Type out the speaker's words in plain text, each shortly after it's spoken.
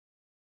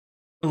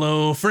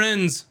Hello,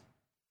 friends.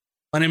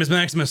 My name is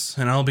Maximus,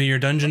 and I'll be your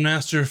dungeon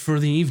master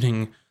for the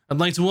evening. I'd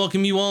like to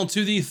welcome you all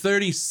to the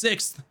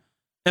 36th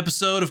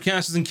episode of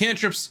Casters and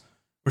Cantrips,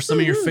 where some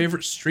of your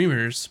favorite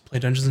streamers play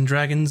Dungeons and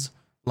Dragons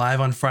live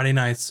on Friday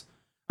nights.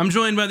 I'm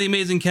joined by the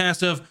amazing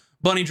cast of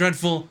Bunny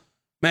Dreadful,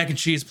 Mac and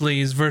Cheese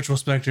Please, Virtual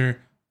Spectre,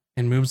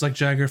 and Moves Like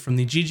Jagger from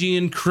the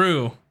GGN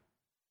crew.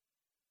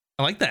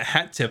 I like that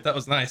hat tip. That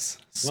was nice.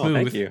 Smooth. Oh,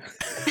 thank you.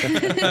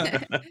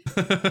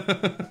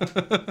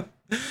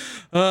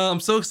 I'm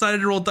so excited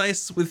to roll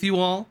dice with you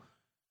all.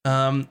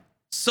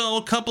 So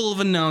a couple of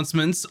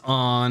announcements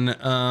on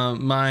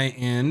my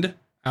end,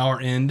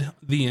 our end,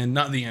 the end,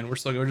 not the end. We're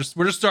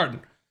just starting.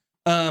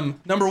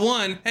 Number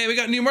one, hey, we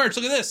got new merch.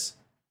 Look at this.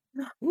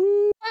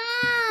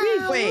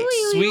 Wait,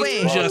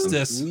 Sweet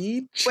Justice.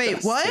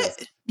 Wait,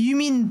 what? You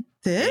mean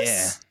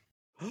this?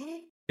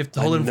 You have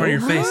to hold it in front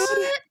of your face.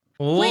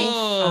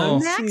 Whoa.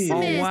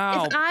 Maximus,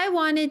 wow. if I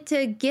wanted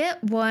to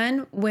get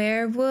one,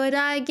 where would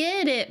I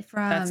get it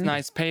from? That's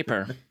nice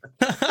paper.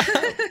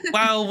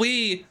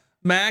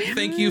 Mac,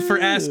 thank you for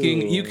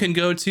asking. You can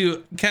go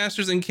to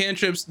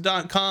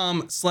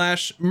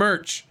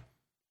castersandcantrips.com/merch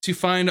to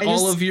find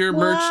all of your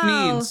merch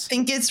needs. I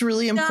think it's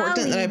really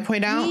important that I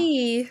point out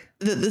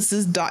that this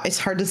is it's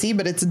hard to see,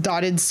 but it's a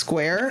dotted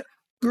square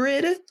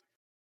grid,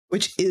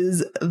 which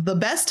is the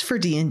best for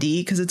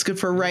D&D because it's good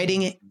for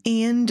writing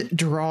and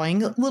drawing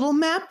little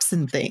maps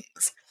and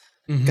things.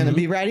 Mm-hmm. Gonna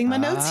be writing my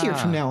notes here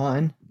from now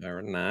on.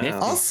 Very nice.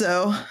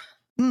 Also,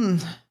 I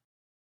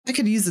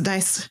could use a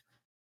nice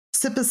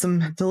sip of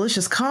some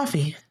delicious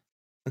coffee.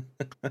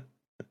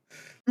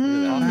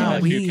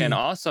 You can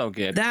also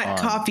get that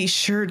coffee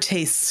sure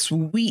tastes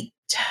sweet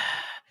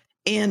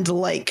and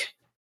like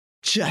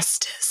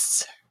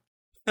justice.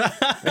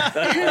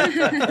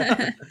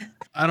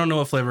 I don't know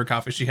what flavor of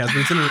coffee she has, but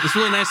it's in this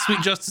really nice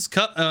Sweet Justice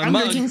cup. I'm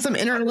mug. drinking some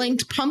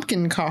interlinked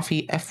pumpkin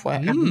coffee,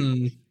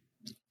 FYI.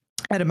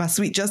 Out of my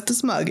Sweet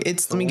Justice mug.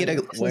 Let me get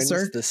a closer.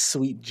 When's the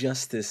Sweet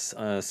Justice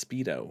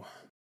Speedo?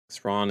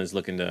 Ron is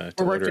looking to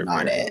We're working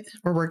on it.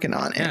 We're working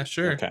on it. Yeah,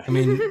 sure. Okay. I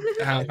mean,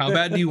 how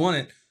bad do you want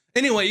it?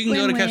 Anyway, you can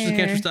go to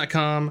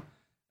castersandcantrips.com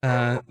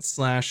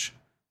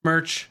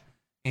 /merch,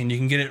 and you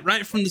can get it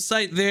right from the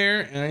site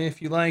there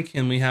if you like.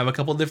 And we have a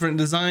couple different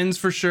designs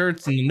for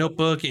shirts and a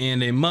notebook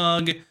and a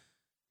mug.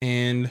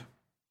 And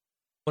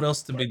what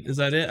else is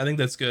that it? I think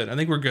that's good. I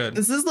think we're good.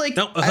 This is like,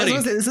 a I was hoodie.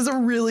 gonna say, this is a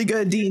really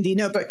good D&D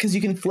notebook because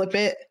you can flip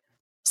it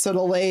so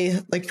it'll lay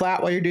like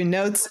flat while you're doing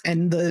notes,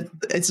 and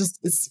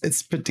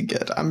it's pretty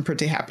good. I'm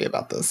pretty happy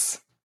about this.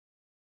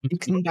 You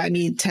can buy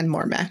me 10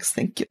 more, Max.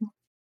 Thank you.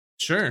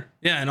 Sure.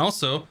 Yeah, and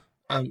also,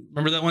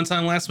 remember that one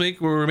time last week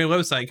where we made a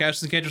website,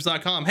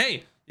 castersandcantrips.com.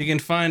 Hey, you can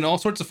find all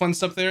sorts of fun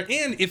stuff there.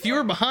 And if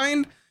you're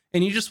behind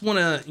and you just want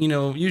to,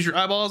 use your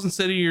eyeballs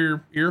instead of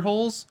your ear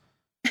holes,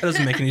 that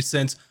doesn't make any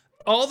sense.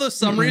 All the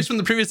summaries from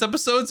the previous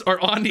episodes are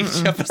on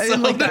each episode. I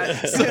didn't like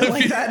that. So I didn't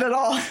like that at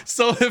all.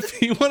 So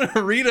if you want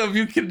to read them,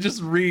 you can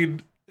just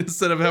read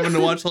instead of having to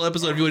watch the whole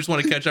episode if you just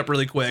want to catch up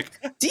really quick.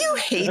 Do you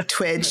hate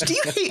Twitch? Do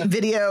you hate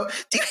video?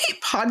 Do you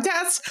hate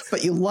podcasts?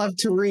 But you love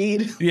to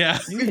read? Yeah.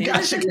 We've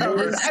got you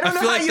covered. I don't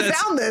know how you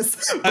found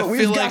this, but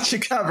we've got you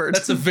covered.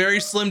 That's a very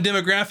slim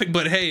demographic,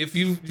 but hey, if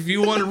you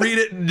want to read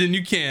it, then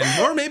you can.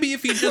 Or maybe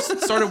if you just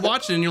started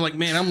watching and you're like,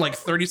 man, I'm like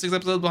 36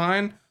 episodes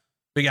behind,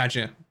 we got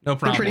you. No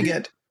problem. They're pretty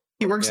good.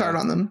 He works hard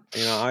on them.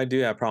 I do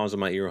have problems with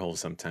my ear holes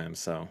sometimes,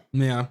 so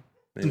yeah.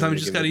 Sometimes you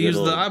just got to use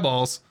the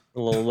eyeballs. A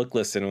little look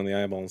listen on the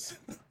eyeballs.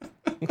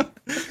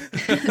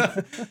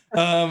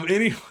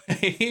 Anyway,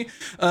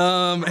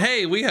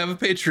 hey, we have a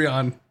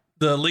Patreon.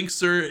 The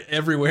links are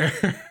everywhere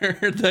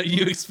that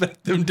you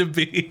expect them to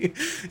be.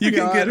 You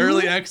can get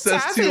early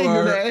access to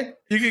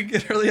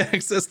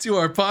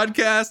our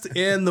podcast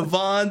and the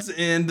VODs,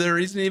 and there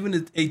is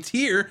even a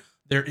tier.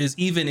 There is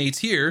even a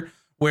tier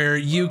where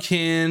you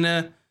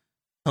can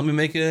help me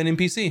make an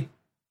NPC.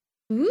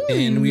 Ooh.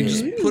 And we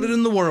just put it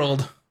in the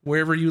world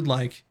wherever you'd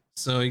like.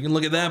 So you can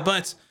look at that.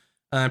 But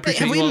I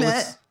appreciate you all.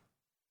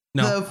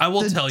 No, I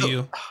will tell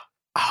you. Oh,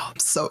 I'm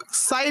so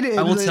excited.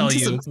 I will tell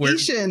you when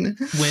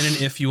and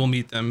if you will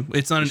meet them.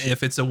 It's not an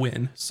if, it's a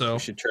win. So we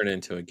should turn it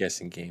into a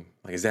guessing game.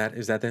 Like, is that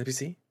the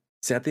NPC?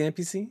 Is that the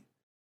NPC?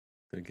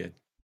 They're good.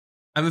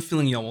 I have a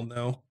feeling y'all will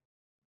know.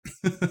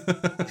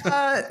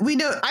 I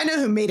know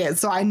who made it,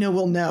 so I know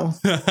we'll know.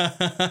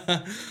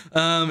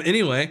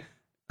 Anyway,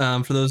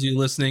 for those of you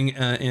listening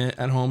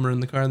at home or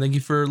in the car, thank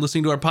you for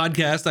listening to our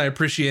podcast. I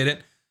appreciate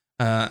it.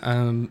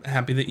 I'm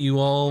happy that you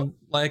all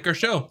like our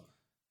show.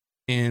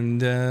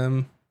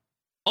 And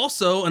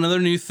also another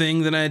new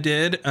thing that I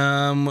did,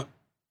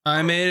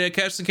 I made a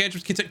Casters and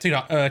Cantrips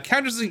TikTok,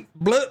 Casters and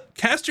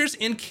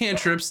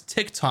Cantrips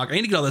TikTok. I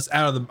need to get all this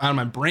out of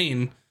my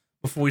brain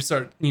before we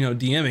start,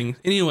 DMing.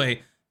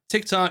 Anyway,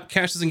 TikTok,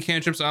 Casters and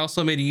Cantrips. I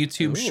also made a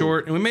YouTube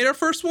short, and we made our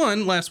first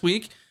one last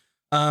week.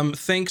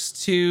 Thanks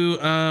to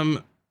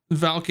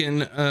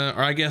Valken,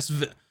 or I guess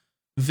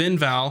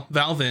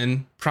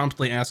Valvin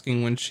promptly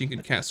asking when she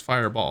could cast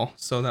Fireball.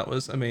 So that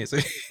was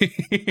amazing.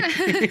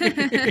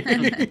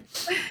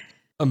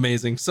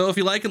 Amazing. So if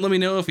you like it, let me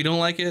know. If you don't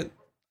like it,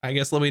 I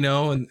guess let me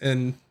know,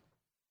 and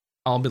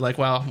I'll be like,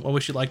 wow, I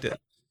wish you liked it.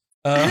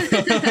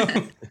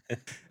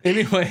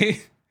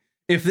 Anyway,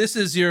 if this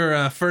is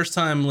your first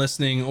time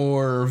listening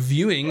or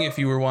viewing, if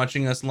you were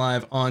watching us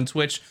live on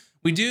Twitch,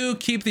 we do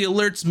keep the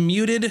alerts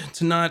muted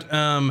to not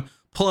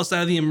pull us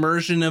out of the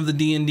immersion of the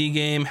D&D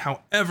game.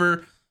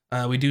 However,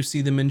 we do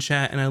see them in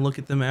chat, and I look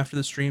at them after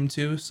the stream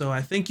too. So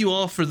I thank you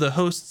all for the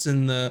hosts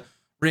and the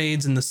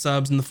raids and the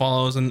subs and the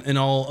follows and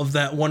all of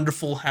that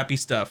wonderful, happy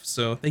stuff.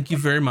 So thank you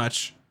very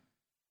much.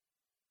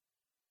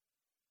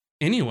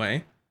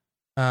 Anyway,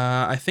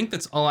 I think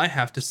that's all I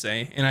have to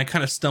say, and I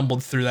kind of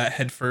stumbled through that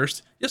head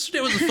first.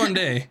 Yesterday was a fun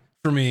day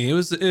for me. It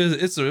was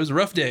a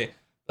rough day.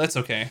 That's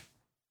okay.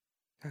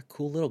 Got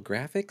cool little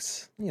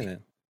graphics. Look at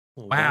that.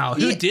 Wow,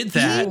 who did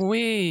that?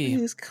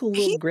 These cool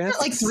little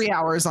graphics. Like 3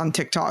 hours on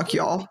TikTok,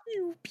 y'all.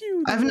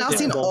 I've now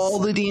seen all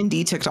the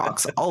D&D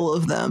TikToks, all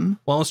of them.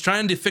 Well, I was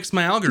trying to fix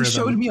my algorithm. He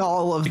showed me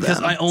all of them.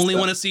 Because I only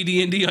want to see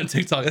D&D on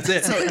TikTok. That's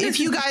it. So if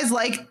you guys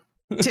like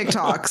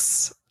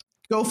TikToks,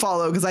 go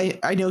follow, because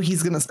I know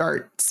he's going to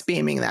start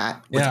spamming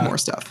that with more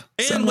stuff.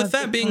 And with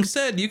that being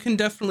said, you can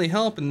definitely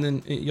help. And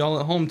then y'all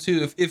at home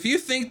too. If you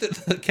think that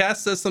the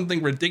cast says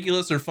something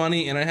ridiculous or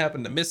funny and I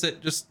happen to miss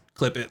it, just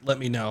clip it. Let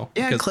me know.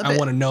 Yeah, because clip I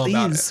want to know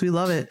about it. it. We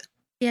love it.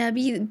 Yeah,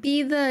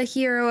 be the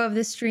hero of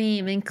the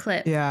stream and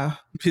clip. Yeah.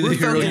 Be the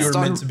hero you're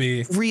meant to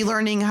be.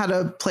 Relearning how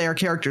to play our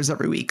characters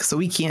every week, so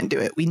we can't do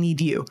it. We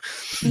need you.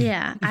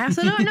 Yeah. I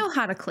also don't know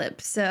how to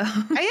clip, so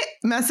I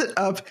mess it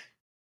up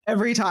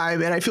every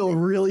time, and I feel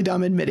really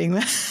dumb admitting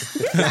that.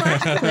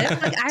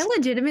 Clip. Like, I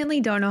legitimately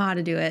don't know how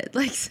to do it.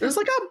 Like, there's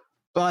like a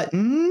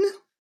button.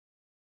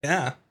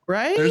 Yeah.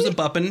 Right? There's a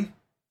button.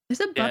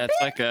 There's a button?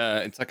 Yeah,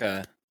 it's like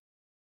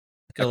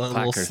a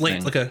little slate,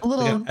 thing. like a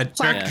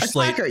director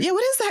slate. Yeah,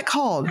 what is that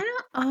called?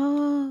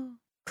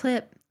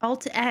 Clip.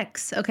 Alt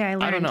X. Okay, I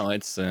learned. I don't know.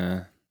 It's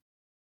there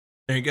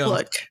you go.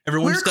 Look,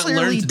 everyone's we're got to learn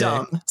clearly today.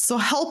 dumb, so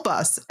help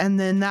us, and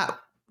then that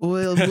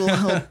will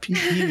help you.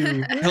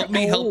 Help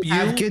me help you.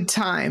 Have good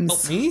times.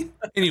 Help me.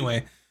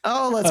 Anyway.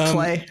 Oh, let's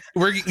play.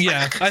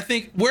 I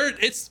think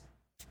it's.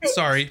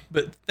 Sorry,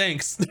 but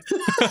thanks.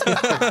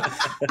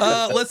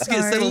 Let's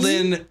get settled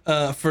in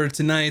for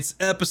tonight's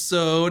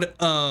episode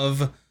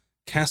of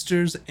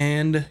Casters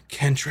and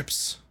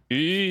Cantrips.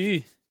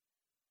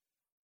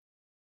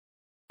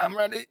 I'm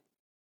ready.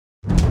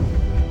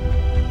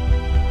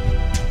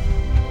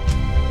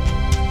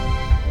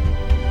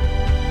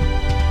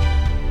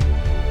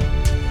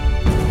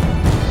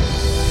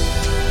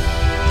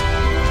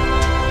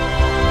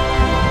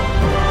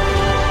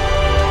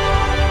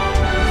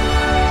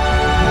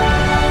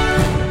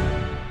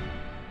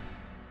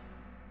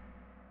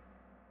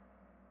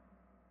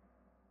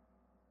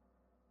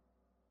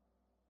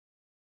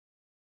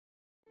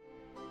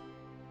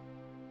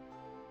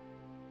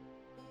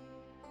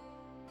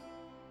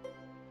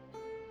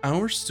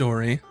 Our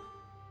story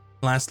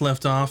last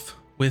left off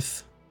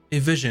with a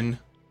vision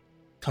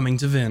coming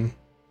to Vin.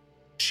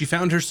 She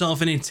found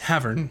herself in a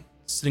tavern.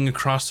 Sitting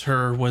across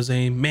her was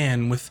a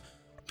man with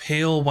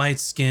pale white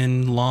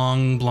skin,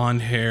 long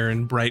blonde hair,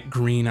 and bright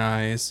green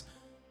eyes.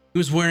 He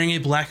was wearing a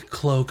black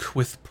cloak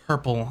with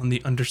purple on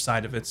the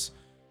underside of it.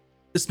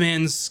 This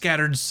man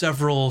scattered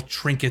several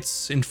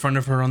trinkets in front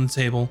of her on the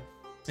table,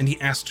 and he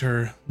asked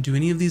her, "Do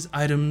any of these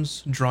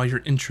items draw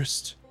your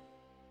interest?"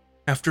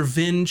 After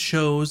Vin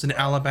chose an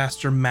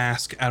alabaster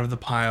mask out of the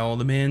pile,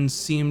 the man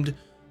seemed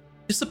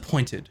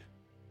disappointed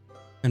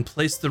and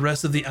placed the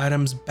rest of the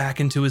items back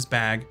into his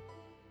bag.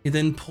 He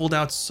then pulled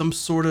out some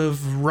sort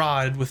of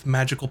rod with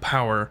magical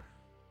power.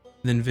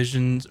 Then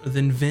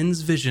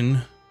Vin's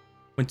vision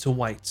went to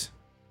white,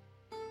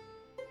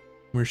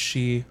 where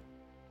she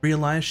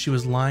realized she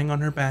was lying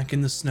on her back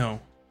in the snow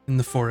in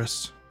the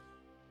forest.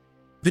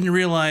 Vin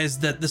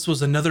realized that this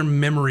was another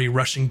memory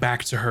rushing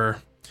back to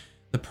her.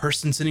 The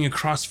person sitting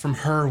across from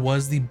her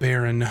was the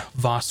Baron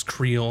Voss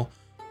Creel.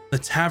 The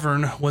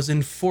tavern was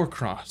in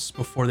Fourcross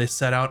before they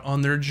set out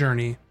on their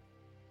journey.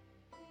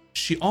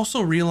 She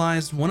also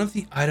realized one of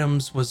the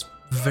items was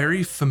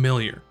very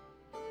familiar.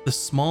 The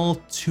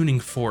small tuning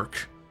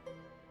fork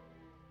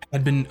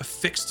had been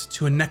affixed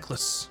to a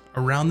necklace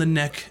around the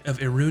neck of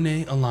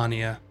Irune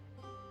Alania,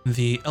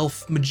 the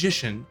elf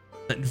magician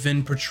that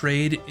Vin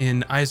portrayed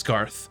in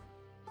Isgarth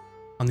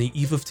on the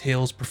Eve of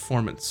Tales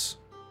performance.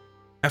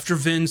 After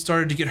Vin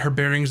started to get her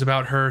bearings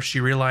about her,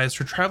 she realized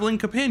her traveling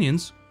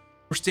companions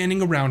were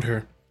standing around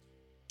her.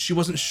 She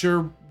wasn't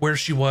sure where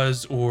she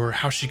was or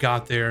how she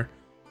got there.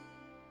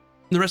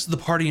 The rest of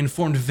the party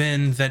informed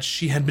Vin that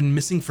she had been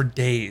missing for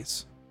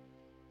days.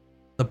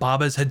 The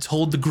Babas had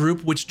told the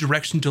group which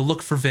direction to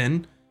look for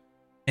Vin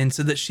and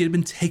said that she had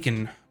been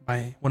taken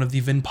by one of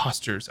the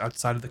Vinposters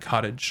outside of the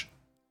cottage.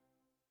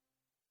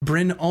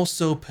 Bryn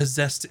also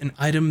possessed an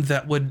item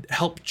that would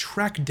help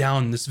track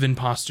down this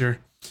Vinposter.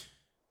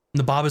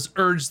 The Babas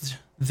urged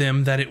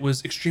them that it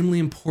was extremely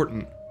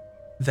important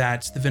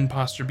that the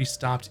Vinposter be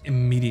stopped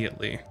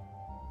immediately.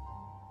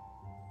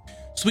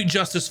 Sweet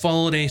Justice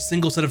followed a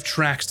single set of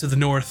tracks to the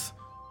north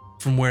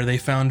from where they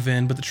found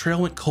Vin, but the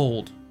trail went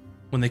cold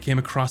when they came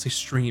across a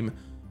stream.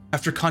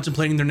 After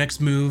contemplating their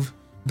next move,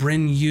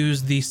 Bryn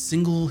used the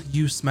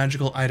single-use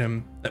magical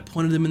item that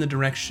pointed them in the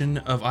direction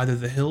of either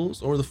the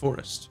hills or the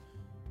forest.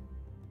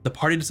 The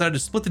party decided to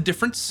split the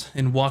difference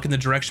and walk in the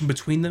direction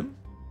between them.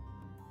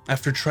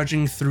 After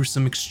trudging through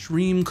some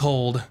extreme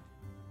cold,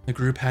 the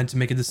group had to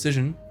make a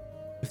decision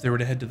if they were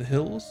to head to the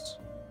hills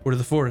or to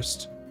the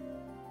forest.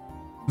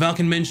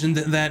 Valken mentioned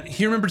that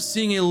he remembered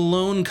seeing a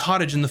lone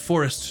cottage in the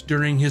forest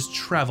during his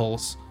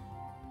travels.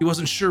 He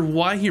wasn't sure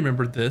why he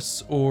remembered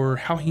this or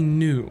how he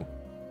knew.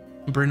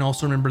 Bryn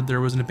also remembered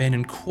there was an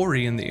abandoned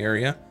quarry in the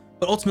area,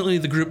 but ultimately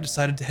the group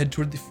decided to head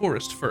toward the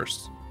forest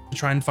first to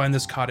try and find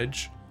this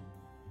cottage.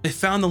 They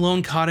found the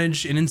lone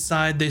cottage, and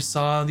inside they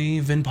saw the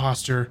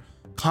Vinposter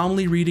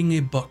calmly reading a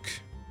book.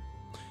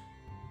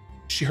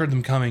 She heard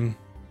them coming.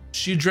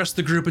 She addressed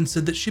the group and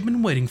said that she'd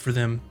been waiting for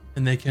them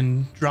and they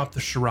can drop the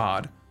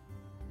charade.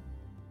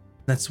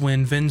 That's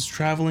when Vin's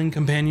traveling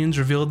companions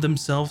revealed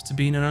themselves to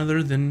be none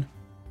other than,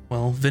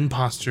 well,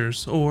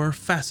 Vinposters, or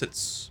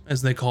Facets,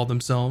 as they call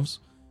themselves.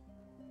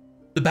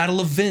 The Battle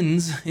of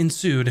Vins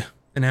ensued,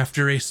 and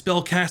after a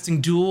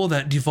spell-casting duel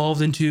that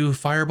devolved into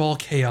fireball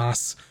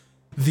chaos,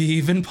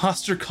 the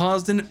Vinposter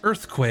caused an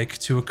earthquake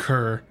to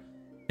occur,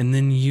 and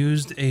then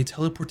used a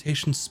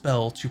teleportation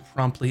spell to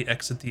promptly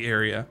exit the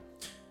area.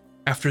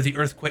 After the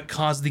earthquake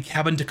caused the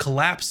cabin to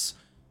collapse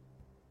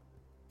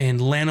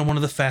and land on one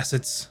of the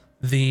Facets,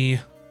 the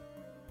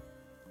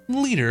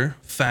leader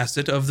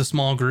Facet of the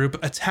small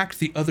group attacked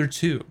the other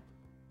two,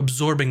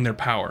 absorbing their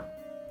power.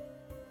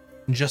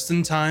 Just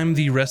in time,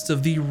 the rest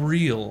of the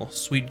real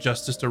Sweet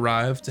Justice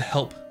arrived to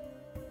help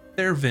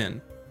their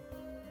Vin.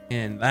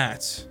 And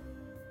that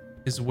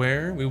is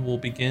where we will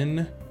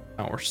begin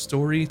our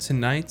story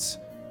tonight.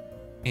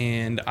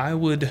 And I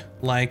would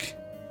like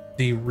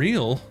the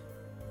real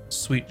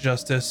Sweet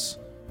Justice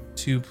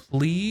to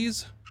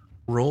please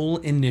roll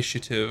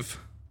initiative.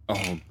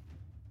 Oh,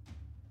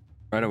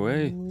 right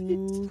away.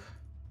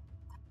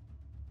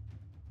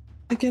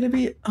 I gotta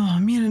be. Oh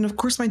man, and of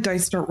course my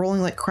dice start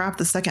rolling like crap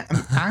the second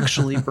I'm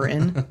actually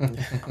Bryn.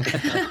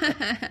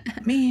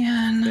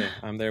 Man. Yeah,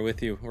 I'm there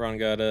with you. Ron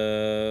got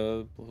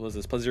what was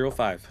this?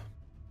 +0.5.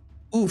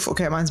 Oof.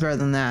 Okay, mine's better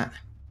than that.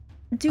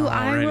 Do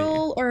I Alrighty.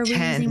 roll, or are we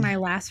 10. using my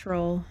last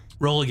roll?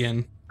 Roll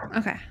again,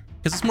 Okay.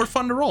 because it's more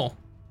fun to roll.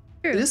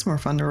 It is more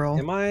fun to roll.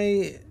 Am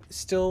I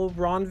still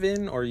Ron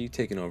Vin, or are you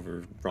taking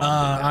over Ron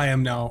Vin? I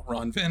am now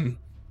Ron Vin.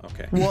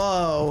 Okay.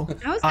 Whoa.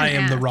 I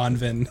am the Ron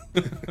Vin.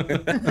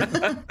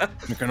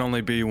 There can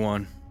only be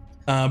one.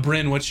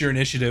 Bryn, what's your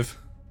initiative?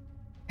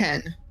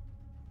 10.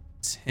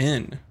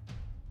 10.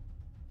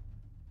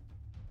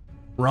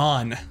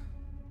 Ron.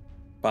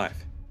 5.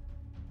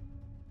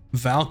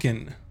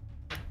 Valken.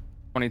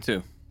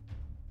 22.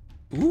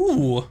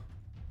 Ooh.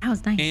 That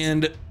was nice.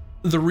 And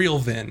the real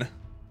Vin.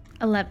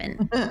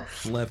 11.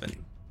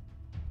 11.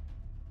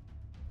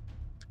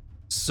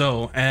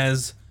 So,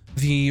 as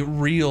the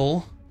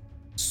real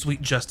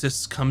Sweet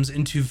Justice comes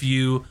into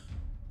view,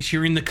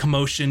 hearing the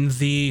commotion,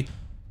 the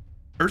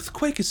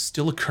earthquake is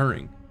still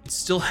occurring. It's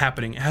still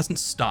happening. It hasn't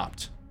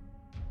stopped.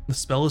 The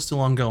spell is still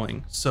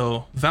ongoing.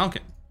 So,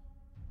 Valken,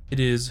 it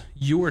is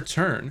your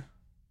turn.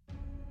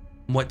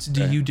 What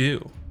do Okay. you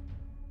do?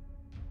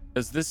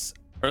 Does this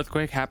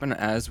earthquake happen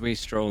as we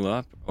stroll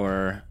up,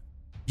 or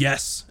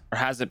Yes.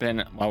 has it been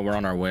while we're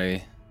on our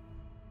way?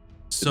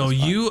 So this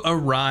spot? you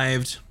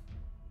arrived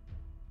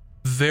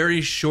very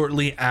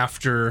shortly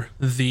after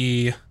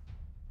the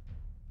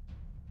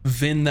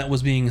Vin that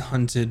was being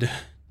hunted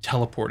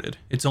teleported.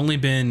 It's only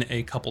been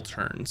a couple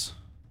turns.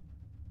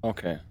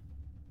 Okay.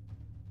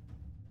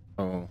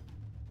 Oh,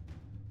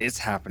 it's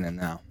happening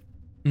now.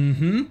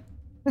 Mm-hmm.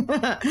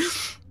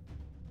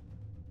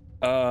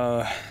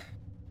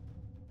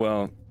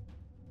 Well,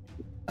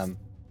 I'm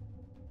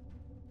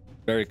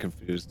very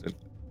confused at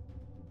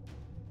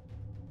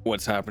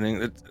what's happening.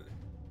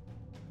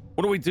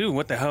 What do we do?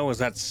 What the hell was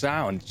that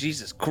sound?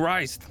 Jesus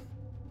Christ.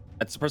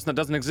 That's a person that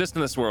doesn't exist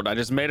in this world. I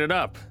just made it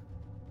up.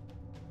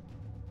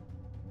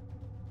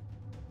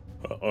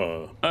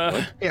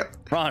 Yep.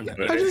 Ron,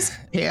 I just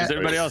is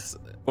everybody else?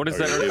 What is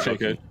that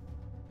earthquake? Okay.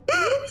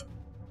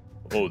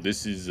 Oh,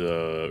 this is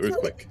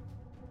earthquake.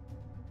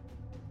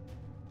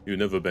 You've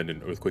never been in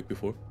an earthquake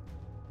before?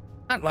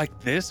 Not like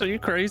this. Are you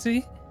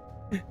crazy?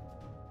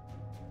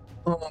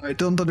 Oh, I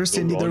don't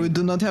understand Oh, either. Ron. We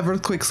do not have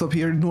earthquakes up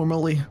here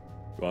normally.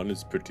 Ron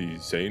is pretty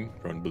sane.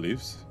 Ron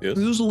believes. Yes.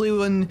 Usually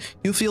when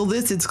you feel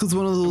this, it's because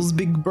one of those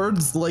big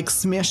birds like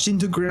smashed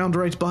into ground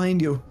right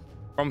behind you.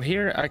 From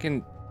here, I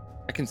can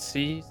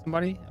see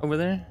somebody over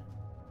there.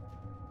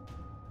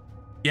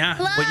 Yeah,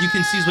 what you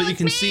can see is what you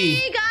can see.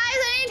 Hey guys,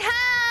 I need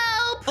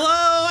help.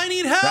 Hello, I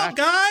need help, Zach.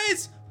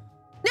 guys!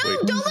 No, Wait.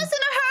 don't listen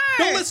to her.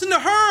 Don't listen to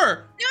her!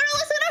 No, don't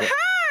listen to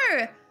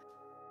her.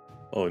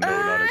 Oh no,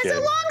 not It's a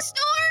again. long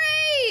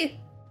story.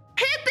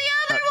 Hit the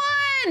other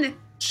one.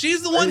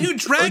 She's the one who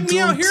dragged me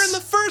out here in the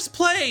first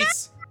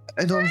place!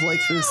 I don't like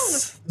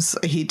this.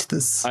 I hate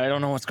this. I don't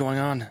know what's going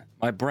on.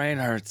 My brain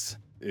hurts.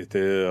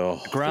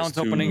 Ground's Ground's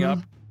opening up.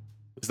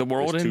 Is the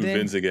world There's two ending?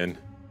 Vins again.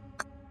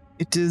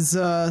 It is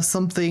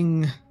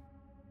something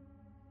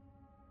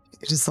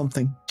It is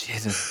something.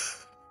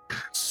 Jesus.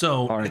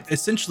 So Hard.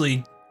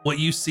 essentially, what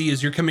you see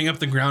is you're coming up.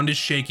 The ground is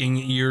shaking.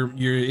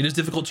 It is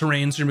difficult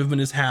terrain, so your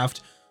movement is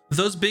halved.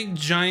 Those big,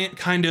 giant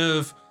kind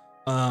of,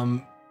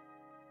 lines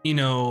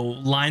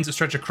that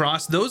stretch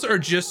across. Those are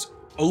just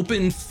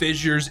open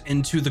fissures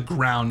into the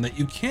ground that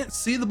you can't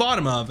see the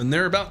bottom of, and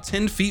they're about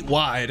 10 feet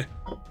wide.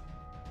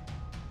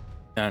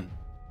 Done.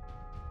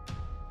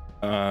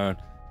 I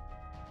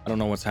don't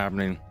know what's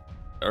happening.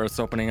 The Earth's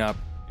opening up.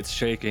 It's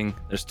shaking.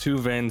 There's 2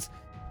 vents.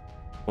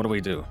 What do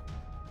we do?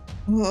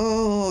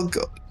 Oh,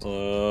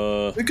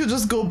 God. We could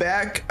just go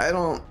back. I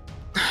don't.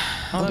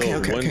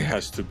 Okay. One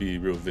has to be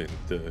real vent.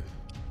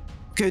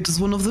 Okay, does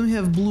one of them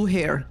have blue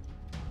hair?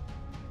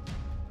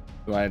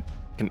 I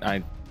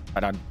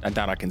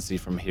doubt I can see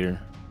from here.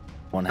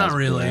 One has Not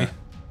really.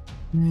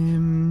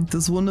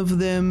 Does one of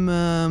them?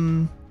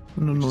 I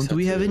don't know. Do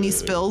we have any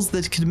spells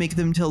that could make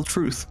them tell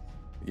truth?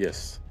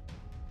 Yes.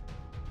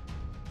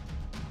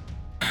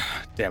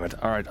 Damn it.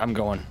 All right, I'm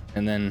going.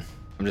 And then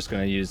I'm just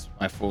going to use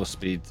my full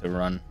speed to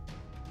run.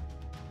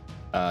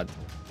 Let's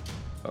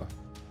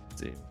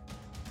see.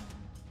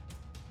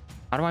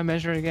 How do I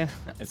measure it again?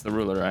 It's the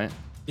ruler, right?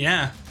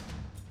 Yeah.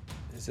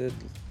 Is it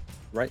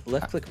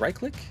left click, right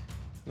click?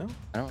 No?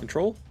 I don't.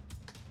 Control?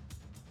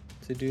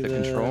 To do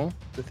the control?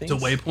 The things?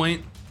 It's a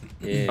waypoint.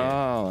 Yeah.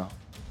 Oh.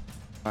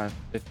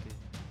 550.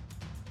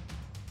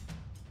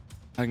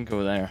 I can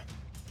go there.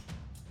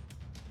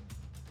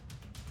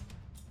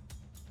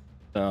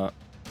 Oh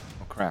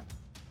crap.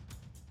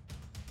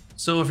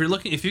 So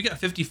if you got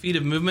 50 feet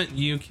of movement,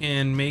 you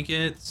can make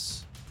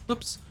it.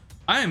 Whoops.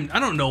 I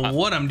don't know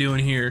what I'm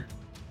doing here.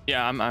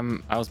 Yeah,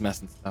 I was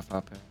messing stuff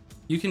up.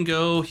 You can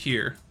go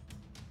here.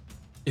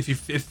 If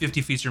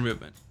 50 feet's your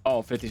movement.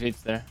 Oh, 50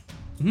 feet's there.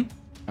 Mhm.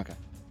 Okay.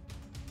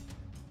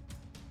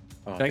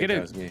 Oh, Can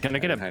I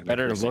get a hide my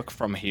better cursor. look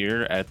from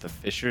here at the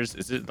fissures?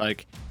 Is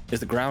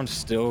the ground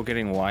still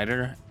getting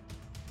wider?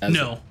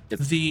 No,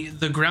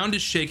 the ground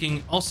is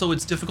shaking. Also,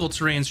 it's difficult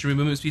terrain, so your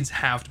movement speed's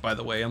halved, by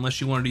the way,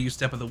 unless you wanted to use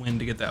Step of the Wind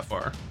to get that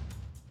far.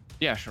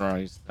 Yeah, sure. I'll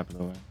use Step of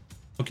the Wind.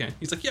 Okay.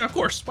 He's like, yeah, of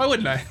course. Why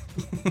wouldn't I?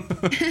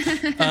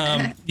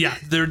 Yeah,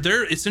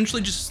 they're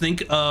essentially just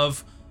think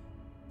of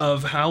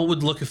how it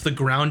would look if the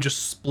ground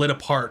just split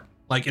apart,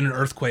 like in an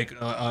earthquake,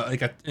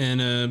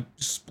 in a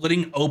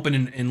splitting open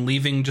and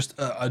leaving just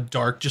a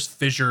dark, just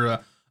fissure,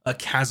 a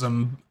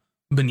chasm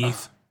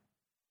beneath.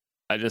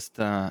 I just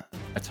I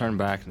turn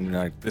back and be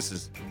like, this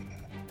is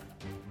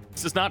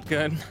not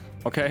good.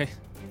 Okay.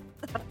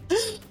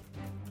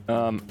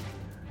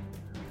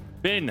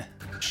 Finn,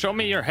 show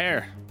me your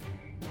hair.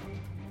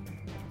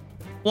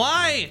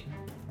 Why?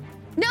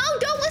 No,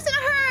 don't listen to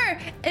her.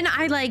 And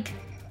I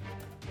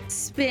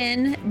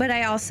spin, but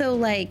I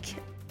also is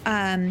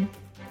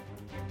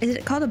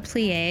it called a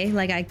plie?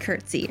 Like I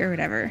curtsy or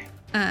whatever.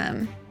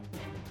 And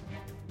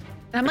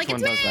I'm Which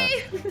like, one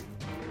it's does me.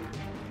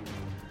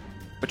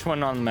 Which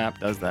one on the map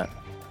does that?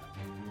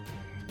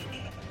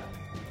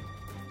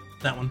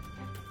 That one.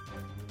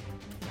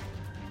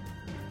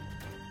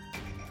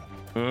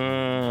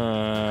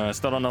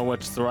 Still don't know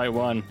which is the right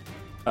one.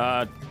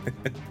 I'm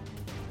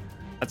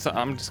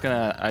just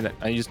gonna.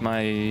 I use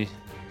my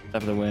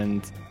Step of the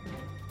Wind.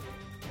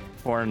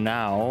 For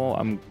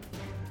now,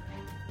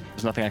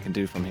 there's nothing I can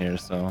do from here,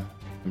 so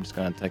I'm just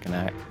gonna take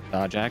an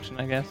dodge action,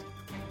 I guess.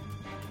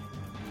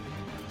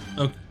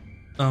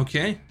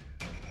 Okay.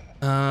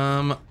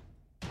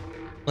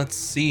 Let's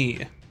see.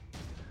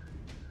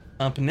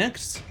 Up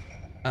next,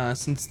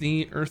 since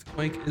the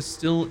earthquake is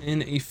still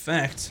in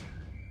effect,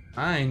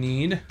 I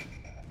need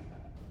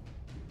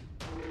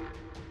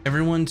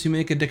everyone to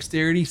make a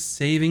dexterity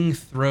saving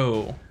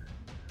throw.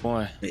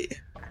 Boy.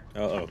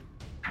 Uh-oh.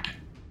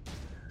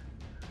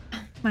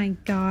 My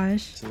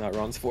gosh. It's not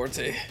Ron's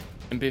forte.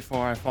 And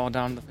before I fall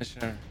down the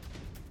fissure.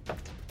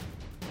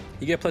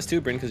 You get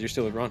 +2, Bryn, because you're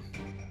still with Ron.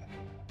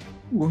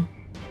 Ooh.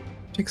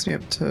 Takes me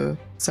up to Never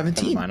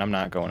 17. mind, I'm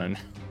not going in.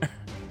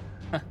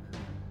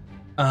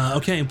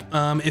 Okay.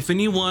 If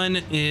anyone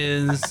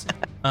is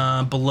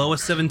below a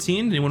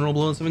 17, did anyone roll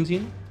below a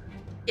 17?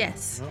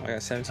 Yes. Oh, I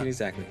got 17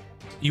 exactly.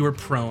 You are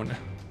prone.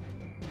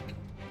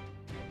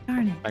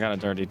 Darn it. I got a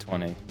dirty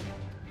 20.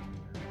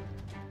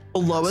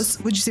 Below us?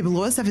 Would you say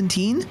below a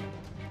 17?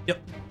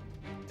 Yep.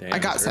 Damn, I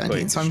got this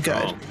 17, earthquake so is I'm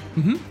good.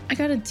 strong. I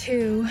got a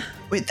 2.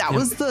 Wait, that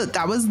was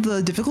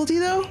the difficulty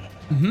though?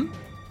 Mm-hmm.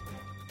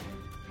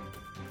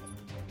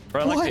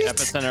 We're like the What?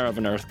 epicenter of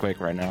an earthquake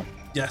right now.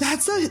 Yes.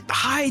 That's a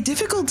high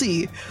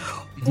difficulty.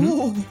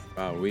 Oh,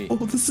 Wow,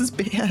 this is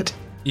bad.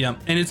 Yeah,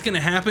 and it's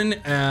gonna happen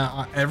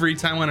every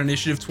time on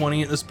initiative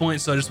 20 at this point.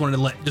 So I just wanted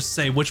to just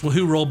say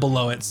who rolled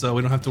below it, so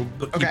we don't have to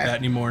keep Okay. that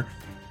anymore.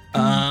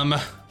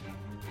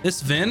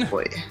 This Vin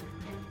Boy.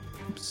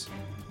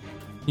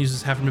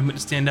 uses half her movement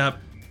to stand up,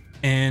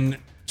 and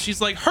she's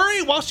like,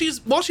 "Hurry! While she's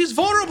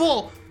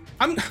vulnerable,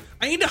 I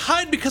need to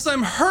hide because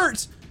I'm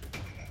hurt."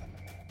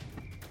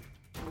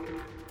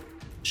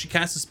 She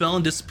casts a spell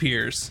and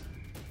disappears.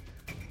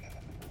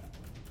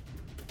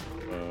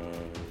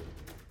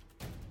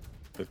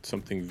 That's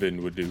something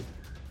Vin would do.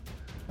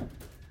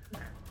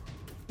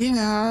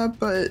 Yeah,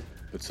 but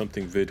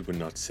something Vid would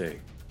not say.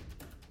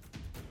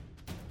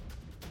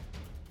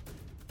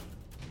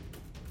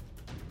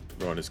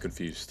 Ron is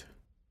confused.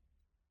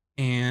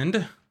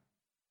 And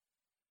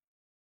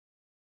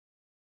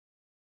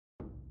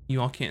you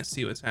all can't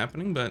see what's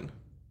happening, but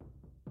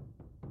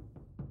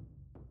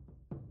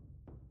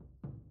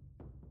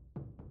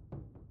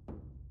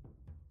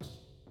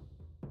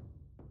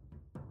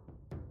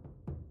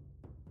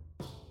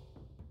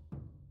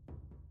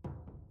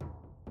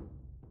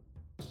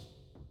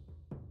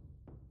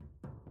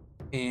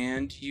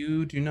and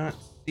you do not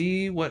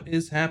see what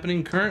is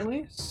happening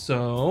currently.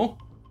 So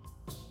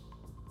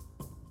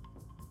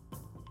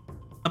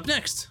up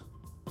next,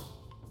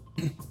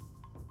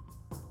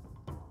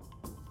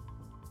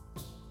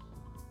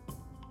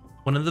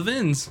 one of the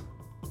Vins.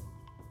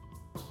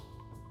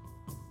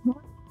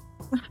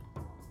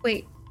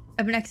 Wait,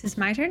 up next is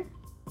my turn?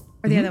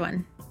 Or the other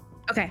one?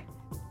 Okay.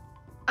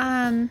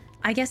 I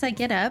guess I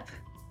get up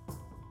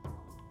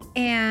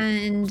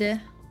and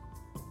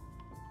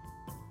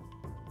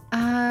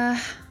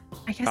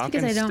I guess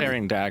Falcon's because I don't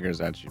staring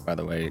daggers at you, by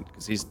the way,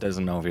 because he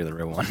doesn't know if you're the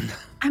real one.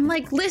 I'm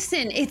like,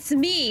 listen, it's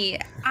me.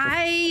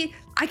 I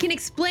can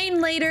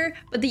explain later,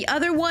 but the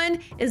other one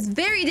is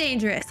very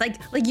dangerous. Like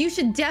you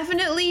should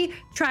definitely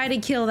try to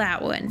kill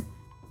that one.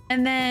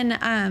 And then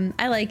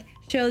I like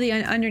show the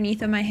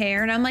underneath of my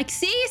hair, and I'm like,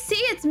 see,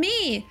 it's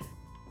me.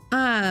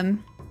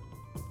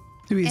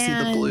 Do we see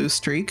the blue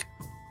streak?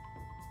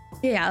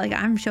 Yeah, like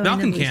I'm showing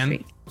Falcon the blue can.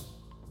 streak.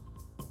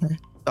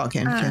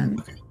 Falcon can.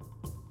 Okay.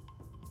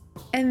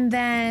 And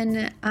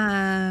then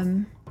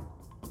I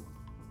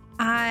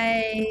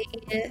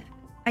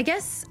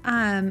guess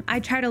I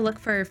try to look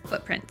for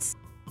footprints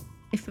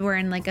if we're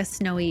in like a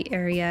snowy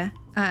area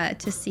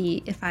to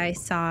see if I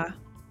saw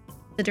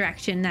the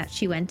direction that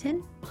she went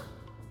in.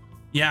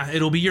 Yeah,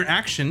 it'll be your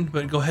action,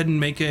 but go ahead and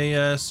make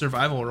a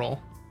survival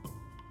roll.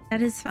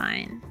 That is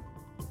fine.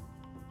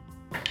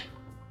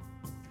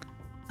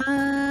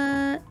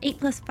 8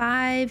 plus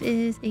 5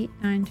 is 8,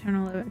 9, 10,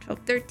 11, 12,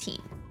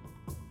 13.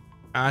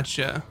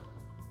 Gotcha.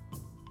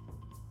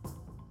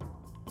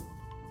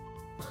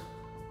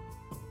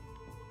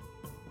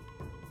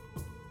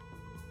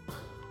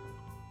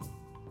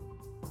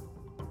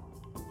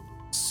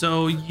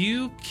 So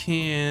you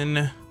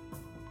can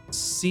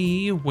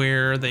see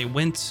where they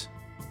went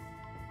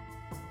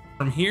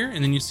from here,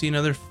 and then you see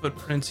another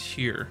footprint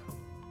here.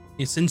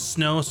 It's in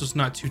snow, so it's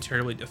not too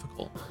terribly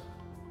difficult.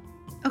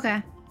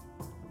 Okay.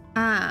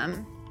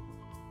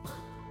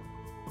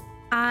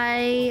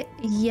 I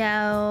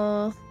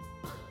yell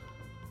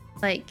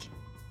like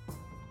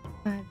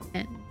 5,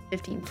 10,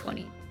 15,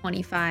 20,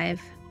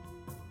 25.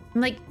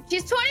 I'm like,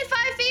 she's 25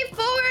 feet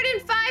forward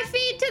and 5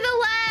 feet to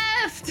the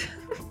left.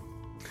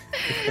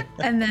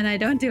 And then I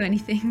don't do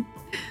anything.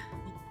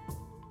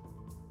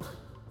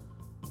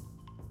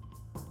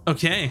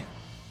 Okay.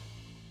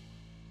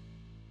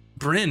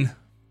 Bryn.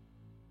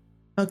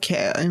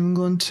 Okay, I'm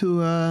going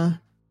to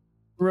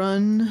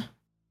run.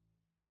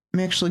 I'm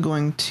actually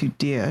going to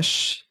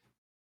dash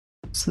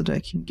so that I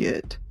can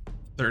get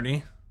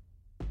 30.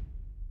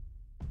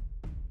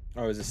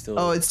 Oh, is it still?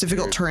 Oh, it's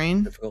difficult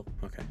terrain. Difficult.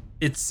 Okay.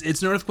 It's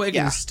an earthquake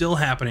and it's still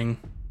happening.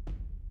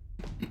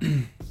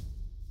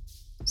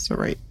 So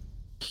right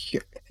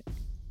here.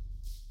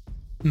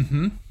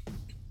 Mm-hmm.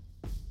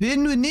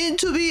 Then we need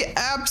to be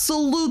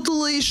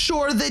absolutely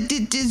sure that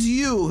it is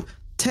you.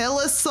 Tell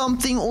us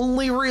something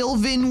only real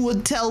Vin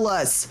would tell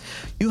us.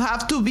 You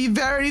have to be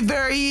very,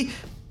 very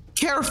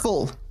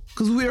careful,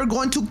 because we are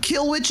going to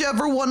kill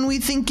whichever one we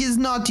think is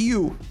not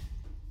you.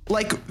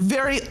 Like,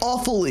 very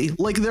awfully.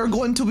 Like, there are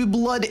going to be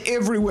blood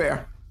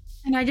everywhere.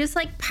 And I just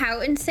like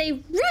pout and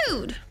say,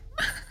 rude.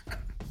 I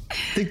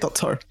think that's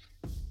hard.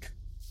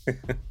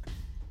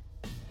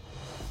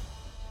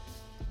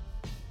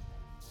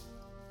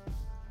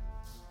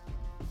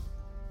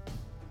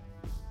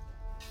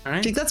 All right.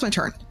 I think that's my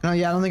turn. Oh,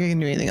 yeah, I don't think I can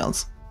do anything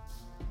else.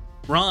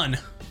 Ron.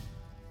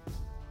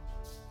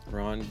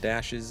 Ron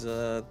dashes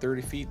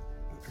 30 feet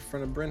in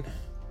front of Bryn.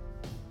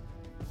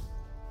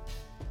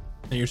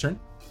 Now your turn.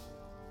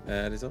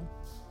 That is all.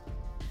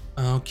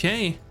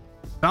 Okay.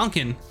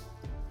 Falcon.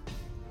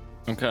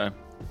 Okay,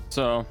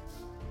 so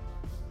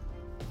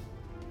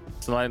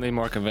slightly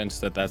more convinced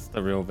that that's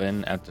the real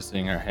Vin after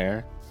seeing her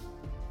hair.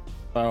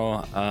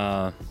 So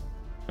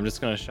I'm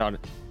just gonna shout,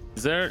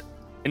 is there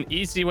an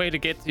easy way to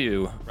get to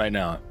you right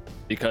now?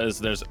 Because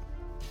there's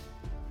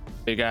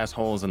big ass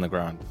holes in the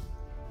ground.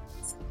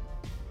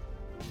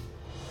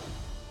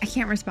 I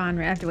can't respond.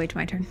 I have to wait till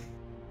my turn.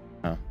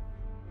 Oh.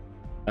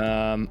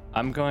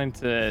 I'm going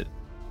to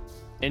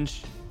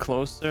inch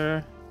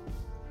closer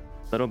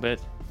a little bit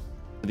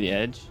to the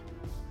edge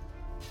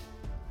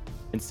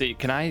and see,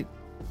 how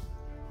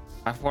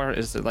far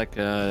is it? Like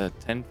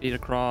 10 feet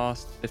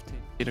across, 15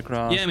 feet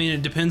across? Yeah, I mean,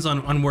 it depends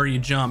on where you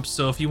jump.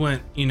 So if you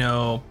went,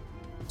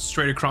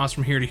 straight across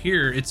from here to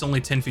here, it's only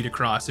 10 feet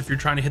across. If you're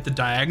trying to hit the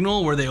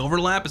diagonal where they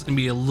overlap, it's going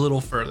to be a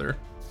little further.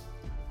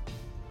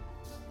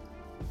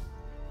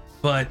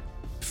 But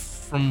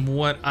from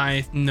what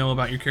I know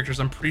about your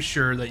characters, I'm pretty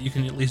sure that you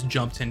can at least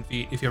jump 10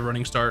 feet if you have a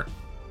running start.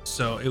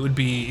 So it would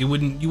take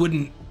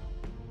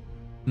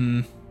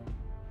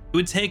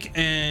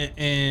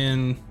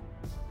I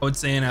would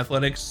say an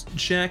athletics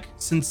check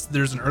since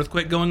there's an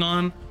earthquake going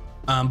on,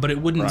 but it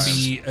wouldn't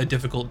be a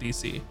difficult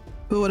DC.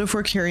 But what if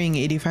we're carrying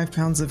 85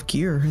 pounds of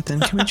gear? Then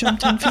can we jump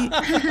 10 feet?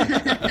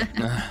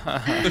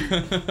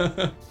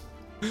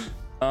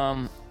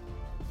 I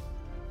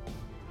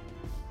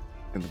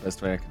think the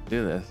best way I could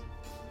do this.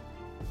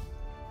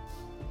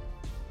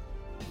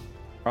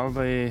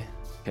 Probably.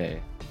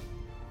 Okay.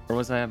 Where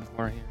was I at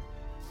before here?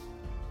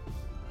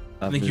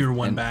 I think you were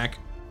one back.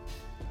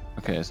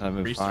 Okay, so I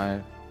moved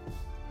 5.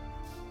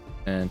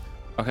 And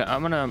okay,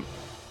 I'm gonna.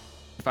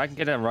 If I can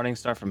get a running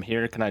start from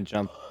here, can I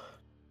jump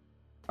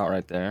out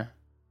right there?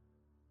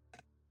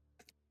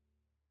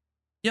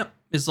 Yep.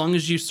 As long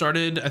as you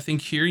started, I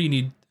think here you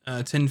need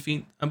 10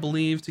 feet, I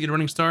believe, to get a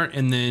running start.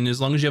 And then as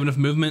long as you have enough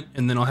movement,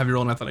 and then I'll have you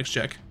roll an athletics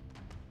check.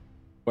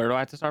 Where do I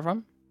have to start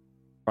from?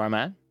 Where I'm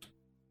at?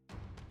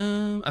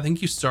 I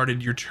think you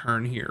started your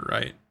turn here,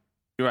 right?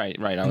 Right.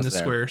 I in was the there.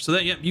 square. So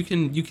that, yep, you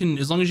can,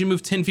 as long as you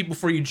move 10 feet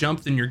before you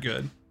jump, then you're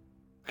good.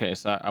 Okay,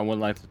 so I would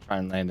like to try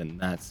and land in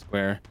that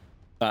square.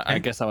 I Okay.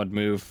 guess I would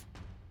move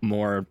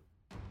more.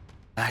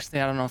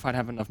 Actually, I don't know if I'd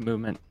have enough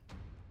movement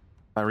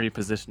if I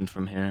repositioned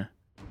from here.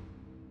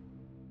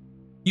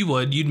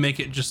 You'd make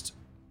it just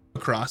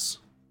across.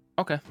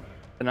 Okay,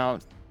 then I'll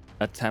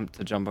attempt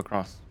to jump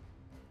across.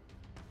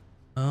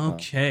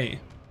 Okay.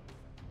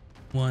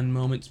 One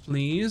moment,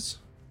 please.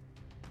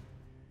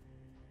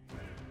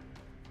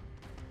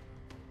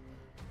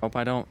 Hope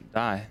I don't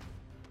die.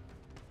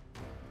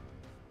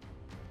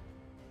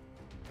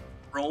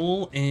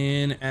 Roll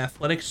an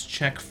athletics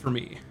check for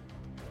me.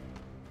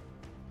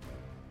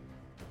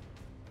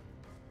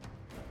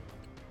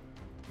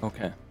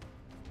 Okay.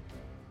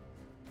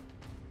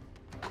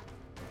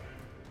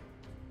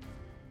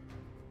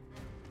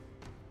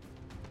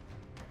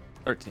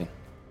 $13.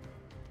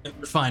 You're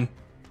fine.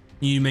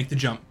 You make the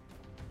jump.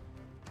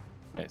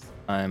 Okay, so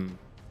I'm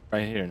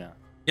right here now.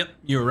 Yep,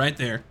 you're right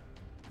there.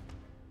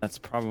 That's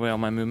probably all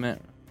my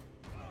movement.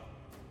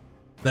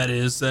 That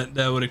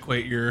would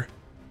equate your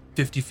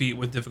 50 feet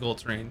with difficult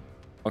terrain.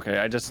 Okay,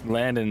 I just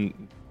land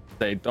and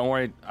say, "Don't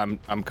worry, I'm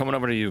coming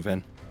over to you,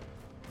 Vin."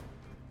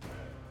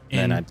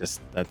 And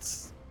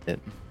that's it.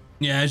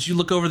 Yeah, as you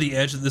look over the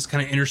edge of this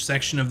kind of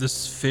intersection of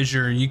this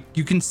fissure,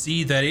 you can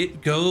see that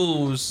it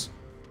goes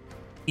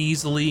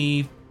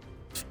easily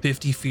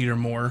 50 feet or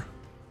more.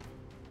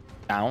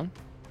 Down?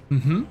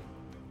 Mm-hmm.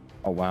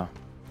 Oh wow.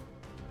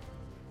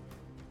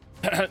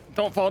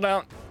 Don't fall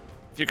down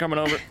if you're coming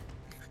over.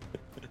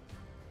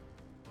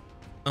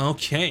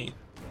 Okay.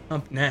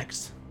 Up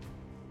next.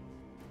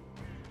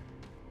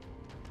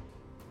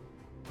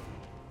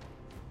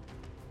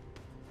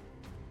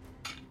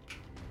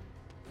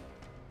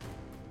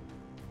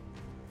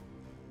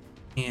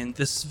 And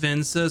this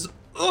Vin says,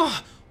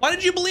 "Ugh, why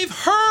did you believe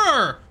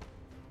her?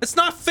 It's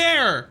not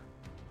fair."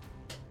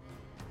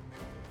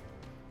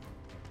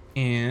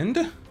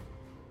 And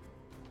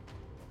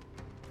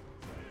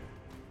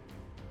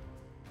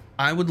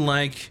I would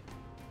like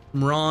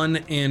Ron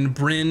and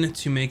Bryn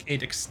to make a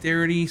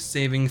dexterity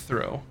saving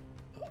throw.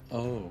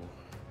 Oh,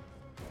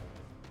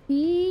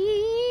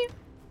 Eee.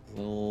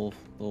 little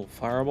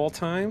fireball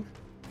time.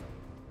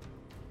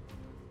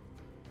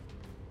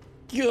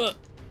 Yeah.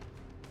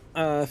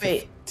 Wait,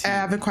 15. I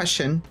have a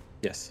question.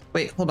 Yes.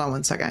 Wait, hold on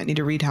one second. I need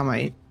to read how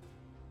my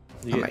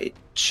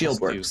shield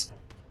works.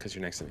 Because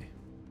you're next to me.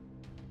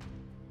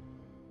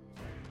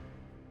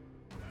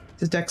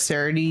 It's a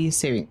dexterity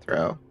saving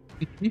throw.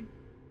 Your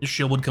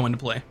shield would come into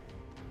play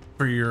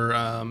for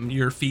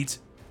your feet.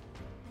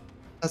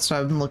 That's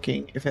what I'm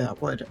looking if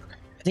that would. Okay.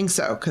 I think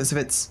so, because if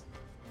it's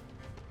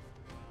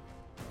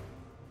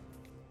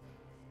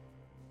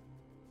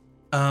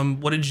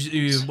What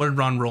did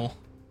Ron roll?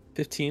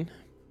 15.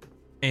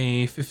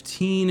 A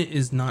 15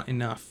 is not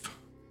enough.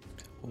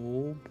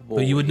 Oh boy.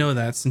 But you would know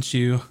that since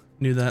you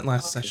knew that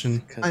last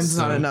session. mine's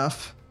not So,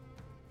 enough.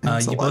 You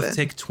It's both 11.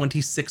 take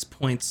 26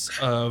 points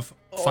of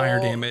fire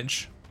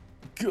damage.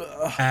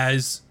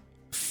 As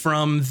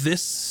from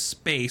this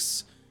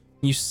space,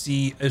 you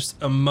see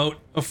a mote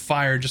of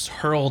fire just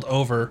hurled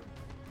over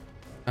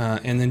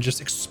and then just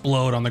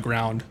explode on the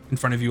ground in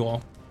front of you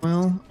all.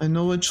 Well, I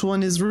know which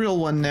one is real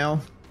one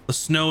now. The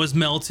snow is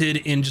melted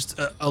in just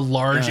a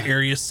large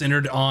area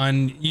centered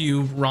on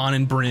you, Ron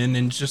and Bryn,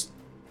 and just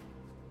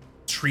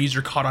trees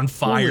are caught on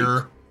fire.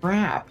 Holy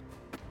crap.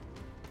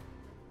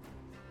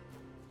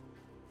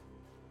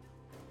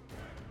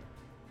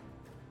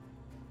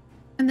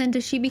 And then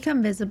does she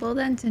become visible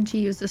then since she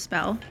used a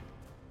spell?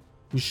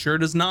 You sure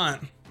does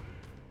not.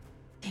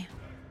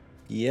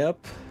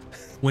 Yep.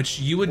 Which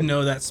you would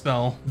know that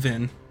spell,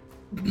 Vin.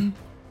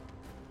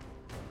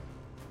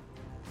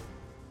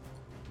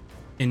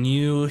 And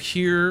you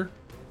hear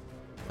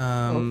you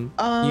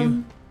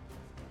Can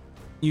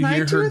hear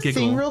I do her a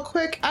giggle. thing real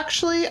quick?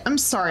 Actually, I'm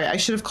sorry. I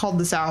should have called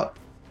this out,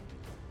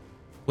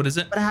 What is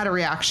it? but I had a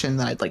reaction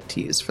that I'd like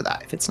to use for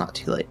that if it's not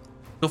too late.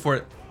 Go for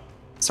it.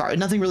 Sorry,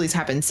 nothing really has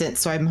happened since,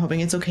 so I'm hoping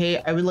it's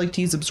okay. I would like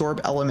to use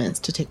absorb elements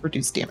to take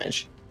reduced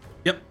damage.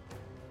 Yep.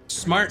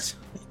 Smart.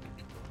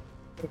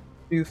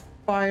 Do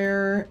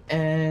fire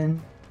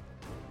and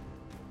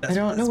I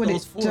don't know what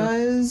it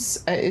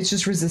does. It's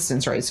just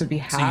resistance, right? So it'd be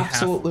half.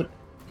 So it would.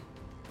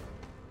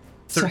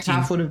 13. So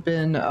half would have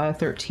been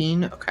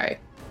 13. Okay.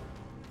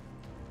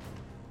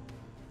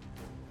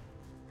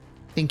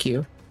 Thank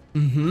you.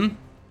 Mm-hmm.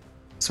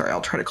 Sorry,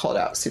 I'll try to call it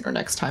out sooner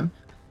next time.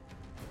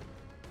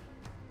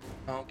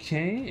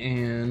 Okay,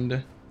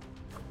 and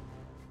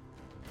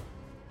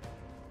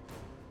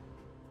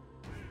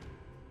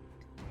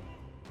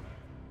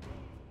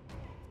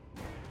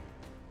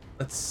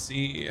let's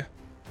see.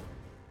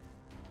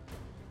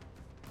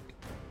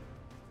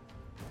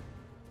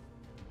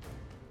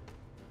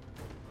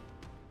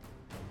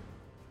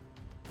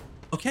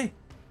 Okay.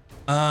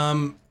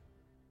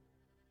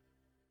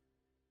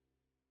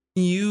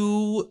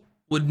 You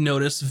would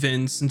notice,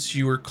 Vin, since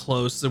you were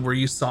close to where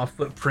you saw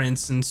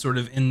footprints and sort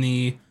of in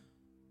the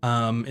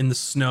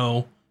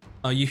snow,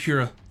 you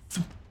hear a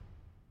thump,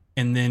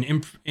 and then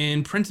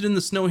imprinted in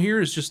the snow here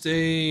is just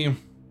a,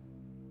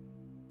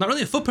 not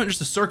really a footprint,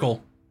 just a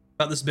circle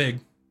about this big.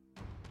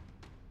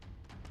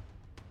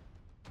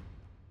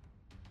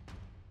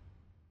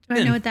 Do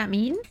I know what that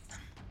means?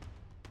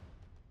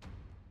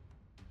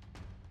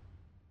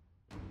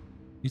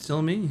 You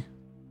tell me.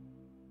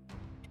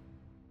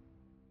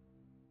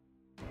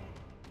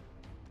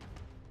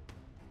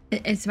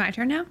 It's my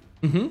turn now?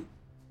 Mm-hmm.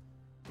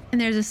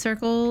 And there's a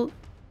circle.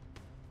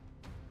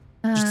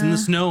 Just in the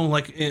snow,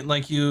 like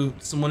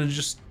someone had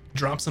just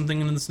dropped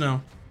something into the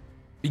snow.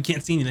 You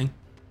can't see anything.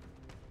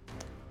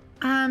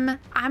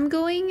 I'm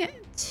going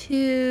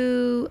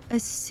to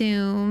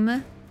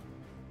assume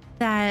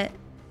that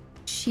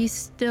she's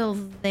still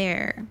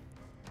there.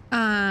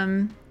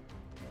 I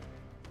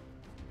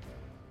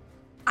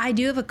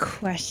do have a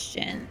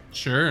question.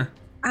 Sure.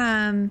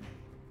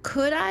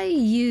 Could I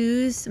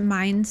use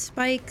Mind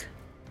Spike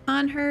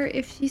on her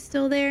if she's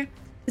still there?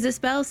 Because the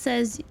spell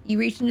says you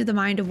reach into the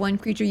mind of one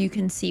creature you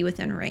can see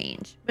within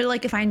range. But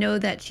like if I know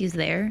that she's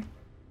there?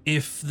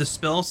 If the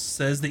spell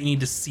says that you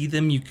need to see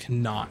them, you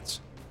cannot.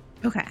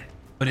 Okay.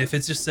 But if it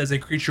just says a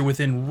creature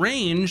within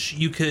range,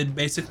 you could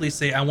basically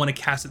say, I want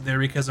to cast it there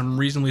because I'm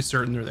reasonably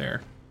certain they're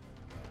there.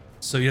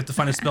 So you have to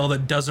find a spell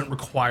that doesn't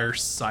require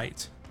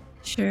sight.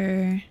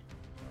 Sure.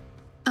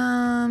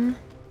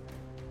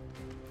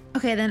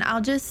 Okay, then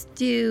I'll just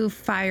do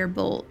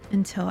Firebolt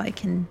until I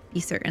can be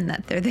certain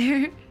that they're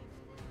there.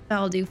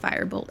 I'll do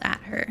Firebolt at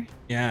her.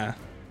 Yeah.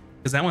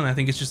 Because that one, I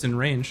think, is just in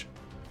range.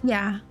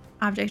 Yeah.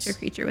 Object or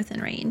creature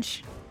within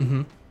range.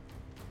 Mm-hmm.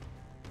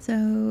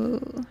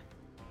 So,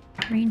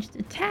 ranged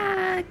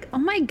attack. Oh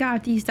my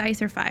god, these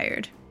dice are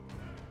fired.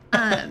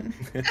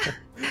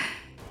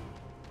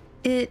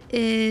 It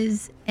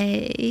is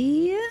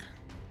a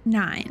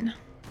 9.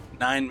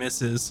 9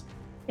 misses.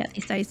 Yeah,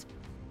 these dice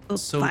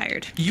both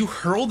fired. You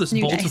hurl this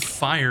New bolt dice. of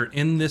fire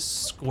in this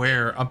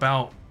square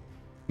about,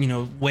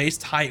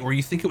 waist height, where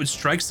you think it would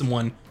strike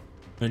someone.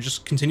 And it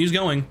just continues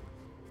going.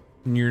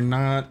 And you're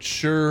not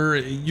sure.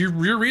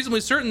 You're reasonably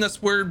certain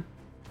that's where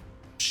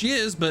she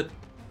is, but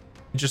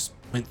it just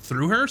went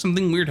through her.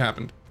 Something weird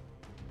happened.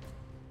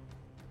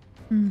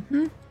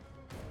 Mm-hmm.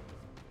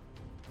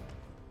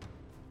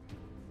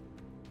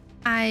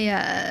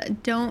 I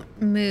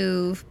don't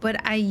move,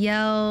 but I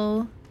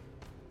yell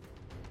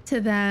to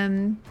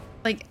them,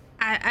 like,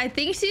 I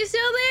think she's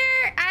still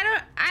there.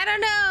 I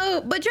don't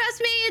know, but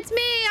trust me, it's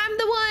me. I'm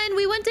the one.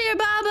 We went to your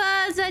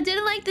Baba's. I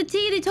didn't like the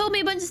tea. They told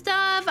me a bunch of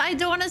stuff. I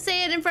don't want to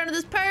say it in front of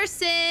this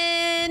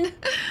person.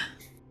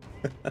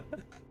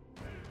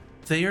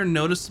 They are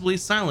noticeably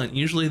silent.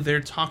 Usually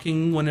they're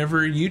talking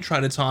whenever you try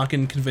to talk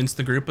and convince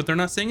the group, but they're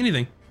not saying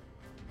anything.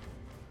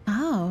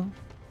 Oh.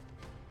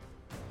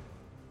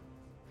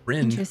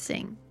 Rin.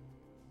 Interesting.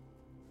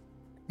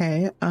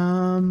 Okay,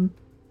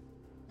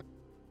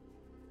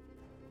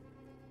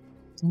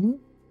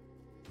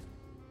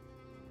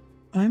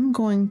 I'm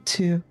going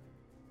to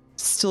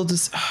still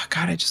just, oh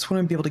God, I just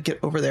want to be able to get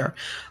over there.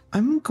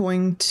 I'm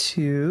going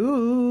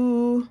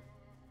to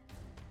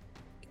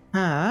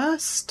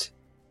cast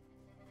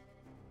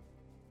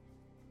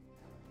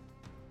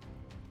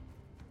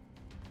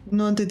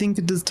I think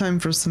it is time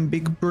for some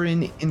big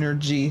brain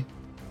energy.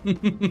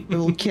 I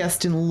will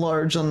cast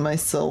enlarge on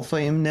myself. I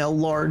am now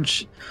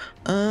large.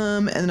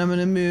 And then I'm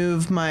gonna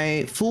move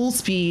my full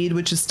speed,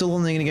 which is still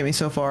only gonna get me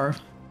so far.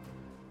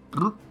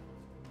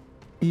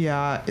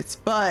 Yeah,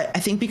 but I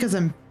think because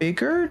I'm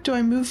bigger, do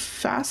I move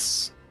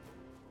fast?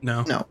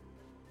 No. No.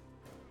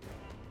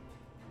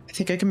 I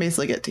think I can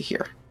basically get to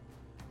here.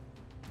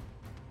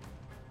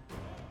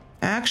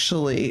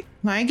 Actually,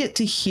 can I get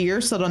to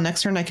here so that on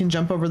next turn I can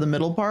jump over the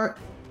middle part?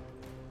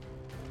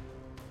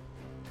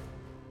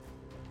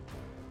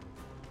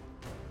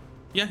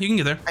 Yeah, you can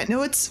get there. I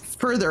know it's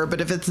further,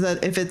 but if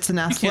it's an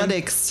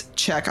athletics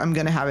check, I'm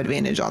gonna have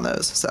advantage on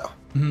those. So,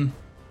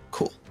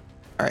 Cool.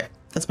 All right,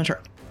 that's my turn.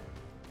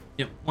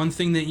 Yep. One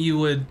thing that you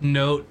would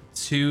note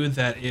too,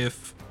 that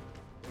if,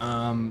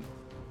 in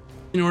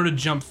order to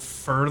jump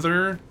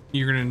further,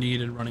 you're gonna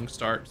need a running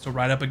start. So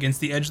right up against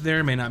the edge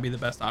there may not be the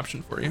best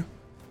option for you.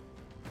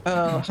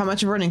 How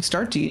much of a running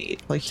start do you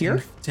need? Like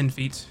here? 10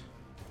 feet.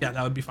 Yeah,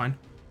 that would be fine.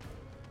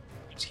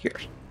 It's here.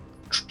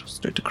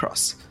 Straight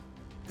across.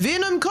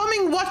 Vin, I'm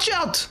coming! Watch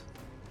out!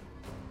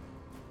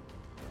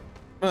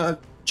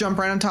 Jump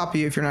right on top of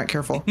you if you're not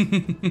careful.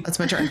 That's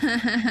my turn.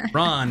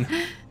 Ron.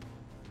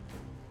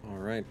 All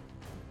right.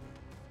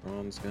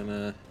 Ron's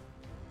gonna.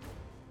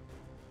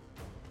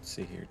 Let's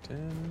see here.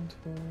 10,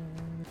 12,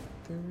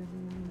 30.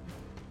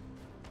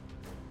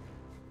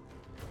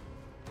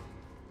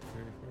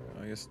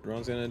 34. I guess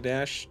Ron's gonna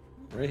dash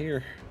right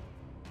here.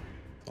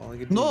 That's all I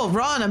can do. No,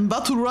 Ron, I'm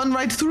about to run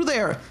right through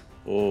there.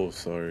 Oh,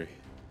 sorry.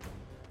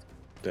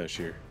 Dash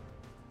here.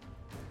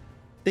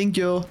 Thank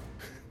you.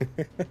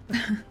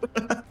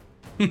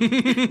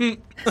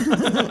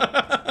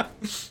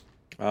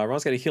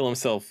 Ron's got to heal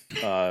himself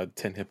 10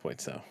 hit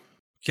points, though.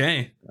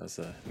 Okay. That was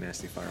a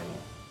nasty fireball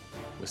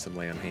with some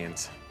lay on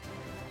hands.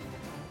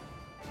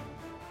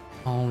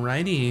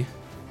 Alrighty.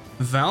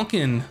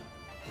 Valken.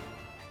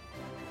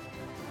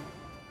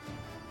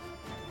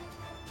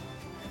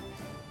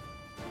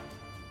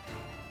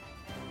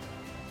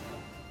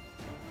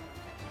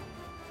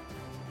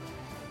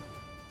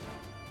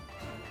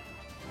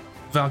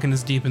 Valken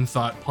is deep in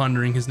thought,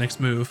 pondering his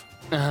next move.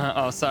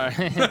 Oh, sorry.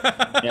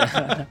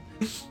 Yeah.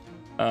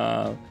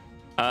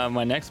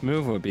 My next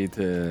move would be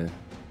to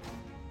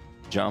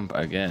jump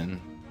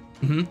again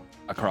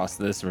across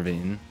this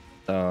ravine.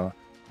 So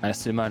I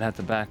assume I'd have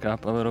to back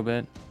up a little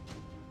bit.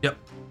 Yep.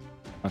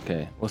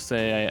 Okay, we'll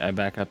say I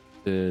back up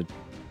to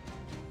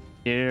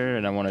here,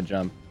 and I want to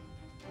jump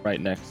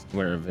right next to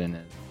where Vin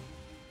is.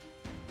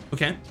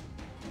 Okay.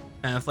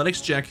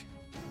 Athletics check.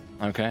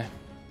 Okay.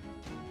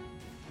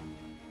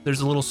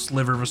 There's a little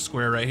sliver of a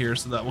square right here,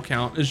 so that will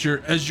count as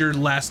your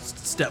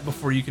last step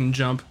before you can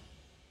jump.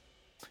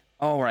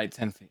 Oh, right,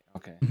 10 feet.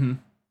 Okay.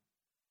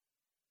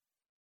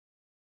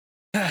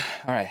 All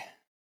right.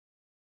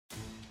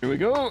 Here we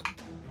go.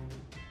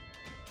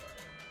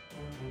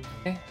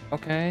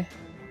 Okay.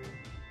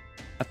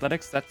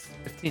 Athletics, that's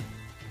 15.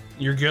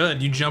 You're good.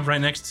 You jump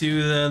right next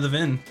to the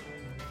Vin.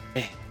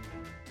 Hey.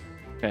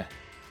 Okay.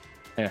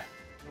 There.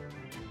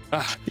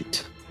 Ah.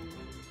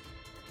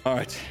 All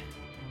right.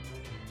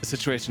 The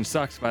situation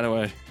sucks, by the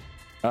way.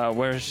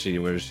 Where is she?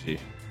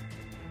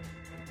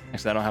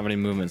 Actually, I don't have any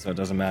movement, so it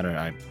doesn't matter.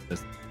 I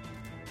just...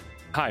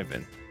 Hi,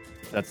 Vin.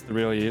 That's the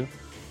real you.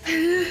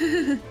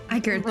 I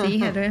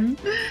curtsy at him.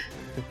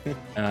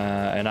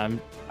 And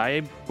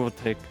I will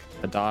take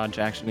the dodge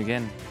action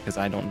again because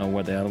I don't know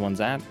where the other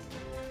one's at.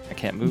 I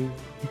can't move.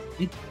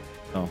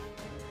 So.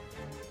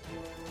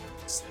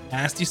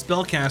 Nasty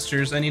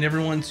spellcasters. I need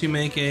everyone to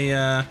make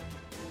a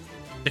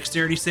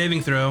dexterity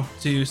saving throw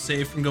to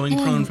save from going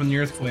prone from the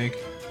earthquake.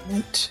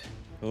 Right.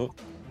 Oh.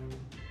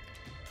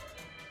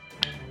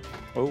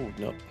 Oh,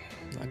 no.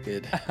 Not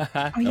good.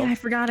 Oh, yeah, I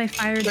forgot I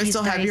fired Do I these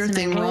still have dice your and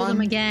thing, I rolled Ron?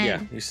 them again.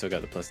 Yeah, you still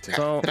got the +2.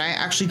 So, But I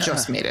actually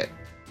just made it.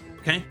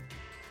 Okay.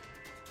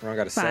 Ron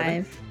got a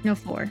 7. 5. No,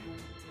 4.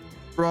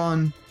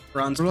 Ron,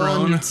 Ron's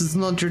prone. this is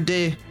not your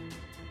day.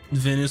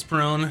 Vin is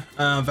prone.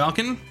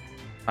 Valken,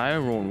 I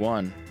rolled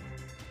 1.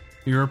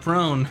 you're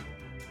prone.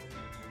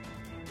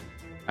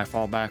 I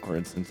fall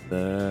backwards into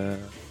the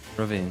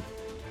ravine.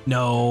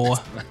 No.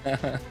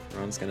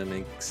 Ron's gonna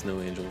make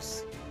snow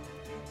angels.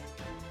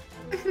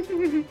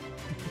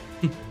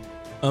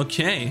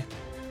 Okay.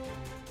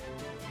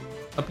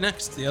 Up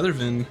next, the other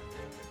Vin.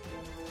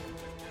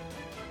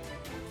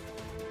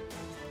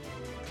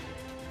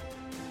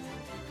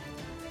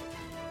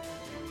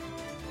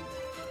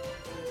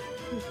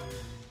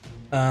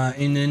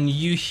 And then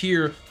you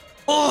hear,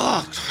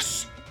 oh,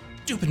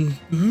 stupid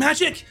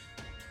magic.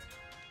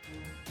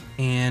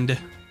 And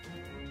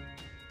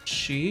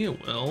she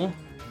will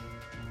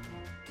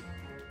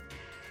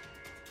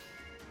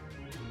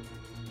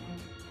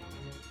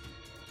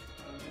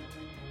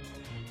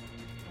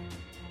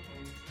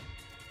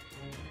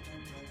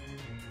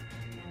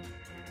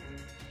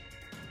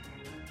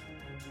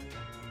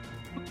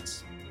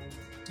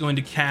going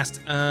to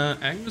cast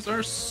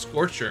Agmazar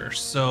Scorcher.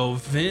 So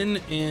Vin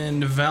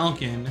and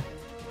Valken,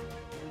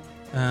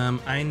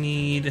 I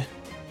need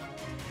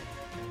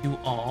you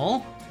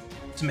all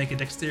to make a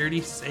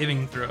dexterity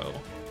saving throw.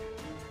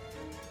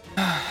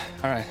 All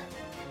right.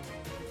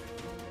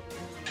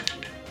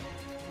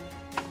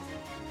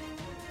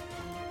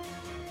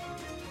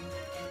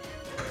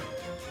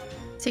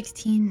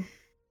 $16.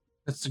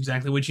 That's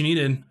exactly what you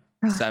needed.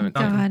 Oh, 17.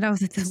 God,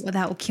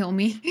 that will kill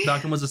me.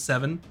 Valken was a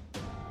 7.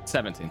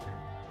 17.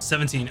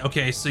 17.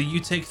 Okay, so you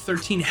take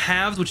 13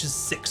 halves, which is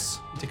 6.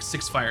 You take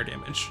 6 fire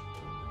damage.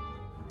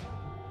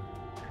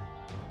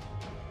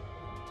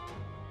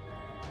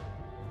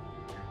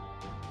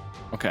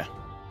 Okay.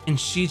 And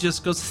she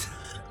just goes,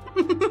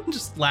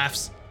 just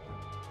laughs.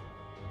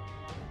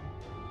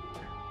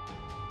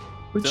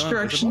 Which Still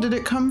direction invisible?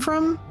 did it come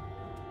from?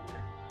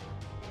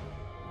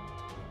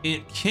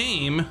 It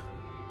came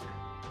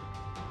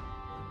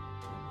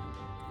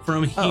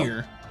from Oh.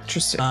 here.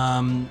 Interesting.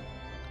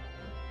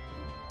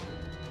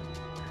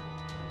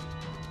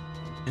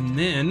 And And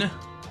then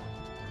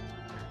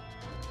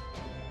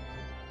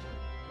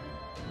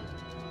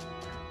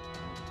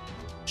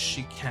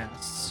she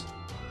casts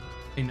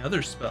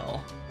another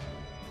spell.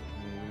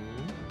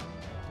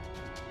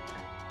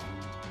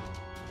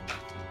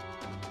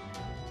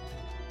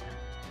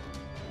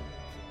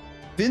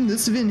 Vin,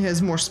 this Vin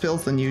has more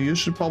spells than you. You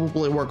should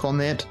probably work on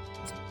that.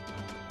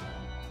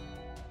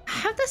 I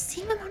have the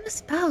same amount of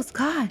spells.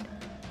 God.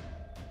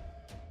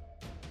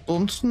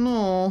 Don't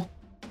know.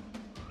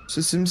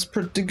 This seems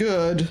pretty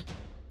good.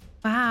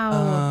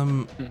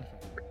 Wow.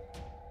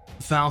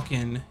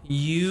 Falcon,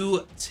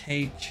 you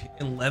take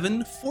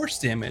 11 force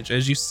damage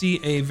as you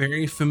see a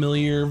very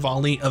familiar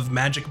volley of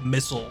magic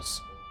missiles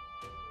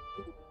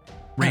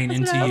rain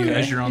into you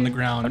as you're on the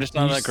ground. I'm just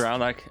on the ground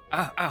like,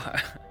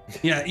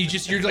 Yeah,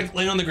 you're like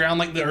laying on the ground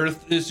like the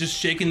earth is just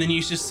shaking, then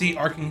you just see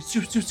arcing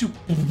soup,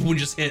 and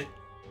just hit.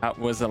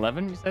 Was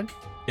 11, you said?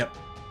 Yep.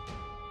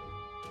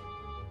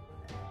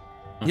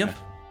 Okay. Yep.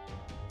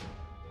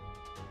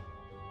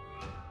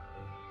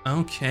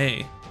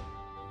 Okay.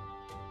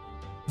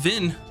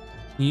 Vin,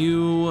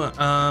 you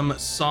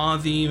saw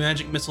the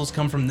magic missiles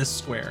come from this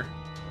square.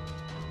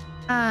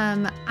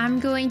 I'm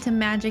going to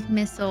magic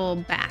missile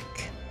back.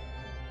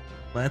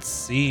 Let's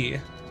see.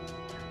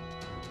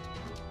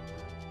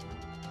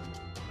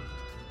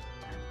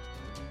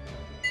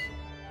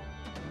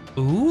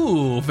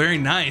 Ooh, very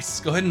nice.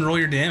 Go ahead and roll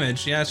your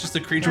damage. Yeah, it's just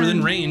a creature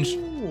within range.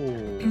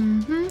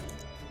 Mm-hmm.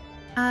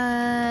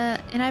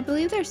 And I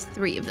believe there's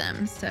 3 of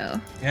them, so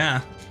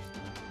Yeah.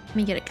 let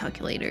me get a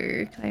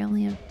calculator because I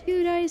only have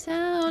 2 dice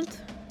out.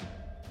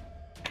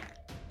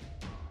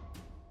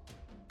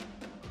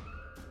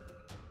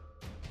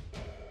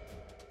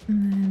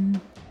 And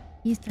then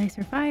these dice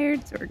are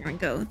fired, so we're gonna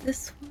go with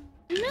this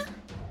one.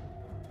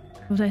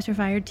 Those dice are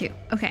fired too.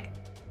 Okay.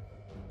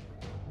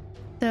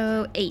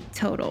 So 8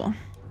 total.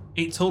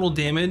 8 total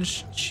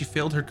damage. She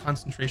failed her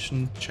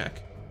concentration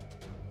check.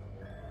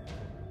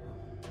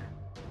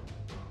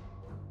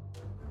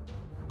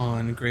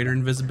 On greater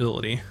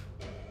invisibility.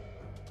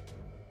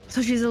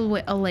 So she's blah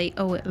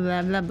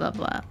blah blah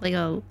blah. Like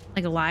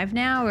alive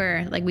now,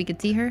 or like we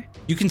could see her?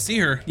 You can see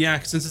her. Yeah,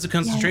 since it's a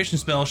concentration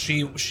spell,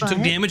 she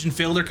took damage and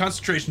failed her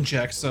concentration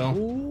check. So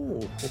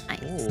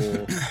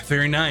Nice.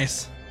 very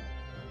nice.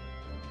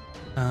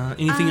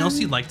 Anything else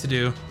you'd like to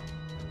do?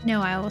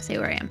 No, I will say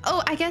where I am.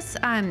 Oh, I guess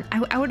I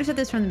would have said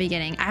this from the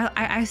beginning.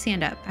 I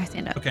stand up. I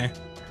stand up. Okay.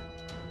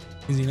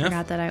 Easy enough.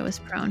 Forgot that I was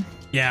prone.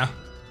 Yeah.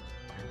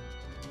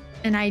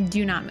 And I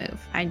do not move.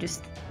 I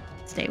just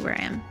stay where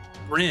I am.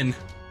 Bryn.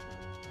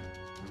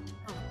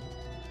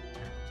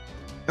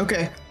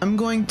 Okay, I'm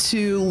going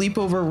to leap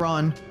over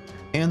Ron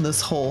and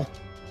this hole.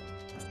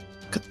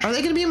 Are they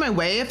going to be in my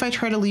way if I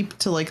try to leap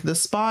to like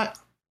this spot?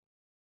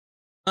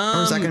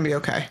 Or is that going to be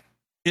okay?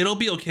 It'll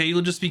be okay.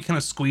 You'll just be kind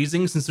of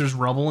squeezing since there's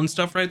rubble and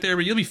stuff right there,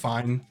 but you'll be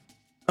fine.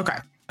 Okay.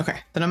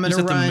 Then I'm going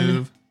Just to have to run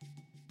move.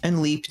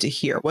 and leap to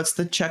here. What's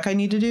the check I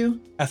need to do?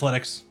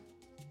 Athletics.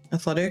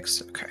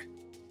 Athletics? Okay.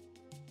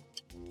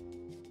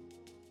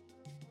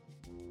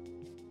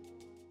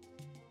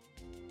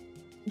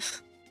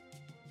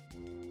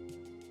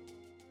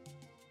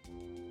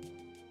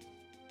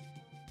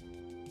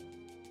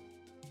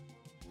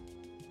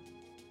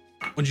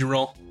 What'd you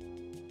roll?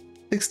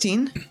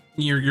 16?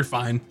 You're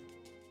fine.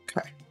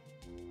 Okay.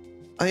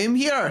 I am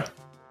here.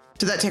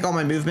 Did that take all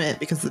my movement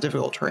because of the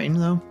difficult terrain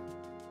though?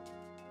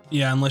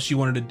 Yeah, unless you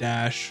wanted to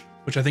dash,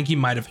 which I think he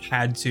might have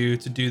had to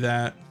do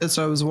that. That's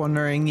what I was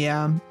wondering.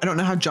 Yeah. I don't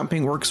know how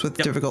jumping works with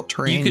difficult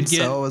terrain, You could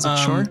get so I wasn't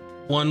sure.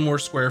 one more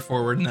square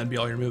forward and that'd be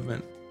all your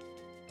movement.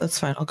 That's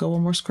fine. I'll go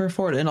one more square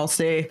forward and I'll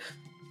say,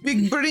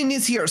 Big Brain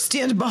is here.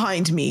 Stand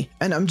behind me.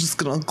 And I'm just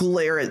going to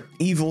glare at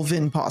evil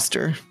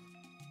Vinposter.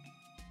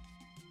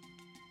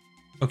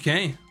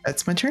 Okay.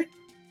 That's my turn.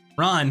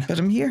 Ron. But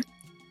I'm here.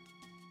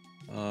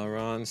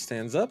 Ron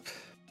stands up.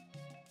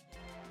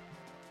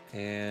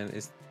 And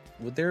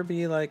would there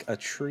be like a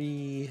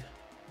tree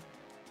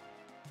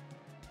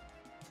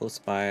close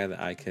by that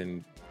I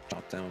can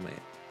chop down my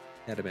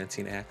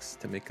adamantine axe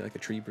to make like a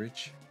tree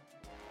bridge?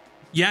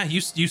 Yeah,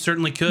 you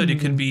certainly could. It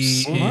could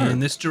be Smart. in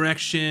this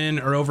direction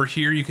or over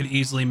here. You could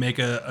easily make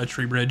a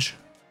tree bridge.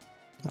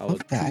 I'll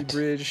Love tree that.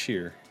 bridge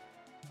here.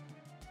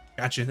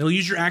 Gotcha. It'll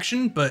use your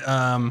action, but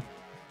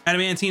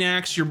adamantine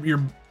axe,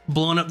 you're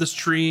blowing up this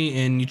tree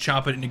and you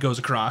chop it and it goes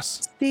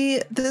across.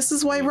 See, this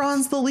is why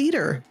Ron's the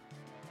leader.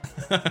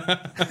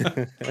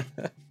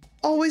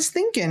 Always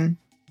thinking.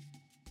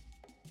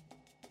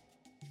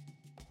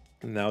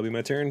 And that'll be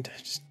my turn.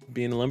 Just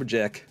being a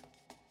lumberjack.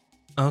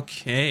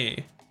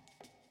 Okay.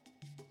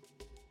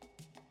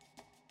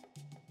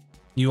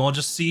 You all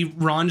just see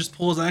Ron just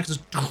pull his axe,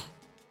 just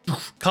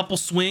couple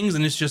swings,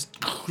 and it's just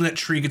that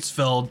tree gets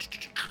felled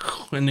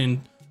and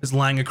then is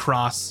lying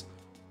across.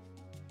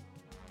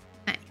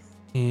 Nice.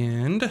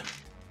 And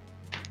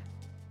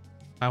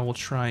I will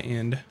try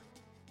and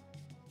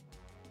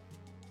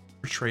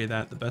portray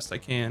that the best I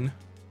can.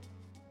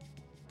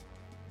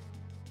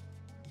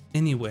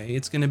 Anyway,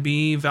 it's going to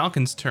be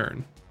Valken's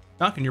turn.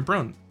 Valken, you're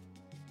prone.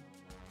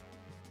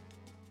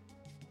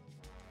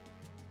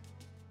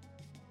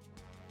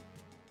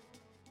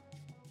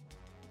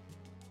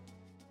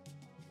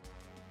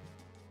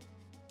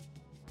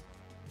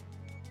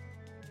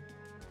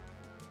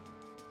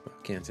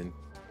 Canton.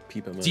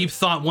 Peep him Deep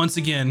thought once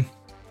again.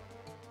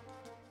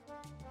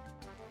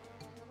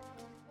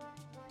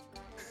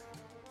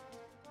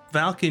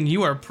 Falcon,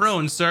 you are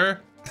prone, sir.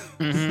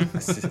 I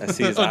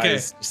see his Okay.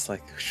 eyes just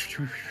like.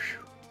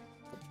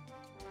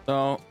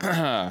 So,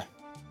 I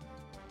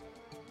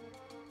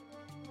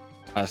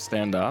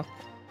stand up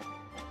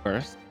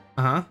first.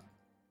 Uh-huh.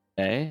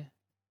 Okay.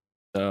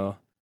 So,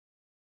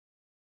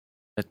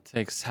 it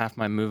takes half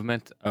my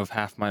movement,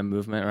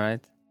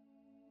 right?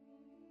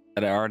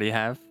 That I already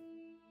have.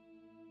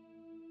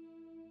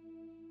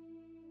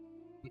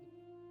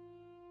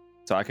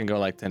 So I can go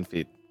like 10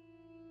 feet.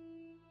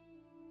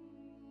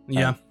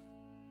 Yeah.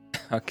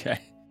 Okay.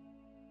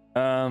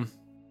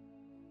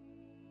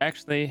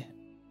 Actually,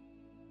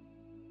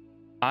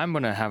 I'm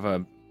gonna have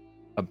a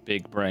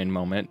big brain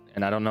moment,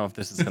 and I don't know if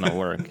this is gonna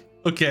work.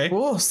 Okay.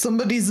 Oh,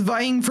 somebody's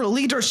vying for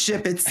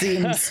leadership, it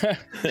seems. No,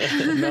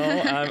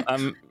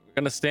 I'm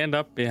gonna stand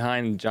up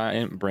behind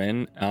Giant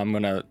Bryn. I'm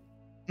gonna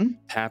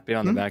tap it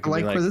on the back I and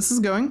like be where like, this is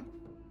going.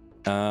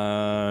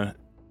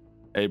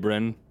 "Hey,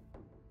 Bryn,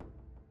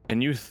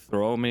 can you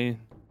throw me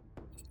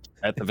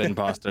at the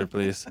Vinposter,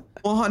 please?"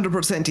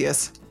 100%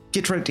 yes.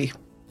 Get ready.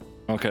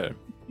 Okay.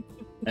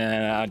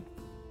 And I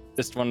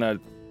just want to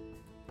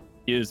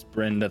use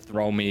Bryn to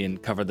throw me and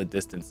cover the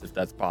distance if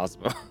that's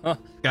possible.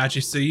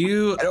 Gotcha. So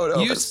you I don't know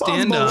if you it's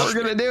stand possible, up.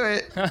 We're gonna do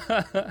it.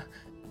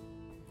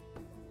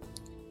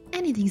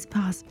 Anything's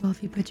possible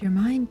if you put your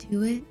mind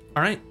to it.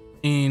 All right.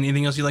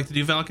 Anything else you'd like to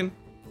do, Falcon?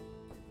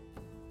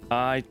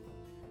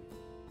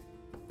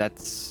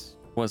 That's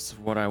was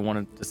what I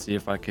wanted to see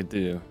if I could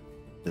do.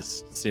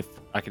 Just see if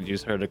I could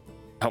use her to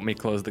help me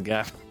close the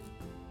gap.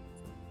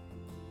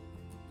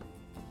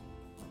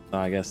 So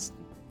I guess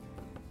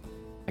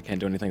I can't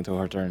do anything until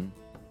her turn.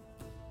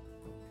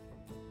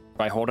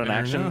 If I hold an Fair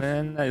action, enough.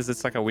 then is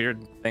this like a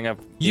weird thing of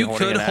me You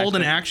holding could hold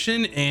an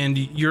action, and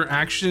your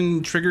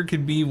action trigger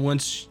could be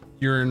once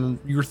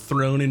you're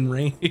thrown in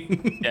range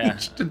Yeah.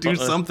 to do Well,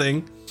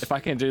 something. If I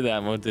can't do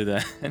that, we'll do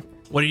that.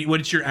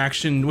 What's your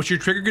action? What's your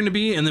trigger going to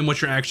be, and then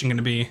what's your action going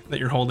to be that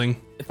you're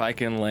holding? If I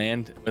can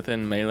land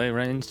within melee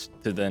range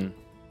to then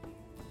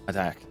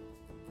attack.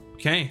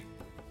 Okay.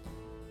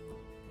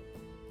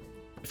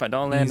 If I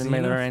don't land Easy in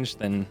melee enough. range,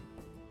 then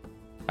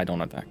I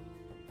don't attack.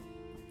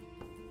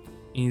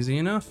 Easy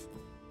enough.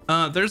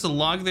 There's a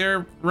log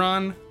there,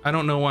 Ron. I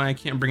don't know why I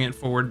can't bring it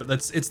forward, but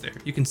it's there.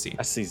 You can see.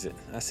 I sees it.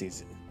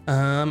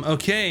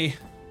 Okay.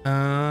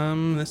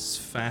 This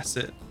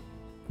facet.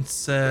 It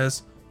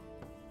says,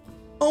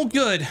 "Oh,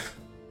 good.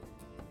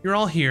 You're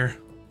all here."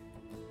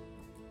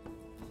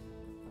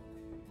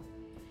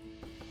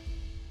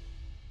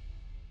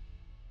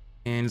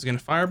 And it's gonna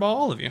fireball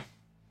all of you.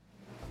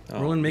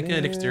 Roll and make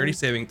a dexterity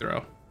saving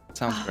throw.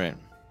 Sounds great.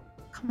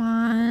 Come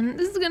on,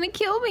 this is gonna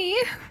kill me.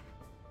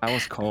 I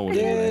was cold.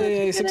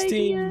 Yay, Good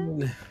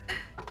 16.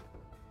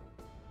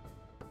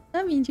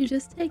 That means you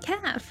just take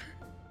half.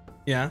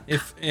 Yeah.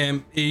 If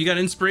you got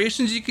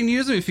inspirations, you can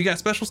use them. If you got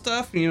special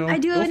stuff, you know. I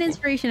do go have an for it.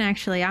 inspiration,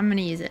 actually. I'm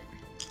gonna use it.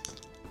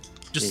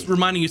 Just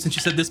reminding you, since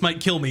you said this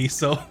might kill me,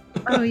 so.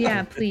 Oh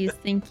yeah, please,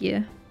 thank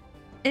you.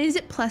 And is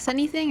it plus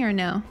anything or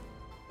no?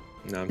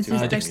 No, I'm This too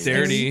is high.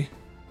 Dexterity.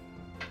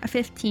 A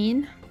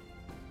 15.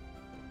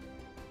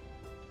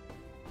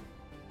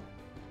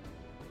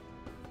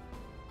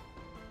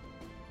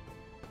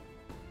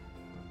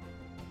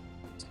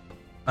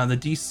 The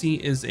DC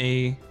is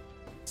a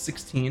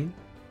 16.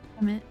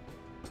 Damn it.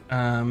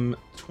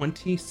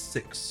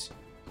 26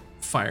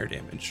 fire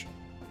damage.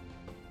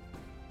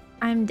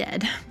 I'm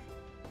dead.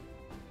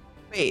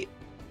 Wait.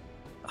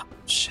 Oh,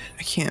 shit,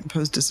 I can't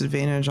pose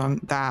disadvantage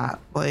on that.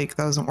 Like,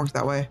 that doesn't work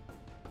that way.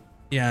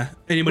 Yeah.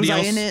 Anybody Was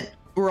else? I in it?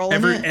 We're all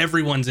in it?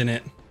 Everyone's in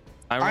it.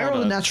 I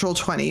rolled a natural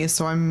 20,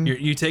 so I'm...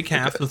 You take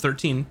half, so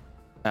 13.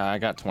 I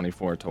got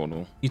 24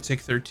 total. You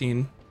take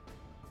 13.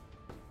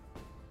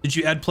 Did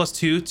you add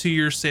 +2 to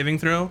your saving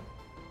throw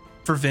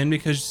for Vin?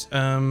 Because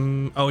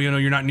oh,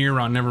 you're not near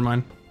Ron. Never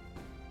mind.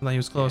 I thought he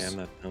was close.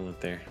 Yeah, I'm not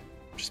there.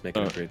 I'm just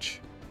making a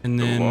bridge. And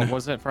So then what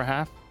was it for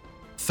half?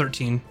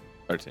 13.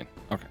 13.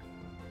 Okay.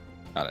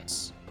 Got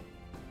it.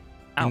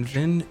 And Ouch.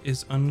 Vin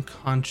is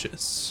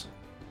unconscious.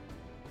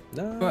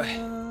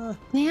 No.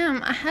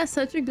 Damn, I had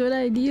such a good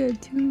idea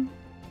too.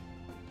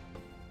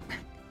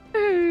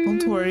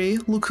 Don't worry.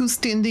 Look who's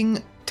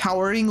standing,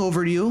 towering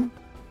over you.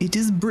 It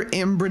is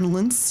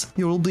Ambrinlance.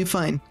 You'll be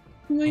fine.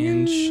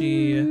 And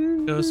she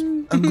goes,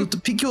 I'm going to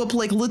pick you up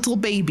like little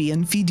baby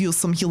and feed you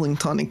some healing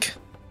tonic.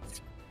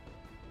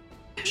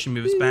 she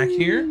moves back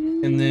here,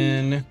 and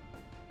then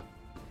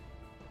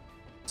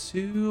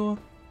 2.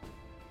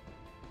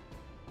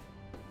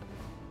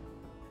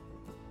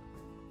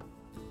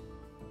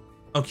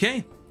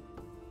 Okay.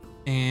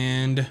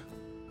 And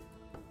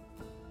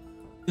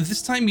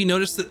this time you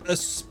notice that a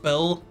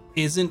spell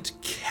isn't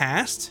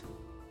cast.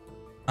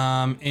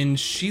 And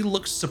she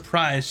looks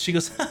surprised. She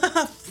goes,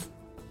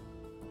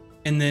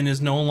 and then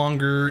is no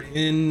longer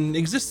in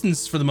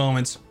existence for the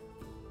moment.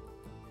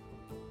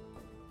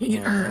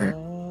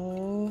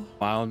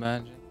 Wild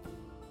magic.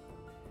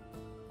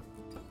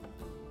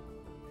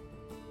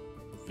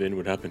 Vin,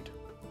 what happened?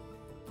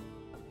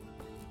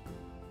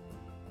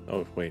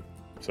 Oh, wait.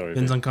 Sorry.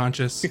 Vin's Vin.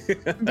 unconscious.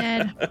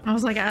 Dead. I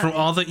was like, From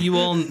all that you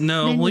all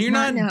know, Vin well, does you're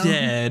not not know.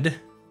 dead.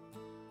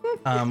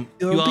 You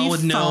You'll all be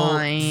would know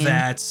fine.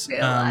 that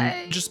Will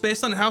I? just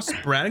based on how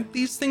sporadic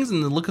these things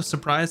and the look of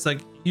surprise,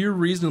 like you're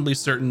reasonably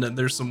certain that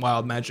there's some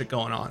wild magic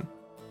going on.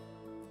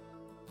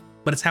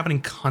 But it's happening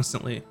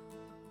constantly.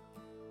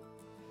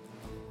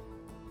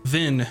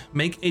 Vin,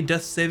 make a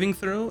death saving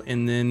throw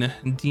and then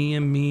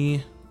DM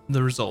me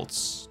the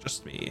results.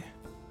 Just me.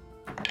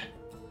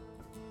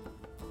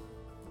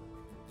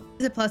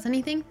 is it plus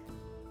anything?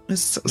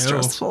 It's so No,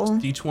 stressful.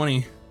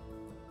 D20.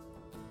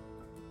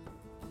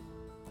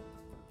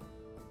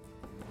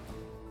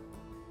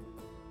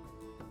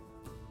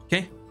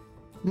 Okay.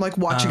 I'm like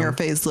watching her Um,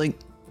 face, like,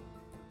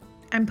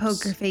 I'm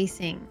poker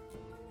facing.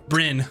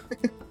 Bryn.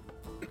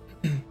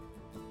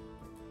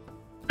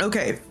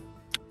 okay.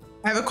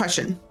 I have a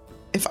question.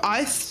 If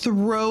I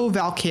throw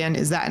Valkan,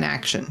 is that an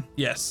action?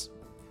 Yes.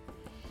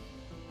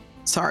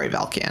 Sorry,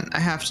 Valkan. I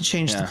have to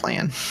change the Yeah.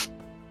 plan.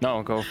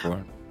 No, go for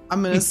it.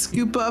 I'm gonna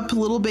scoop up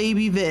little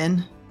baby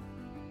Vin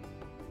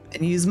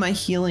and use my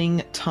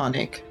healing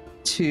tonic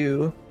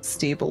to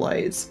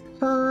stabilize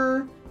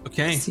her.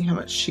 Okay. See how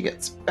much she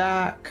gets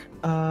back.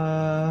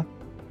 Sorry,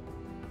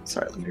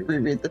 let me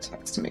reread the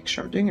text to make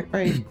sure I'm doing it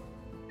right. I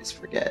always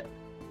forget.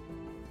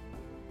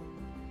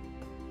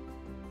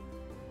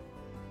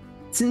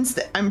 Since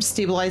I'm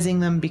stabilizing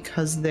them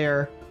because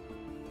they're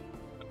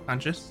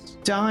Conscious.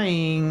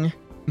 dying,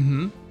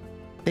 Mm-hmm.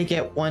 they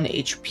get 1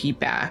 HP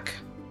back.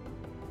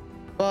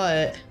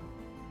 But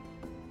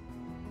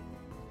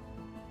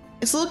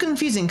it's a little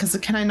confusing because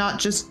can I not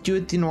just do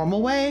it the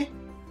normal way,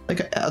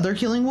 like other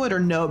healing would, or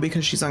no,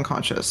 because she's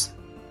unconscious,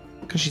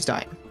 because she's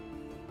dying?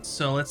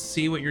 So let's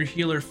see what your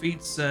healer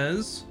feat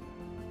says.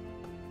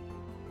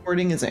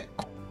 Wording isn't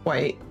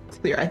quite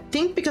clear. I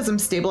think because I'm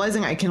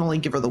stabilizing, I can only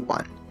give her the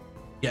 1.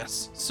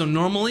 Yes. So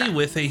normally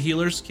with a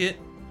healer's kit,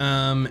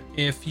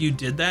 if you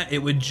did that, it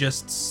would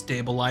just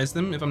stabilize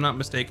them, if I'm not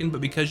mistaken. But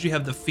because you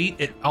have the feat,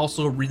 it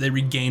also they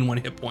regain 1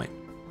 hit point.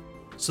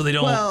 So they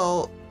don't.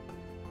 Well,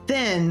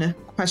 then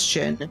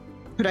question: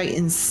 could I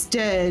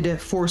instead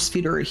force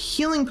feed her a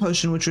healing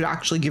potion, which would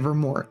actually give her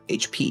more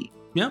HP?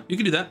 Yeah, you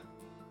can do that.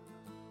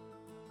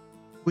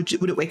 Would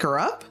it wake her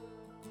up?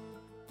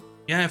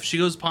 Yeah, if she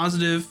goes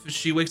positive,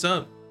 she wakes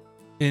up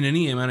in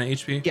any amount of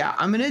HP. Yeah,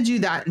 I'm gonna do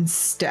that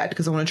instead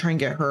because I want to try and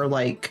get her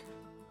like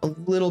a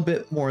little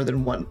bit more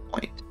than 1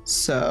 point.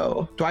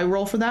 So, do I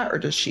roll for that or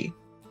does she?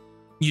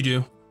 You do.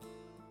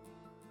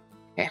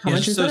 Okay, how Yeah,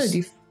 much is so that? A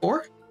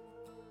D4?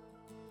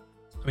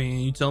 I mean,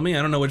 you tell me.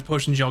 I don't know which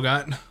potions y'all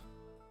got.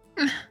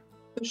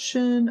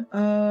 Potion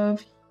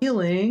of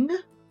healing.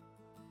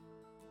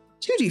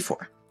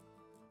 2d4.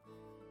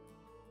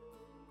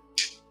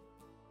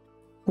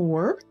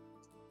 4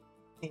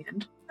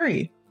 and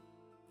 3.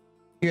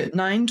 You get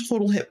 9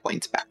 total hit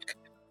points back.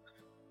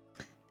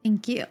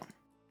 Thank you.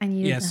 I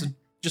needed Yeah, that. so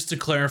just to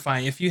clarify,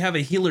 if you have a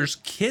healer's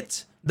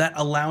kit, that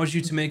allows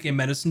you to make a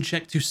medicine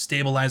check to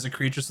stabilize a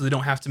creature so they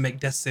don't have to make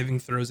death saving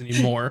throws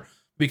anymore.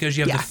 Because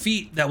you have Yeah. the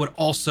feat that would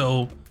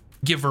also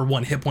give her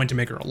 1 hit point to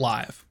make her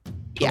alive. But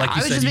Yeah, like you I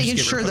was said, just you making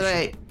give her a sure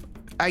that potion.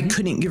 I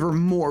couldn't give her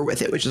more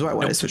with it, which is why I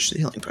wanted to Nope. switch to the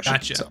healing potion.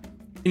 Gotcha. So.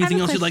 Anything I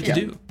have else a you'd like to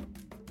question. do?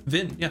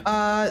 Vin,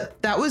 yeah.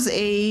 That was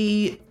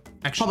Action.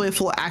 probably a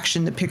full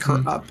action to pick her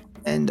Mhm. up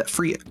and a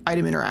free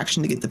item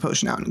interaction to get the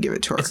potion out and give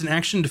it to her. It's an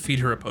action to feed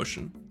her a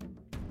potion.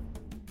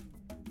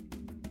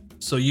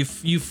 So you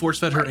force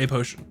fed her a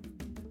potion.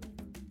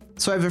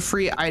 So I have a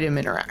free item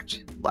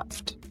interact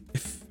left,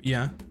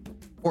 Yeah.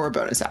 or a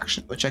bonus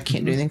action, which I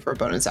can't do anything for a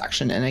bonus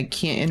action, and I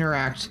can't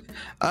interact.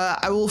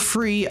 I will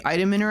free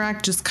item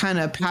interact, just kind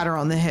of pat her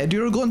on the head.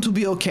 You're going to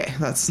be okay.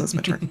 That's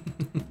my turn.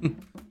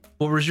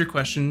 What was your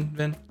question,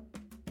 Vin?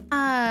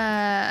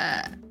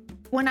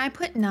 When I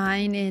put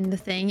 9 in the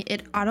thing,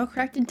 it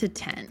auto-corrected to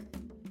 10.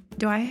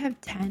 Do I have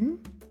 10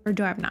 or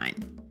do I have 9?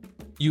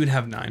 You would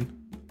have 9.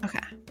 Okay.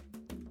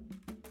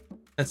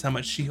 That's how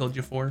much she healed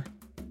you for.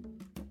 I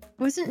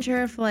wasn't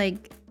sure if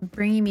like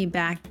bringing me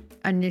back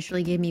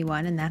initially gave me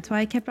 1, and that's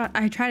why I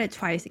tried it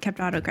twice. It kept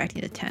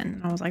auto-correcting to 10.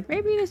 And I was like,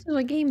 maybe this is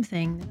a game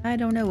thing that I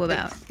don't know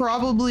about.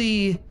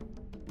 Probably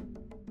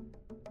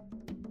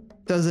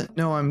doesn't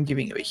know I'm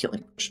giving you a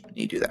healing potion when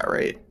you do that,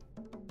 right?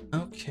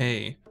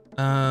 Okay.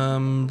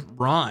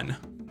 Ron.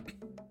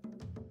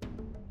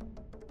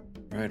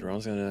 Right,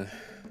 Ron's gonna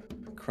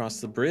cross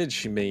the bridge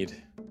she made.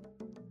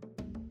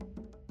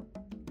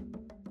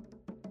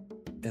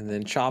 And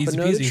then chop Easy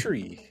another peasy.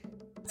 tree.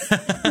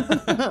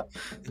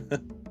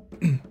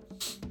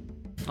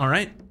 All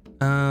right.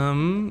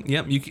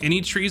 Yep.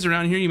 Any trees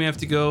around here? You may have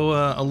to go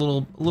a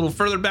little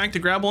further back to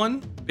grab one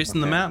based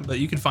on the Okay. map, but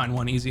you can find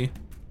one easy.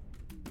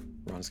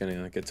 Ron's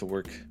gonna get to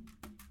work.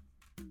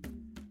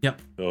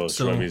 Yep. Oh,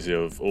 So- reminds me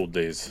of old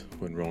days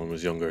when Ron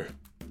was younger.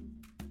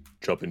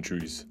 Chopping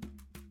trees.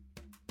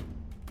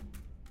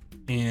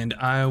 And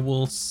I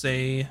will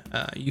say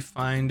you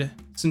find,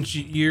 since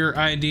your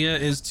idea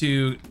is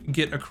to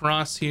get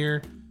across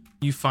here,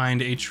 you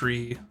find a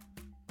tree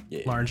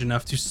Yeah. large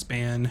enough to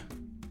span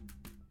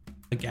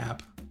the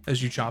gap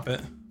as you chop it.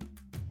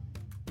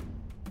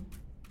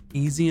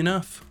 Easy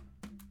enough.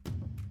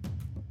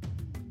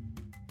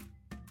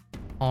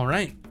 All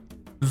right,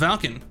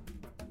 Valken.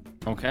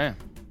 Okay.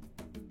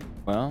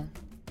 Well,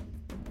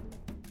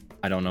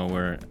 I don't know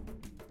where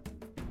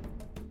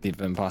the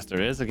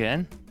imposter is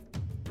again.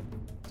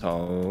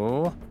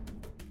 So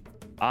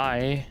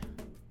I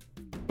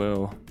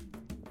will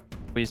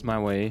squeeze my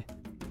way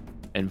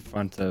in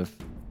front of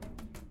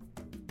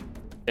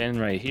Ben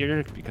right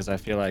here because I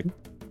feel like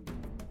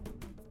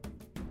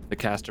the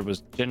caster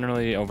was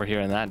generally over here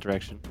in that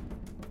direction.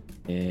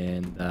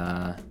 And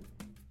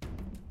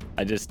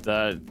I just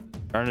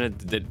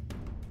did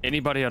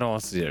anybody at all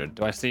see her?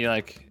 Do I see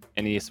like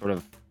any sort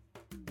of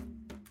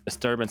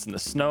disturbance in the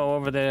snow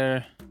over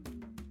there?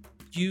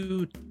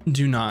 You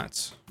do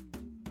not.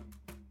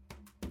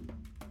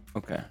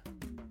 Okay.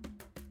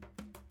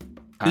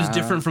 It was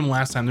different from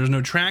last time. There's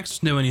no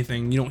tracks, no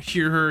anything. You don't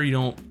hear her. You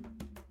don't.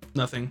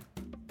 Nothing.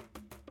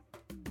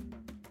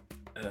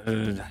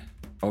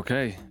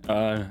 Okay.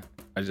 I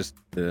just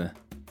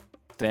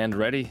stand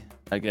ready,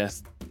 I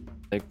guess.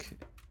 Like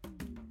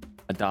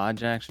a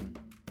dodge action.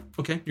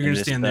 Okay, you're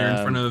gonna stand there in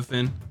front of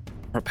Finn.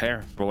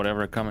 Prepare for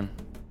whatever coming.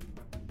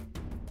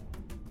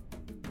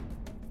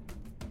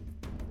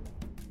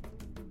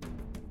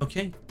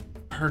 Okay,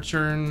 her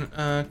turn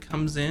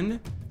comes in,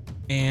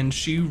 and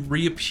she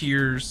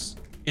reappears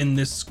in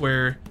this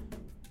square,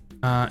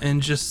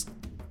 and just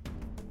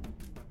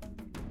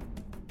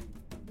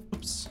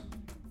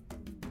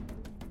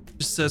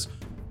says,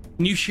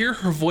 and you hear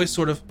her voice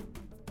sort of,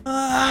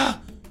 ah,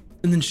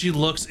 and then she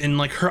looks and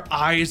like her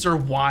eyes are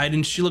wide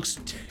and she looks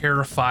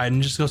terrified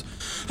and just goes,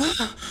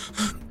 ah,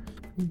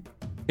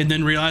 and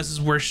then realizes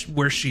where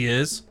she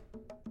is.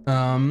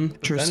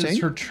 Interesting. That is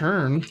her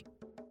turn.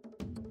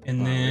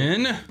 And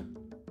then,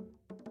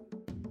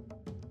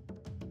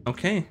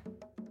 okay.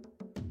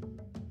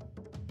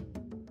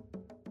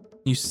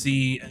 You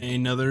see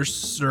another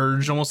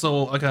surge, almost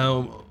like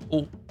a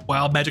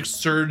wild magic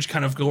surge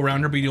kind of go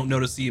around her, but you don't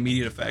notice the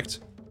immediate effect.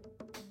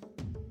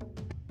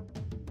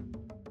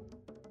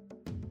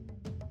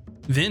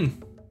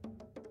 Vin.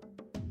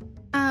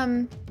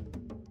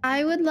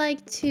 I would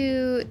like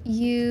to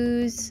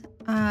use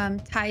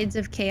Tides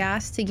of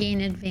Chaos to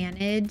gain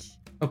advantage.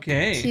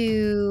 Okay.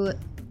 To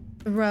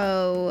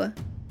throw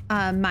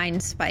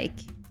Mind Spike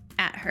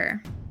at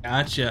her.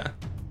 Gotcha.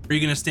 Are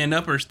you gonna stand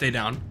up or stay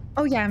down?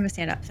 Oh yeah, I'm gonna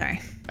stand up.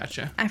 Sorry.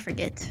 Gotcha. I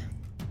forget.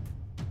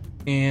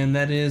 And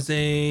that is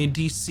a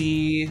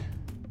DC.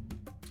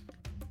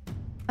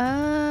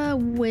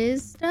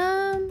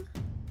 Wisdom.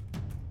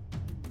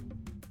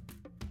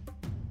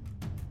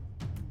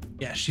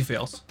 Yeah, she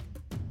fails.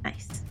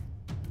 Nice.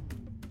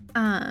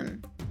 All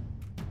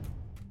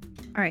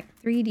right,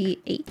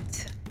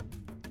 3d8.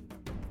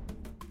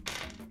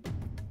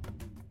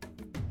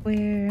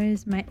 Where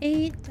is my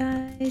 8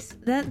 dice?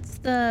 That's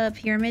the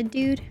pyramid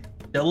dude.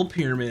 Double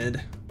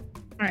pyramid.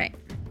 All right.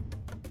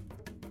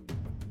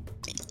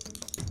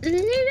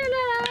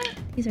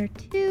 These are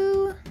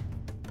 2.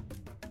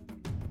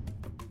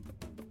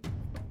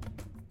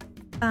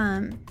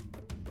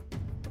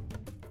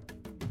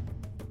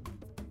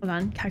 Hold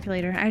on,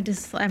 calculator.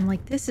 I'm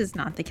like, this is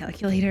not the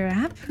calculator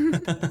app.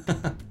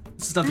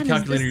 This is not the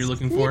calculator you're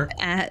looking for.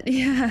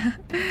 Yeah.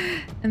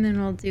 And then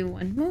we'll do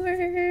one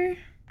more.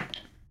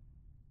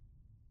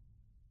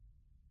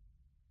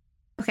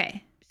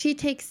 Okay. She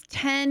takes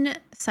 10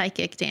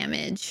 psychic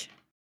damage.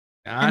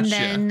 Gotcha.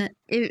 And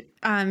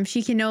then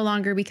she can no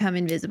longer become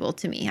invisible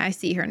to me. I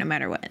see her no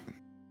matter what.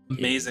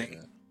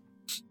 Amazing.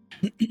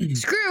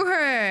 Screw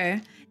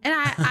her. And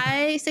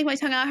I stick my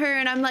tongue at her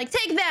and I'm like,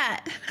 take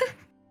that.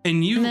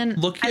 And you then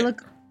look at...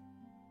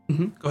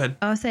 Go ahead.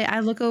 I'll say I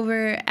look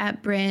over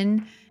at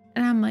Bryn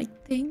and I'm like,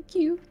 thank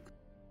you.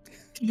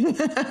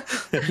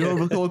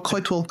 You're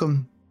quite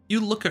welcome. You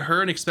look at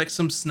her and expect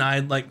some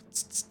snide, like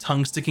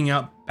tongue sticking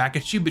out back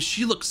at you, but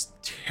she looks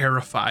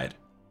terrified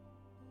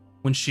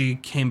when she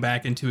came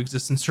back into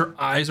existence. Her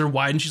eyes are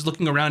wide and she's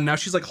looking around. Now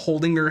she's like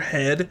holding her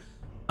head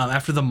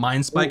after the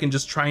mind spike and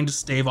just trying to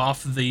stave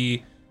off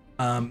the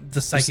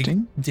psychic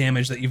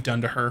damage that you've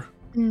done to her.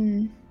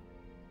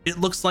 It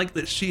looks like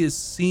that she has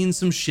seen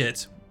some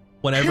shit,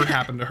 whatever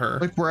happened to her.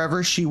 Like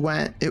wherever she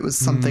went, it was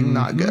something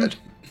not good.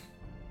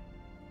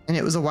 And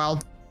it was a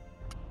wild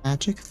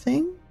magic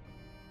thing?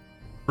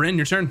 Bryn,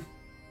 your turn.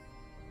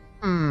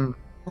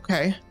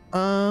 Okay.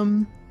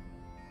 I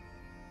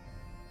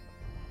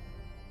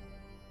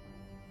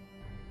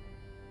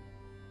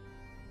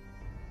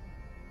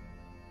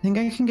think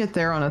I can get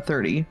there on a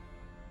 30.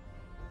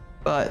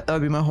 But that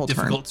would be my whole turn.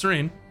 Difficult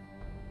terrain.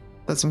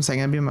 That's what I'm saying.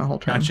 That'd be my whole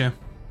turn. Gotcha.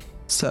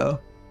 So.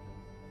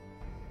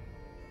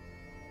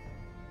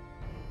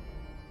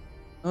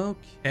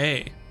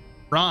 Okay.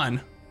 Ron.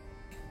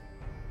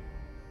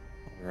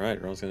 All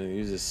right, Ron's gonna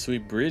use this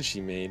sweet bridge he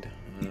made.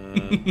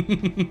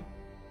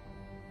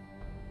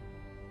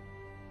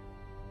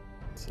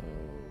 So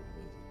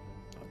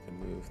I can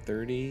move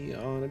 30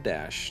 on a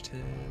dash.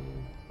 10,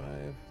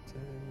 5,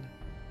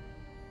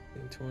 10,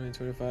 20,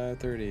 25,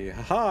 30.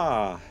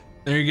 Haha!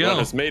 There you Ron go.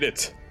 has made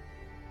it.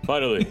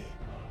 Finally.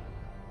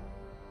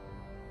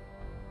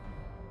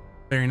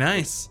 Very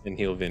nice. And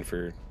heal Vin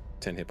for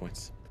 10 hit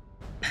points.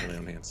 On my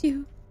own hands.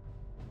 You.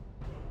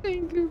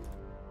 Thank you.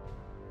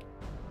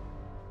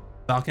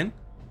 Falcon.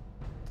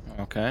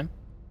 Okay.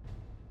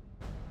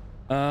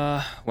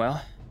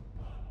 Well,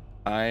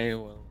 I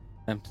will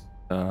attempt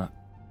to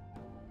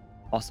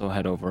also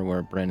head over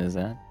where Bryn is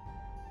at.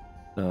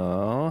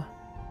 So,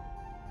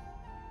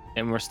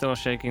 and we're still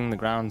shaking the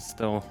ground.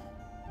 Still.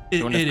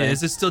 It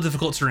is. It's still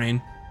difficult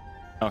terrain.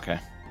 Okay.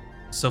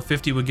 So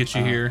 50 would get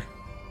you here.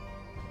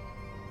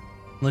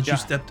 Let you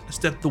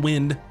step the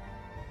wind.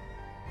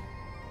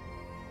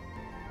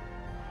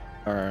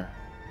 Or,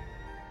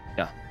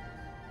 yeah,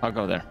 I'll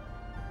go there.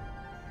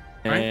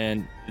 Right.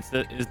 And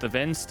is the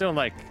Ven still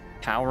like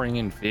cowering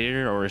in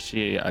fear, or is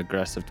she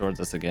aggressive towards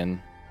us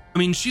again? I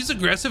mean, she's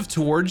aggressive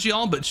towards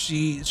y'all, but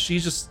she's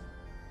just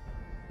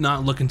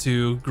not looking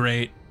too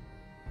great.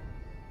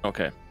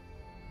 Okay.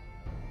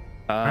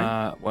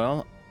 Right.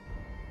 Well,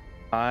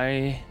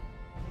 I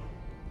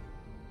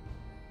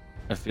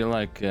feel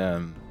like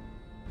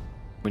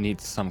we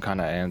need some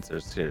kind of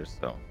answers here.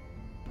 So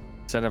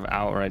instead of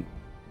outright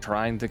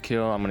trying to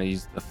kill, I'm gonna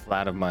use the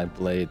flat of my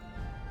blade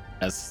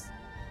as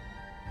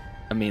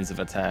a means of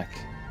attack.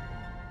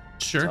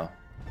 Sure.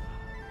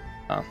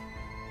 So,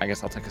 I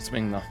guess I'll take a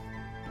swing though.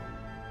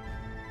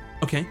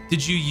 Okay.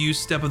 Did you use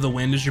Step of the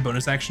Wind as your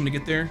bonus action to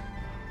get there?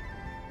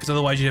 Because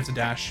otherwise you'd have to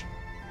dash.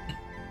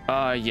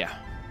 Yeah.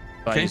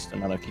 So Okay. I used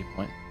another key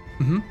point.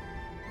 Mm-hmm.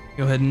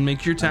 Go ahead and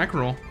make your attack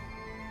roll.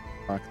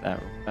 Mark that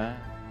real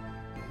fast.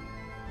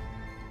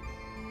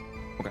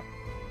 Okay.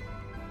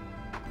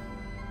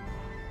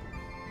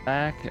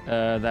 Back,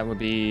 that would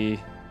be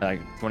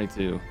like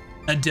 22.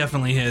 That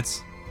definitely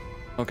hits.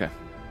 Okay.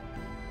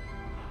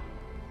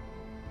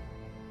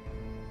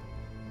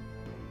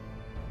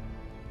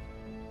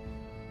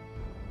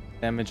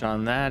 Damage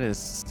on that is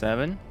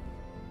 7.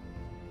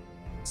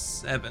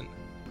 7.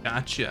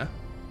 Gotcha.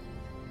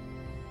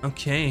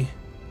 Okay.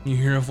 You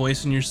hear a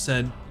voice in your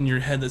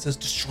head that says,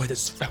 "Destroy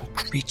this foul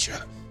creature."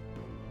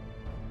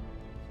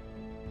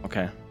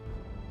 Okay.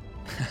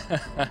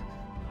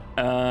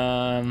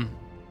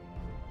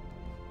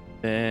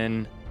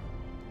 Then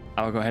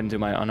I'll go ahead and do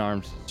my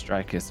unarmed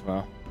strike as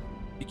well.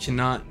 You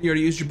cannot. You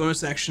already used your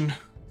bonus action.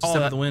 To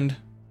Step of the Wind.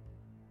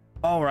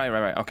 Oh,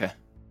 right. Okay.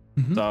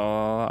 Mhm. So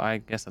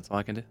I guess that's all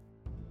I can do.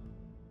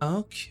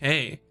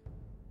 Okay.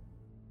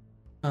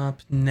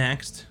 Up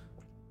next.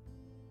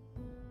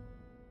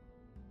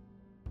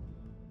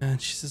 And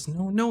she says,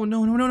 no.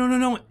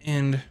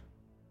 And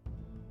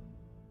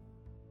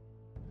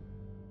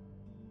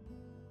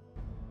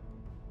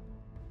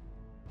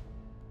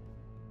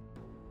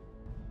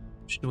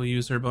she will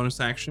use her bonus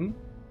action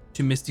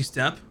to Misty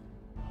Step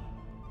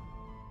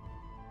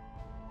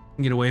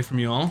and get away from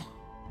you all.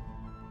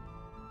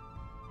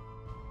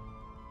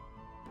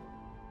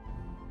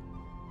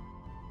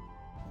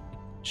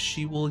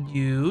 She will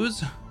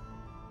use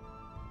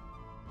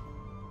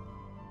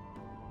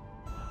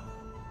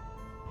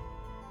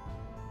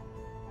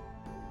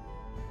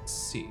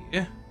see.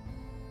 A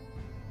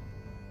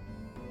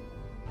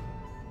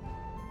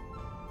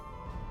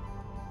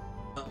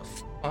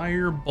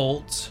fire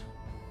bolt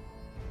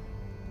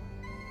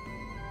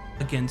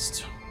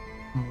against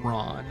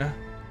Ron.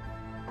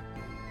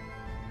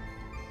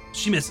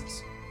 She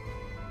misses.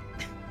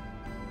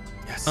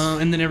 Yes.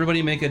 And then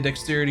everybody make a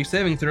dexterity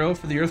saving throw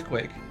for the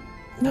earthquake.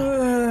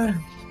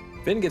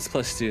 Vin gets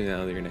 +2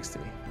 now that you're next to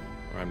me.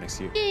 Or I'm next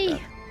to you.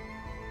 Yay.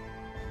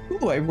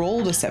 Ooh, I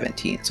rolled a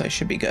 17, so I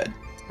should be good.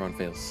 Ron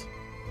fails.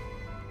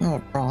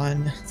 Oh,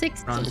 Ron.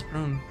 60. Ron's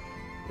prone.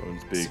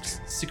 Ron's big.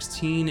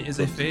 16 is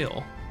a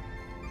fail.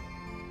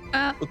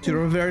 But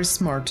you're very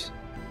smart,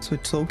 so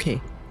it's okay.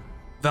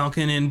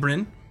 Valken and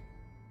Bryn.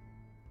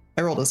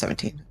 I rolled a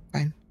 17.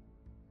 Fine.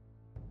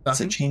 It's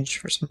a Valken? change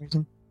for some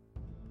reason.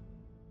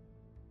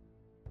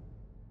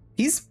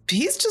 He's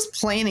just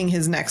planning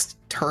his next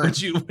turn.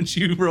 Would you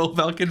roll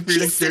Valken for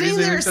your He's dexterity sitting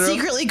saving there throw?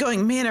 secretly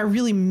going, "Man, I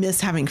really miss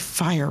having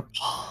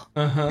fireball."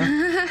 Uh-huh.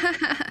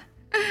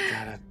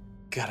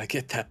 Gotta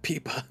get that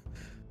peepa.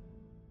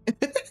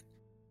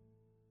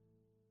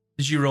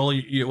 Did you roll?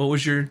 What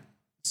was your?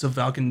 So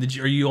Valken,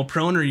 are you all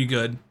prone or are you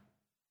good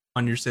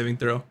on your saving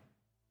throw?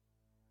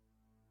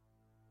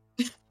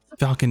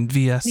 Valken,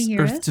 VS, Can you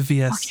hear Earth us? to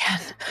VS.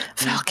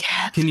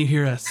 Falcon. Can you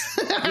hear us?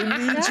 We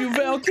need you,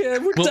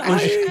 Valken. We're What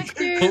was,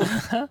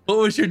 dying. what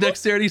was your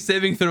dexterity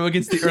saving throw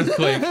against the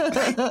earthquake?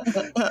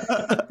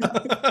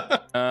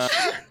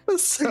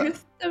 so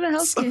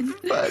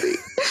funny.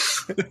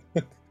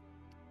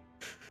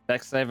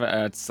 Dex save,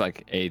 it's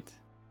like 8.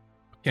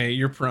 Okay,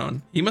 you're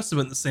prone. He must have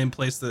been the same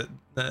place that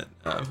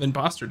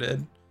Imposter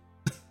did.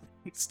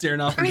 Staring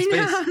off I into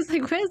know. space. I was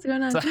like, what is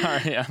going on?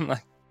 Sorry, I'm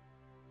like,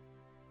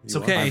 It's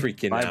okay. I'm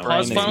freaking My out. brain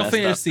Pause is Final messed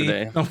up Fantasy.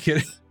 today. No, I'm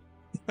kidding.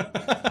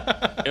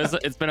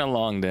 it's been a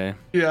long day.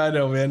 Yeah, I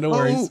know, man. No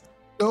worries.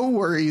 No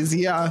worries.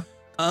 Yeah.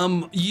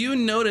 You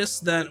notice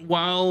that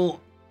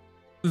while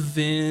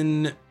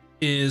Vin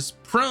is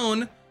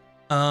prone,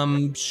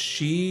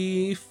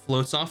 She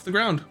floats off the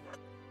ground.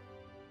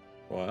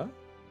 What?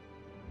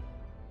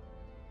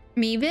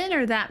 Me Vin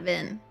or that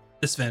Vin?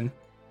 This Vin.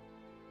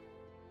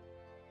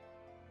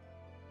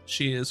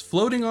 She is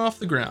floating off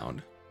the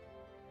ground.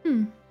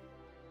 Vin.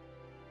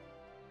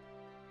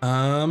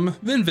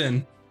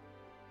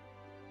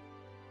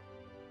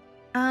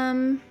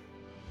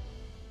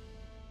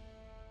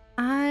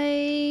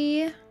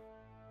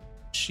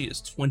 She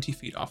is 20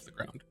 feet off the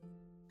ground.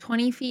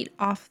 20 feet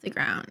off the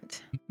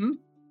ground.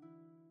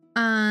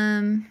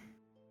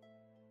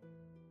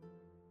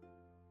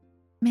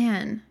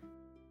 Man.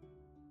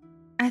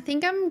 I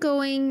think I'm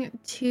going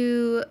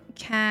to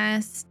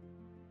cast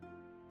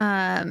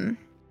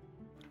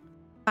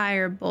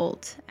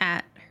Firebolt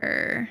at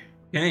her.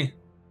 Okay.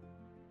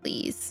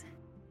 Please.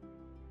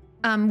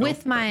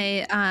 With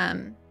my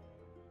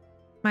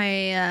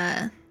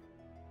the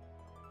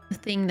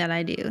thing that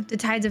I do, the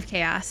Tides of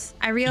Chaos.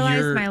 I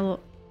realized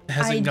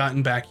hasn't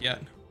gotten back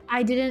yet.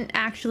 I didn't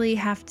actually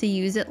have to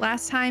use it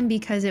last time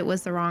because it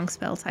was the wrong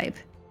spell type.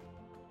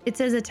 It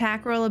says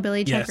attack roll,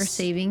 ability check, or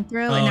saving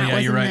throw, and that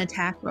wasn't an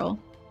attack roll.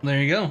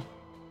 There you go.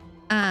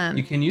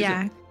 You can use it.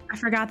 Yeah, I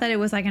forgot that it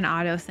was like an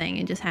auto thing.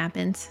 It just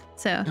happens.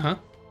 So,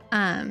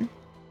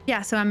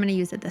 yeah. So I'm gonna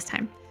use it this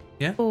time.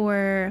 Yeah.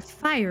 For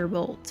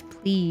Firebolt,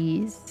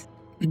 please.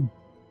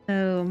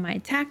 So my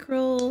attack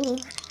roll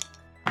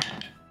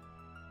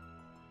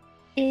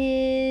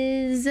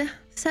is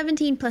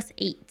 17 plus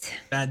 8.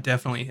 That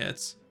definitely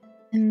hits.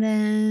 And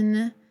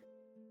then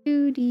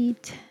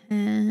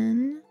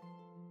 2d10.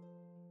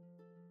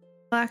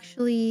 Well,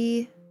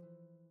 actually,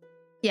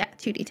 yeah,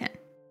 2d10.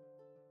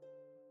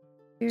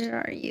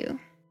 Where are you?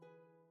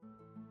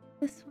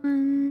 This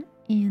one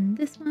and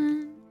this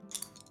one.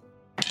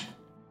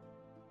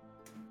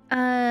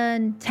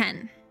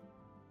 10.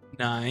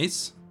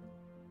 Nice.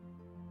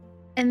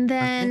 And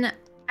then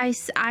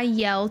I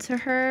yell to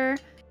her,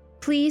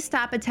 please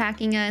stop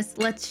attacking us.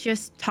 Let's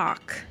just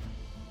talk.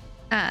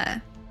 Yeah.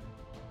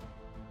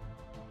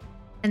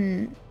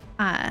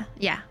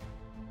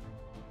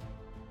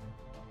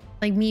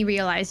 Like me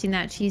realizing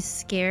that she's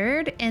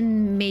scared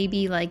and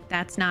maybe like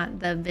that's not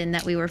the Vin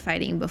that we were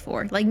fighting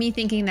before. Like me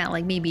thinking that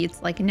like maybe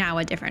it's like now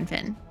a different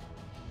Vin.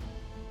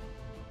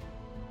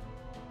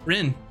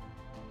 Rin.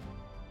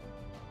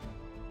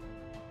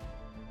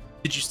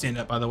 Did you stand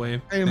up, by the way?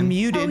 I'm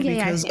muted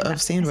because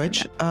of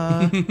Sandwich.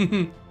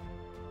 I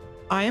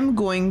am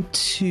going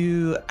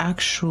to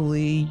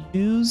actually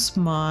use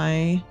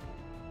my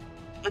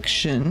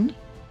action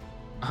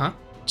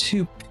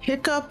to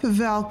pick up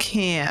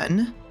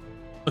Valkan.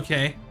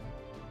 Okay.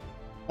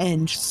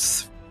 And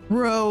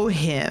throw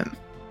him.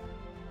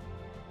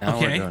 Now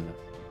okay. We're doing it.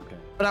 Okay.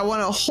 But I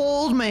want to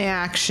hold my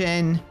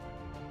action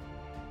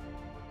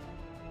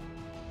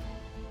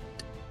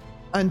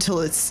until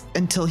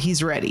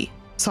he's ready.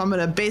 So I'm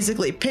gonna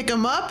basically pick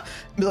him up,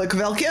 be like,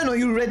 Valkan, are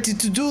you ready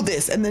to do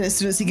this? And then as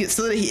soon as he gets,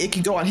 so that it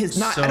can go on his.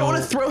 I don't want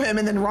to throw him,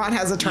 and then Ron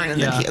has a turn, and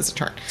then he has a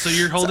turn. So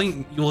you're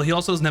holding. Well, he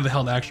also doesn't have a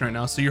held action right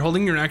now. So you're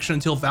holding your action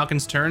until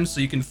Falcon's turn,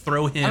 so you can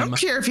throw him. I don't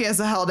care if he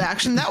has a held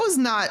action. That was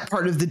not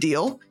part of the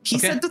deal. He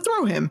said to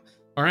throw him.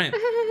 All right.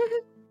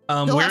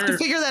 He'll have to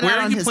figure that out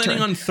on his turn. Where are you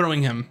planning on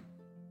throwing him?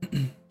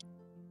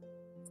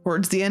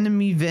 Towards the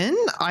enemy Vin.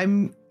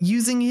 I'm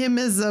using him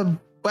as a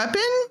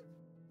weapon.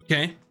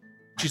 Okay.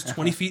 She's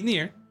 20 feet in the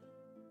air.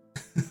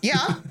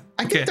 Yeah,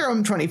 I can throw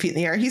him 20 feet in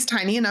the air. He's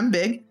tiny and I'm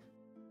big.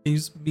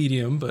 He's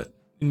medium, but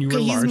you were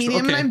large. He's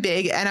medium and I'm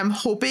big, and I'm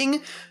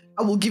hoping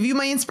I will give you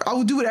my I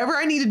will do whatever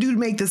I need to do to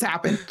make this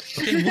happen.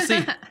 Okay, we'll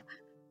see.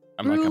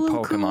 I'm like a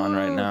Pokemon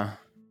right now.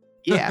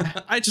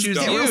 Yeah, I choose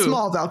get you. Real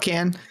small,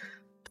 Valkan.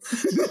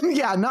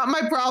 Yeah, not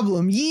my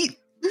problem. Yeet.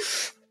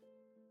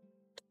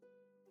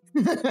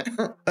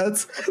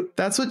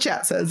 That's what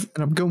chat says,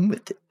 and I'm going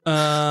with it.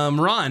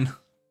 Ron,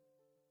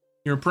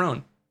 you're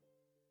prone.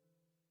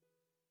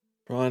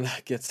 Ron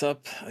gets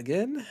up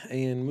again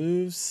and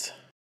moves.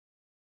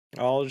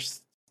 I'll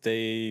just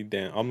stay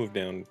down. I'll move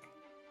down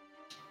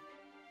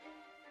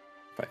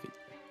 5 feet.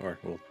 Or,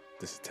 well,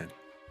 this is 10.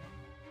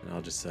 And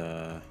I'll just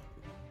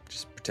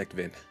protect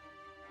Vin.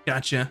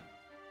 Gotcha.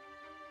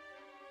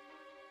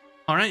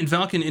 All right,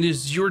 Valkan, it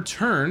is your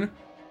turn.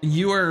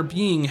 You are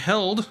being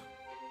held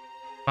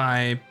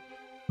by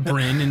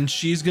Bryn, and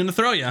she's going to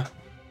throw you.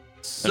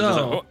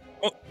 So...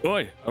 oh,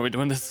 boy, are we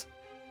doing this?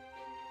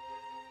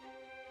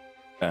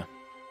 Yeah.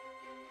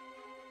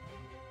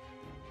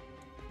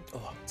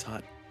 Oh, it's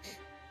hot.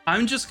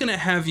 I'm just going to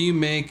have you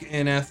make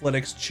an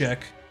athletics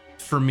check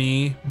for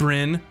me,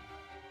 Bryn.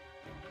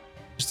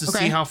 Just to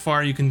see how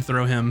far you can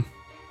throw him.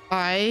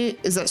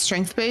 Is that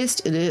strength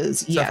based? It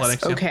is. It's yes.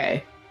 Athletics, yeah.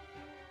 Okay.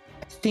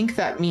 I think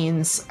that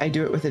means I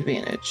do it with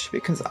advantage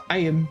because I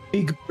am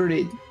big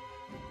birded.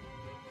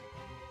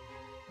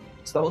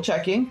 Just double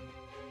checking.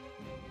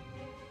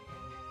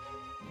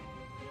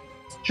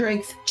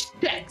 Strength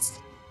checks.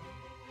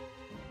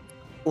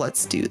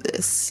 Let's do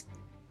this.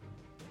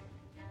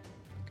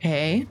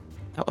 Okay.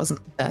 That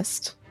wasn't the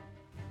best,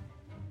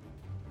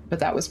 but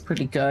that was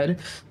pretty good.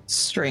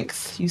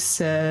 Strength. You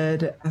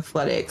said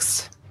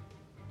athletics.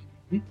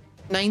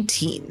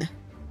 19.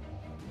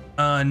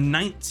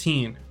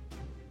 19.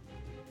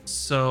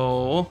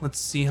 So let's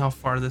see how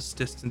far this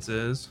distance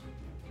is.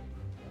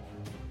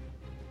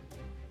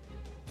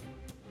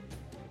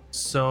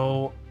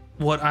 So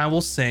what I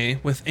will say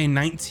with a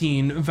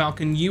 19,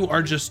 Valken, you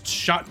are just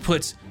shot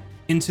put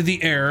into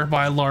the air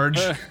by a large,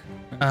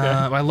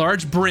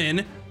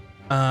 Bryn.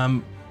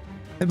 I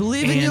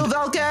believe in you,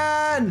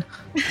 Valken.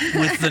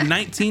 With the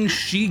 19,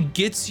 she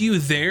gets you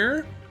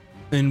there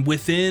and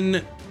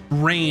within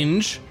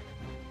range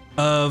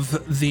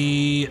of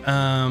the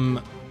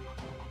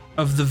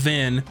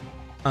Vin,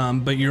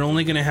 but you're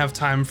only gonna have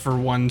time for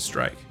one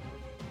strike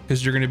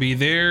because you're gonna be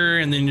there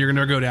and then you're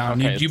gonna go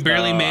down. Okay, you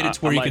barely made it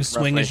to where I'm you like can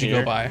swing roughly as you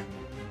here. go by.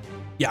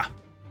 Yeah,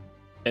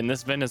 And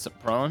this Vin is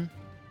prone.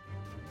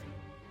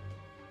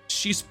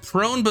 she's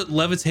prone but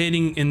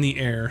levitating in the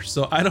air,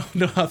 so I don't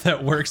know how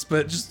that works,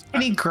 but just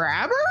Can he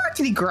grab her?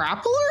 Can he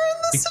grapple her in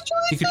this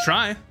situation? you could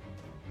try.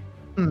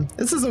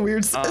 This is a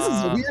weird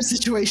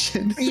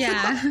situation.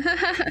 Yeah.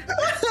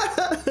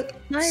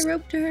 I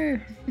roped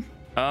her.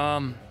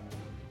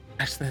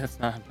 Actually, that's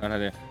not a bad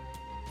idea.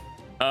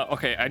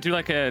 Okay, I do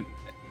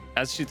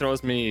as she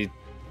throws me,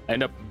 I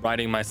end up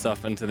riding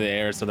myself into the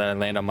air so that I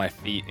land on my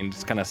feet and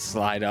just kind of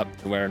slide up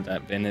to where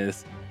that Vin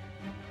is.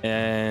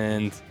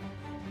 And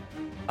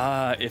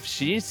if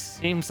she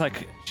seems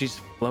like she's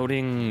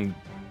floating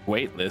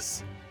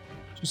weightless,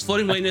 She's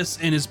floating weightless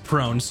and is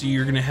prone, so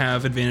you're gonna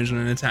have advantage on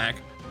an attack.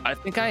 I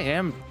think I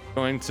am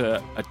going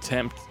to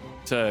attempt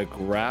to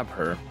grab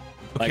her.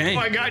 Okay. Oh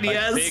my god,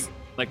 yes.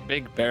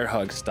 Big bear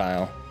hug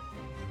style.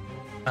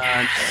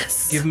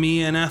 Give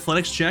me an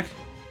athletics check.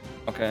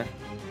 Okay.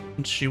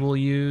 And she will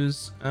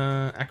use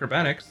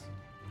acrobatics.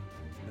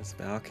 As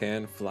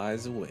Valken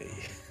flies away.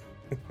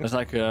 There's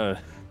we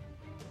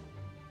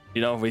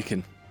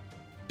can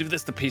do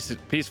this the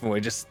peaceful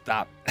way. Just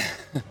stop.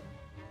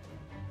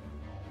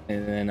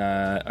 And then,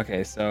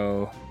 okay,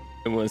 so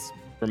it was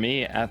for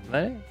me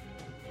athletic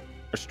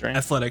or strength.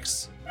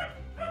 Athletics.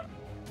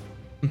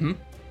 Mm-hmm.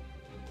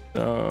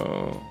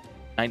 So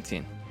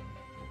 19.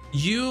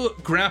 You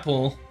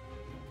grapple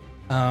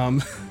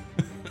the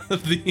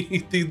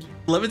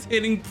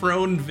levitating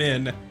prone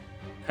Vin.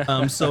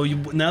 So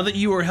now that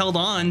you are held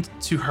on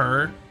to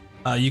her,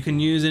 you can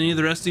use any of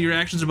the rest of your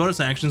actions or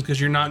bonus actions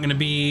because you're not going to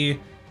be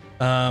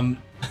out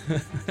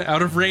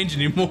of range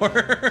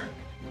anymore.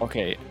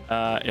 Okay,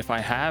 if I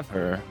have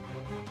her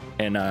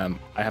and I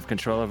have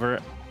control of her,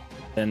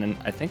 then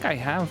I think I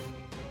have.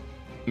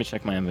 Let me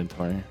check my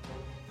inventory.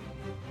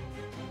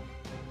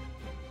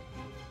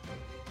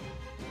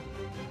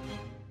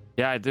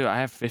 Yeah, I do. I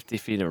have 50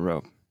 feet of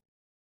rope.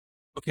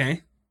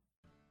 Okay.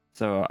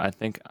 So I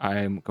think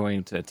I'm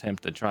going to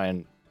attempt to try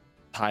and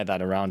tie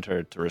that around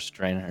her to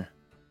restrain her.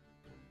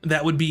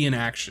 That would be an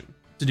action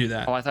to do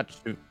that. Oh, I thought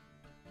you...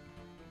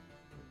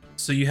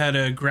 So you had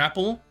a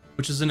grapple,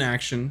 which is an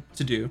action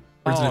to do.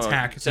 Or it's an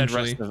attack,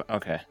 essentially.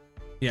 Okay.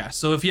 Yeah,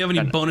 so if you have any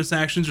Then- bonus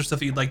actions or stuff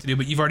that you'd like to do,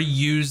 but you've already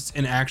used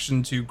an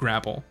action to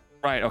grapple.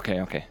 Right,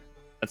 okay.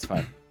 That's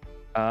fine.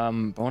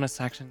 Bonus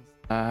actions.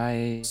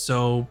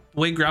 So the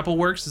way grapple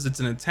works is it's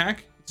an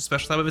attack. It's a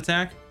special type of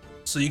attack.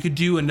 So you could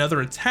do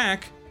another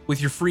attack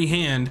with your free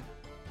hand.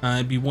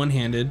 It'd be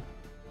one-handed,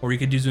 or you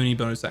could do any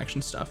bonus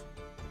action stuff.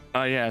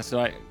 Yeah,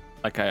 so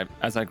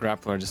as I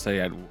grapple her, just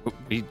say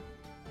we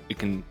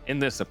can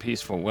end this a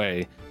peaceful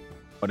way,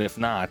 but if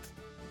not,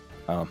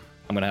 I'm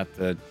gonna have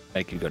to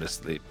make you go to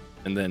sleep,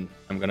 and then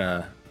I'm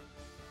gonna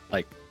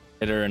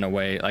hit her in a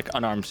way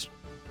unarmed.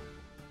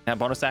 Yeah,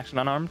 bonus action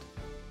unarmed.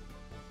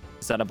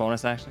 Is that a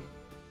bonus action?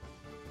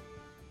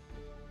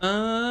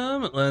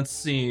 Let's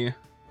see.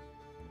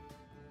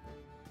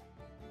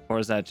 Or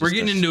is that just We're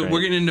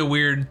getting into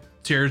weird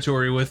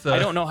territory with. I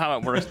don't know how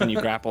it works when you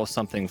grapple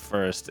something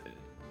first.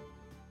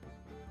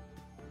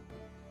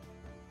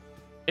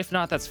 If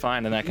not, that's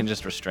fine, and I can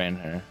just restrain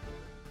her.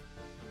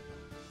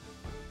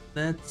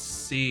 Let's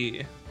see.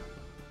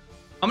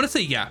 I'm gonna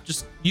say yeah.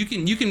 Just you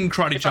can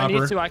karate If chop I her.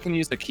 need to, I can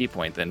use the key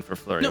point then for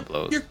flurry of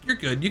blows. You're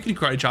good. You can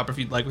karate chop her if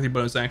you'd like with your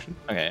bonus action.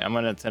 Okay, I'm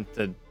gonna attempt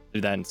to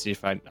do that and see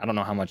if I don't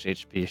know how much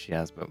HP she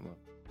has, but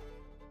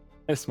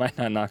this might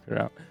not knock her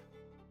out.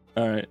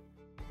 All right.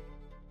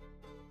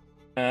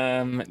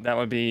 That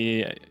would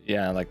be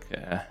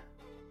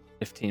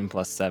 15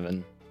 plus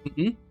 7.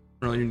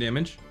 Roll your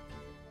damage.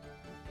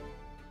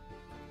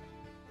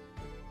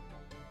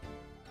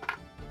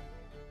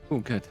 Oh,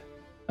 good.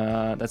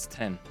 That's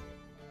 10.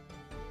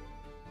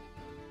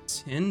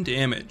 10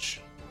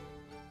 damage.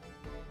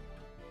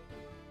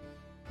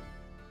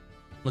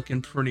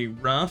 Looking pretty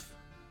rough.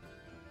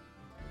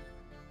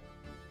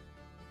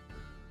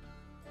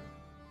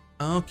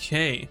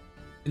 Okay.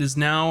 It is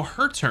now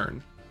her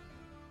turn.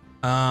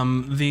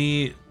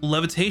 The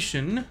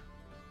levitation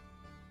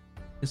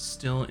is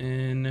still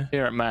in.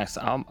 Here at max,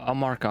 I'll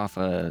mark off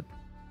a.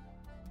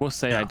 We'll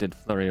say I No. did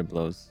flurry of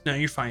blows. No,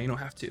 you're fine. You don't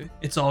have to.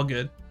 It's all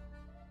good.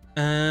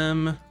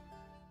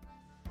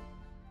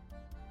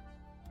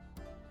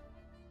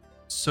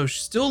 So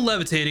she's still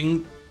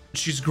levitating.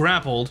 She's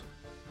grappled.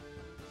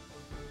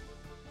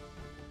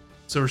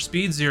 So her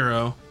speed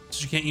 0.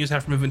 so she can't use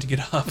half her movement to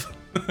get up.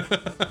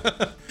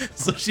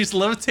 So she's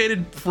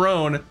levitated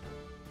prone. In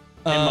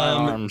my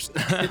arms.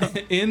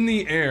 In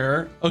the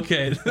air.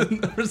 Okay.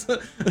 there's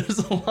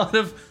a lot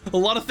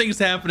of things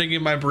happening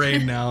in my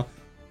brain now.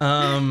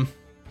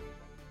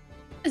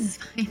 This is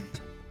fine.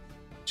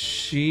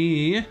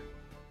 She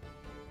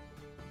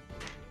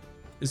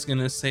is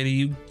gonna say to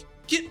you,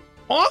 "Get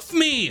off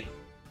me!"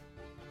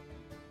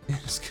 And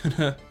it's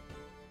gonna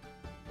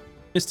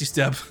Misty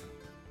Step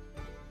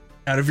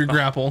out of your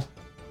grapple.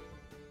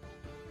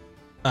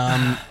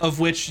 Of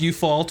which you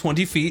fall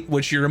 20 feet,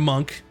 which you're a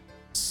monk.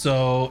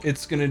 So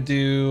it's gonna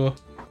do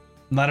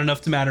not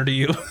enough to matter to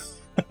you.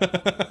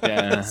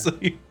 Yeah. So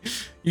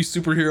you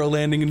superhero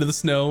landing into the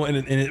snow,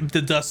 and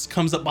the dust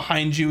comes up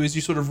behind you as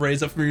you sort of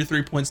raise up from your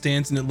 3-point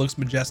stance, and it looks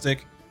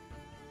majestic.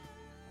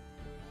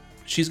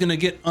 She's gonna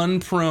get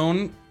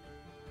unprone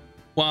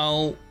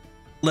while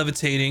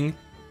levitating,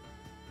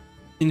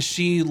 and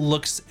she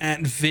looks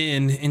at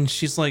Vin, and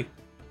she's like,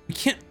 "We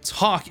can't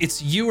talk.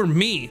 It's you or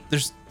me.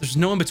 There's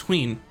no in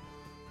between."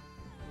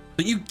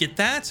 But you get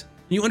that?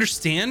 You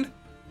understand?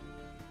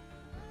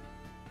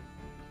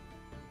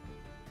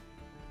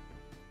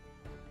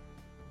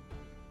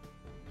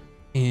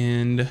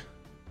 And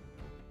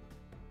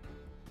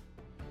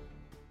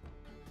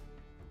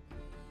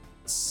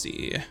let's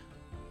see.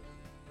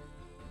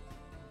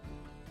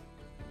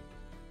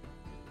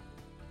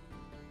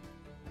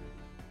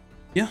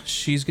 Yeah,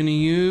 she's gonna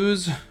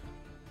use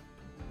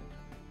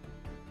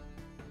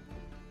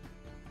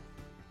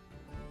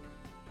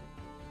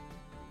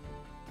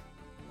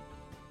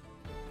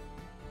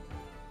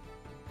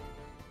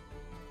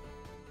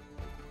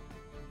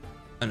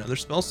another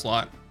spell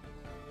slot.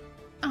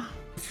 Oh.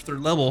 For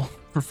third level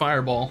for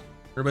Fireball.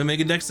 Everybody make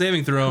a dex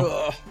saving throw.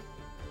 Ugh.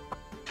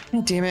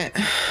 Oh, damn it.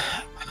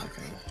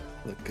 Okay.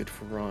 Look good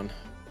for Ron.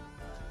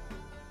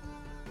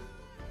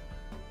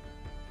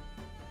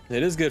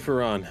 It is good for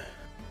Ron.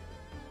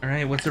 All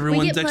right, what's We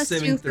everyone's get dex plus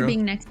saving 2 throw? for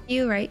being next to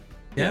you, right?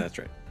 Yeah, Yeah. that's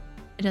right.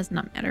 It does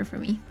not matter for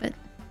me, but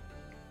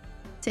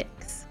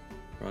 6.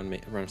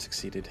 Ron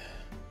succeeded.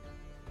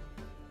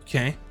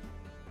 Okay.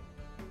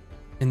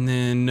 And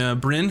then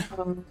Bryn.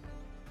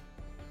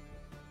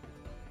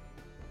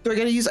 Do I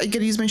gotta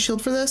use my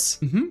shield for this?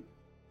 Mm-hmm.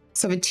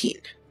 17.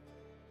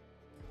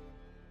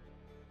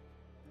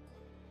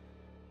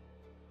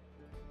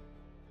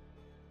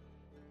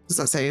 Does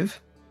that save?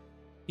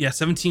 Yeah,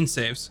 17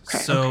 saves. Okay,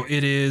 So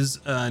it is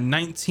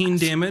 19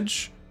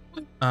 damage.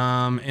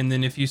 And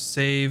then if you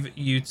save,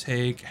 you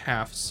take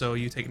half. So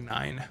you take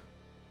 9.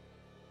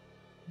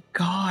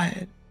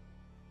 God.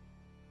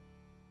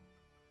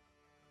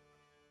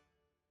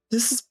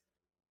 This is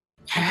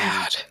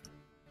bad.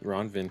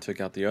 Ron Vin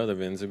took out the other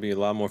Vins. There'd be a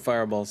lot more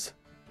fireballs.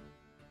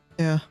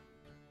 Yeah.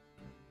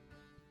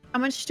 How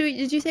much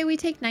did you say we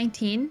take?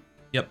 19?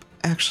 Yep.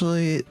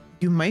 Actually,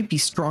 you might be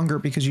stronger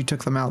because you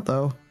took them out,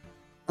 though.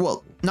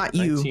 Well, not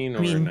you. 19 or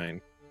I mean,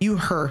 9. you,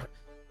 her.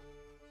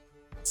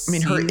 I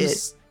mean, her,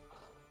 it.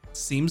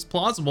 Seems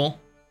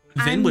plausible.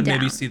 Vin I'm would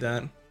maybe down. see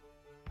that.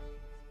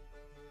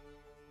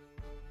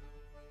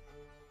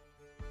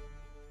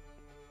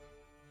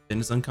 Vin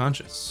is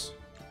unconscious.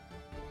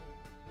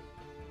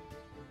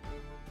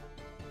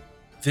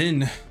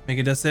 Vin, make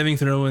a death saving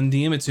throw and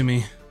DM it to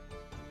me.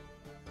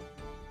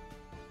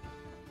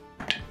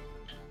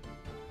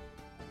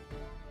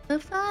 The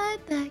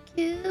fight that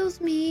kills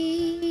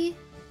me.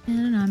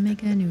 And I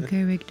make a new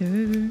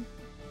character.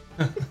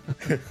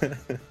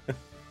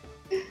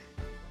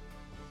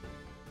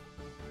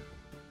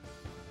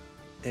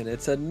 And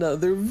it's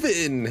another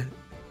Vin.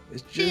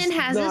 It's just Vin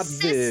has a not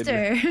Vin.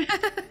 sister.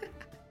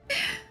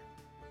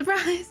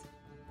 Surprise.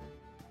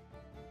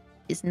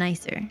 He's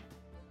nicer.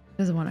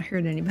 Doesn't want to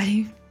hurt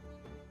anybody.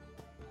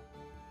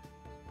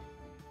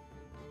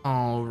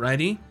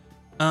 Alrighty.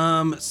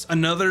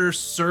 Another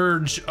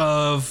surge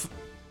of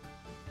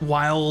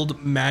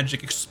wild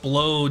magic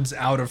explodes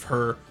out of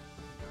her.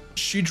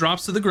 She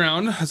drops to the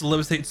ground as the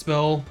levitate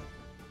spell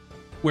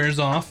wears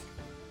off.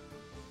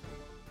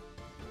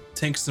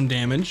 Takes some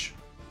damage.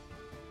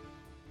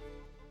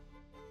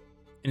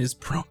 And is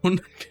prone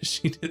because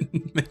she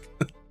didn't make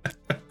an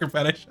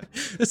acrobatic check.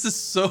 This is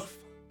so...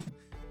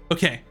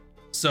 Okay,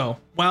 so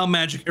wild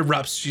magic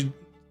erupts. She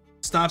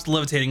stops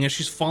levitating as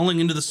she's falling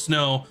into the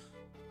snow.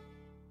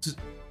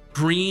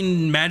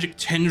 Green magic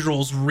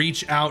tendrils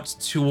reach out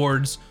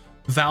towards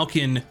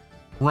Valken,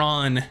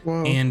 Ron,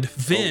 Whoa. and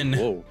Vin.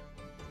 Whoa.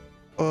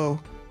 Oh.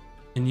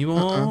 And you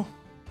all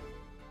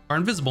are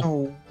invisible.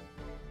 Oh.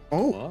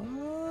 Oh.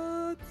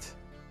 What?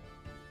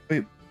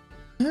 Wait.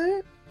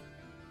 What?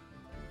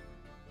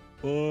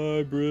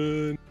 Bye,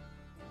 Bryn.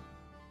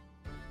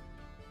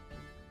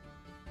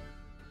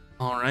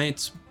 All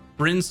right,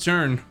 Bryn's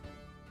turn.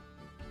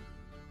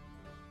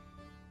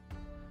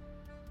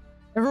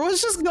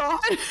 Everyone's just gone.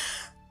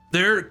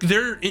 They're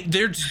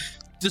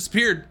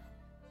disappeared.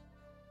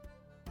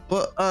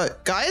 Well,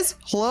 guys,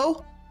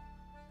 hello?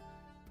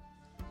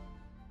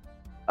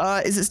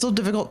 Is it still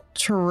difficult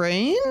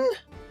terrain?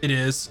 It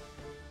is.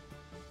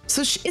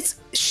 So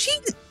she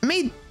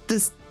made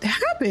this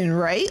happen,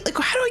 right? Like,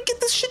 how do I get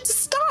this shit to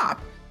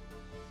stop?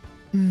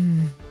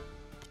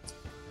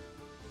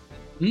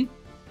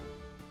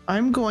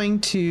 I'm going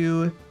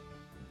to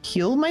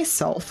heal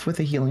myself with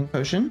a healing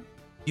potion.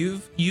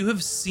 You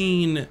have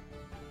seen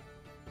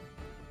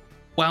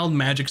wild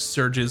magic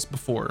surges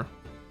before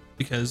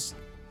because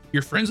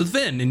you're friends with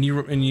Vin and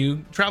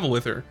you travel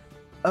with her.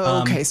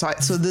 Oh, okay, so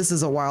this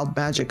is a wild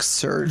magic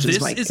surge. This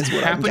is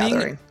what happening I'm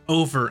gathering.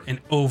 over and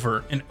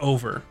over and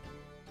over.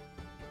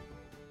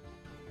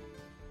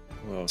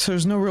 Whoa. So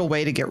there's no real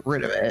way to get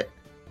rid of it.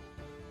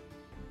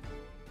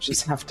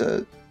 Just have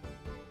to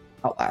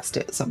outlast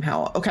it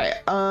somehow. Okay,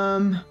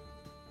 I'm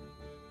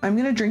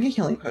gonna drink a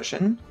healing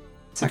potion.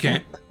 Second.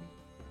 Okay.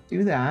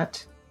 Do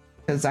that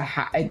because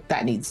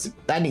that needs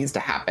to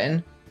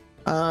happen.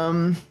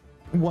 One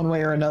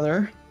way or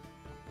another.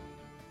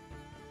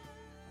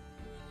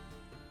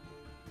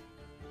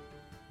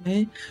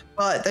 Okay.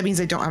 But that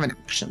means I don't have an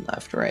action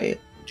left, right?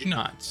 Do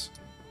not.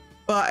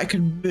 But I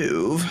can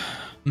move.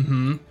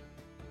 Mm-hmm.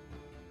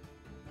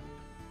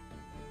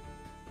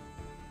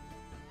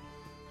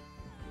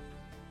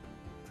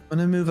 I'm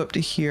gonna move up to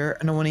here,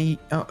 and I want to.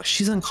 Oh,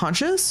 she's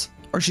unconscious,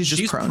 or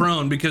she's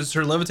prone? Because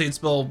her levitate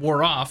spell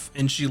wore off,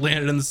 and she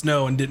landed in the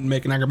snow and didn't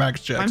make an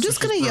acrobatics check. I'm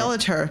just gonna yell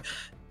at her.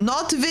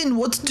 Not Vin.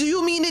 What do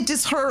you mean it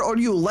is her or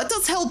you? Let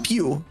us help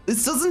you.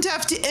 This doesn't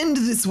have to end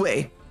this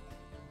way.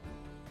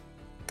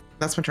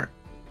 That's my turn.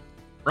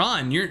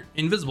 Ron, you're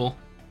invisible.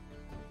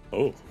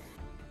 Oh.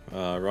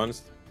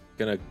 Ron's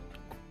gonna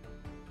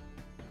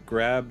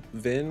grab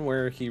Vin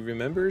where he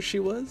remembers she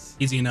was.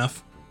 Easy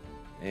enough.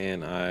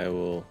 And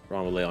Ron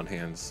will lay on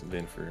hands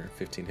Vin for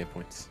 15 hit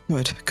points.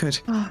 Good.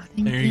 Oh,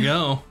 thank There you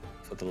go.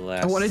 For the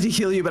last. I wanted to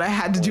heal you, but I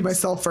had to do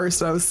myself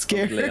first. I was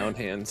scared. Lay on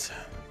hands.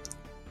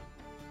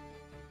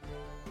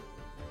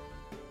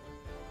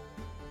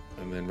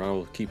 And then Ron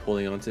will keep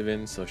holding on to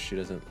Vin so she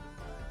doesn't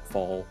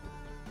fall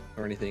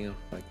or anything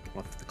like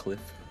off the cliff.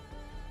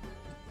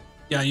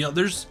 Yeah,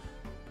 there's,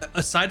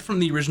 aside from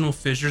the original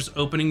fissures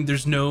opening,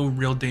 there's no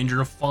real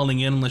danger of falling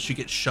in unless you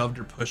get shoved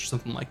or pushed,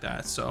 something like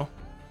that. So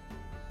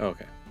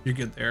Okay. you're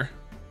good there.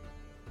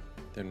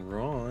 Then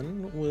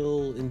Ron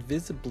will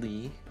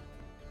invisibly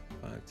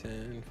 5,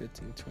 10,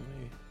 15, 20.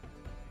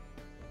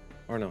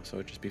 Or no, so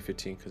it'd just be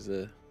 15 because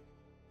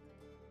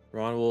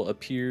Ron will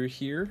appear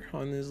here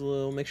on his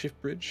little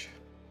makeshift bridge.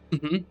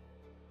 Mm-hmm.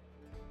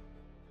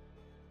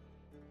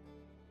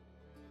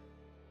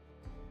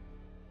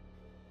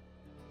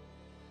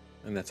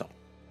 And that's all.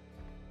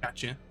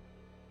 Gotcha.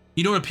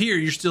 You don't appear.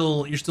 You're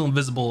still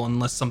invisible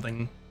unless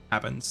something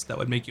happens that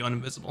would make you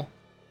uninvisible.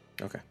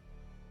 Okay.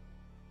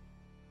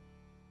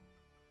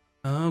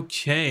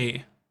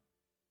 Okay.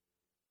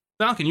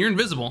 Falcon, you're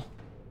invisible.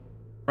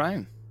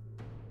 Ryan.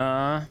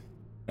 No.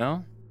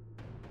 I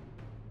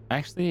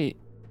actually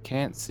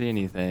can't see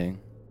anything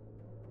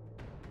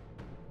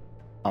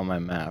on my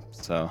map,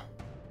 so.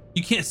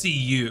 You can't see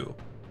you.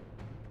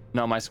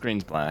 No, my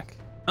screen's black.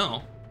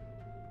 Oh.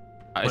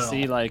 I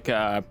see like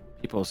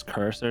people's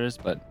cursors,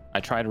 but I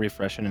try to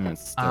refresh it and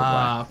it's still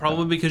black.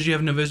 Probably because you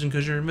have no vision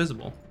because you're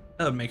invisible.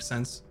 That would make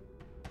sense.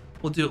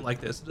 We'll do it like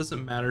this. It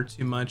doesn't matter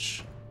too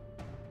much.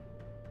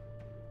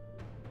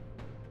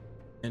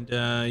 And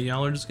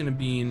y'all are just gonna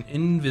be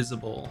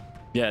invisible.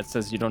 Yeah, it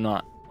says you do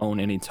not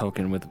own any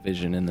token with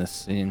vision in this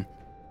scene.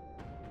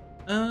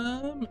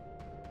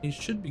 You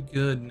should be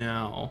good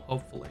now,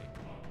 hopefully.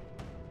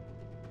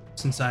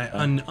 Since I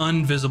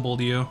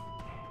unvisibled you.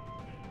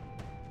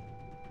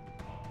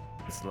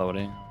 It's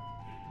loading.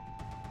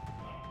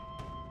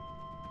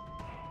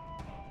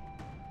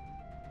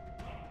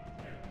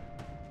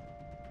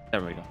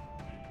 There we go.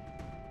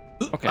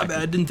 Okay. My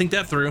bad, didn't think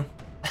that through.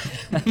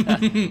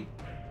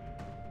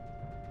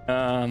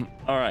 All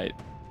right.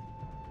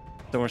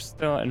 So we're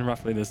still in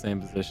roughly the same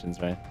positions,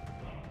 right?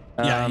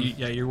 Yeah,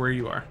 you're where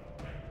you are.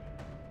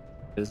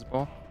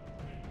 Visible.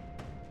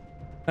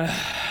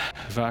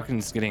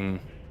 Falcon's getting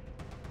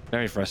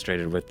very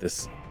frustrated with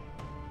this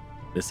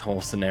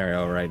whole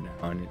scenario right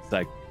now, and it's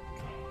like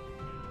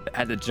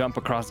had to jump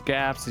across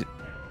gaps,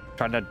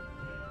 trying to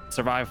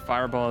survive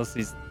fireballs.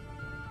 He's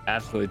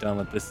absolutely done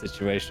with this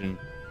situation.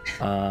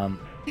 Don't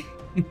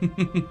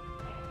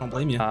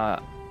blame you.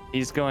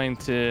 He's going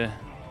to,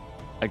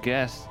 I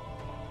guess,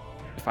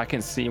 if I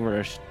can see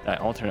where that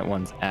alternate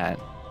one's at.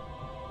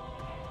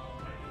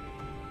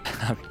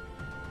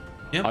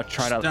 Yep, I'll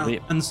try to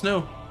leap in the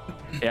snow.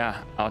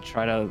 Yeah, I'll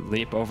try to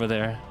leap over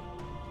there.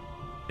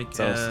 Make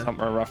So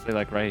somewhere roughly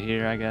like right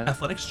here, I guess.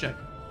 athletics check.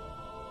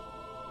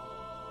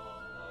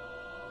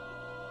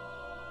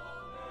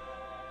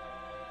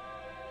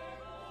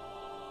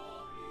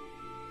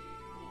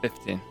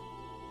 $15.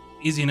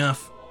 Easy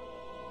enough.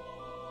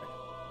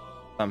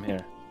 I'm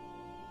here.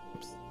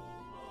 Oops.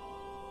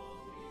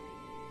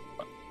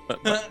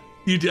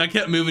 I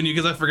kept moving you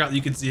because I forgot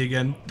you could see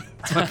again.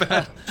 It's my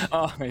bad.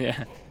 Oh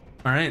yeah.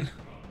 All right.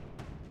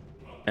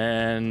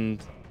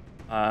 And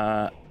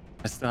I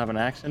still have an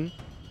action.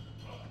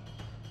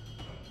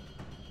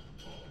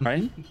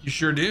 Right? You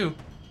sure do.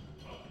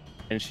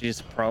 And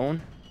she's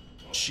prone.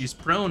 She's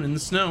prone in the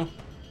snow.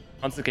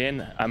 once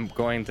again, I'm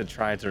going to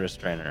try to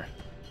restrain her.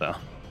 So.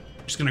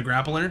 Just gonna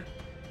grapple her.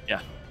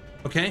 Yeah.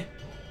 Okay.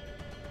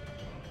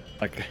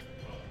 Like.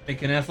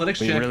 Make an athletics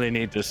check. We really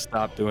need to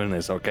stop doing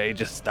this, okay?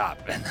 Just stop.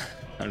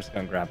 I'm just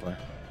gonna grapple her.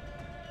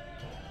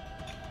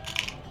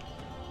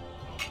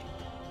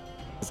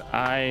 Because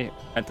I,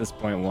 at this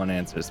point, want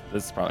answers.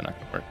 This is probably not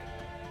gonna work.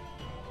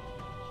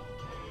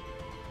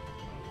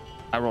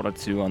 I rolled a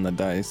 2 on the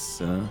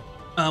dice.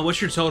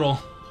 What's your total?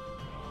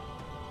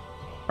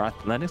 For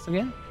athletics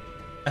again?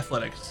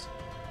 Athletics.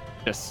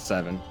 Just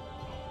 7.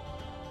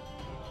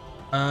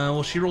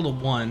 Well, she rolled a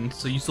 1,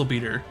 so you still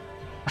beat her.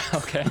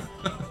 Okay.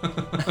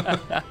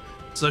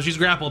 So she's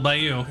grappled by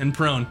you and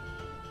prone.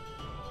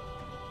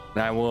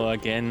 And I will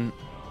again.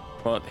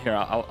 Well, here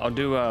I'll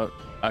do a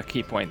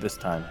key point this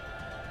time.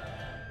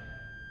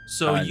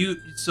 So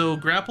so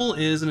grapple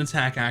is an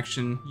attack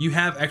action. You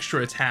have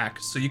extra attack,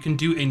 so you can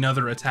do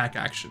another attack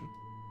action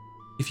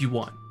if you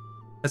want.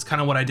 That's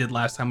kind of what I did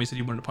last time we said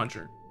you wanted to punch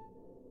her.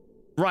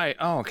 Right.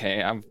 Oh,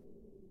 okay. I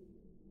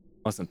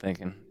wasn't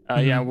thinking.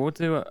 Yeah, we'll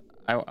do.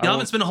 You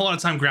haven't spent a whole lot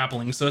of time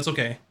grappling, so it's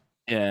okay.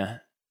 Yeah.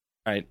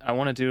 All right. I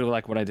want to do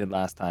like what I did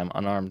last time,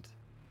 unarmed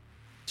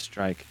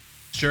strike.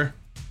 Sure.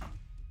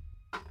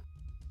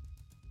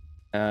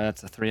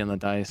 That's a 3 on the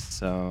dice,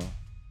 so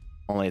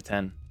only a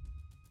 10.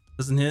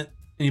 Doesn't hit.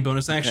 Any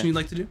bonus action you'd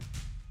like to do?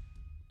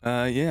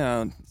 Yeah,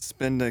 I'll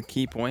spend a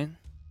key point.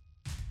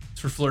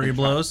 It's for flurry of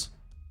blows.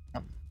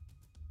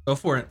 Go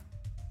for it.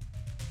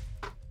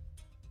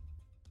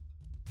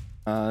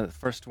 The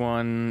first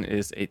one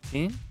is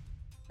 18.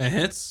 That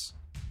hits.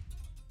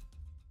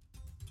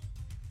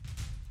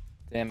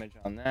 Damage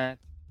on that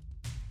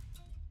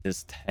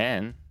is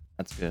 10.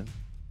 That's good.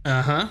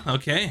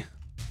 Okay.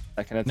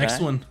 Second attack. Next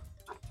one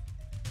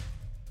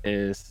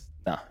is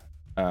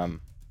 9.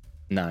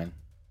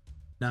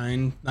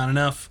 9. Not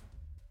enough.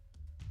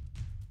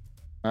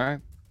 All right.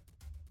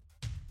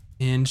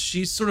 And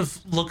she sort of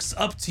looks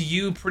up to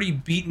you, pretty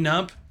beaten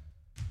up.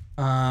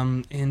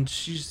 And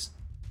she's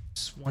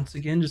just once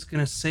again just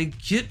gonna say,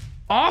 "Get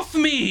off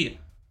me!"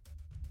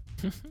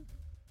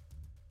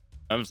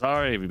 I'm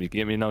sorry, but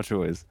give me no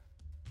choice.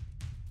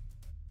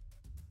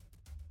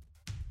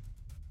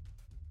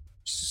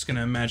 She's just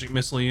gonna magic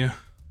missile you.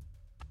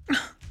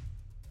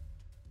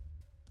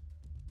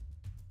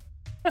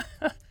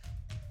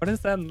 What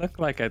does that look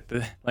like at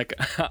the like?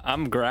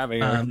 I'm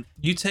grabbing her.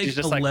 You take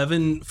just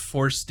 11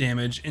 force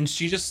damage, and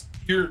she just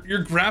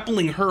you're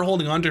grappling her,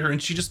 holding onto her, and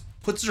she just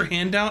puts her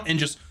hand out, and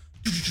just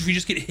you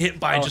just get hit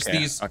by just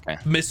these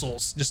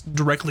missiles just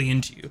directly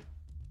into you.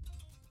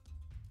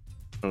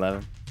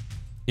 11.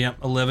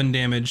 Yep, 11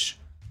 damage.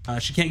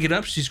 She can't get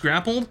up. She's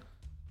grappled.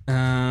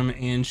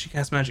 And she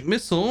casts magic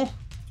missile.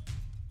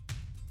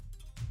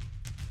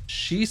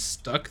 She's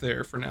stuck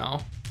there for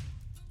now.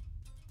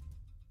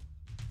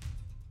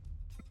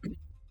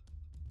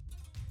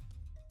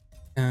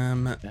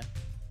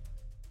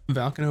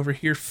 Valken over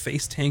here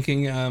face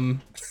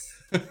tanking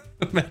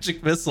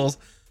magic missiles.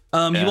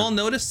 You all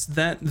notice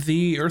that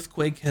the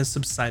earthquake has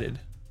subsided.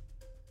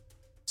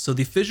 So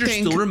the fissures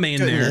still remain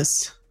there,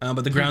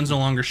 but the ground's no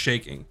longer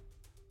shaking.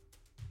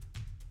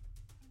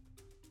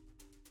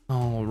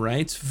 All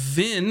right,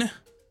 Vin,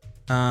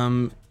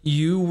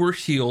 you were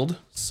healed,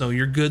 so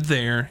you're good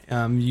there.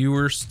 You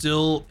were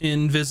still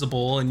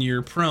invisible and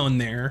you're prone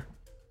there.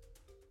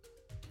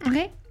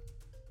 Okay.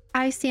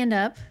 I stand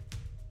up.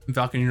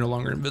 Valken, you're no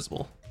longer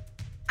invisible.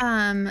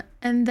 And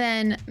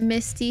then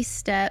Misty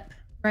step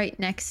right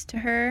next to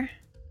her.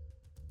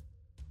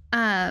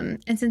 And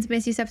since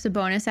Misty Step's a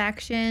bonus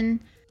action,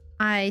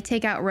 I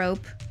take out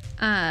rope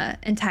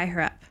and tie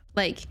her up.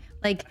 Like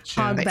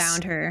hog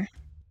bound her.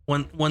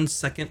 One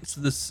second.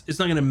 So this it's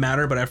not gonna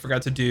matter, but I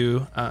forgot to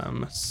do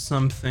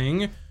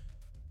something.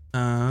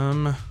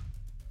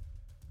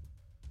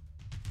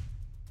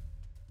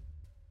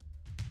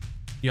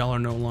 Y'all are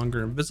no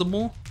longer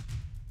invisible.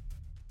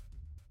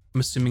 I'm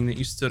assuming that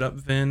you stood up,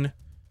 Vin.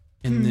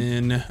 And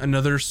then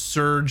another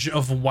surge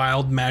of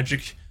wild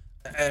magic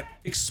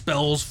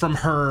expels from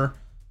her.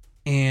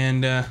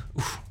 And that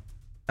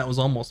was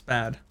almost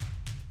bad.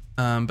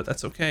 But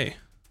that's okay.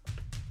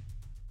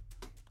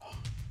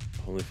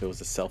 Only if it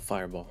was a self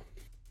fireball.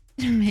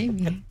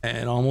 Maybe.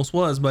 It almost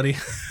was, buddy.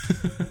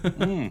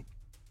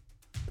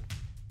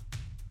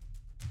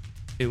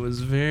 It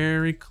was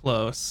very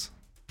close.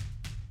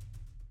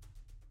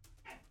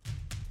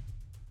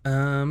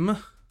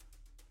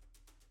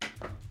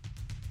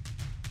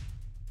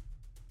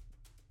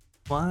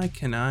 Why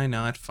can I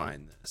not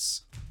find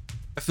this?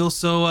 I feel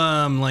so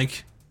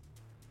like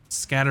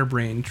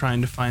scatterbrained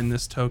trying to find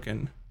this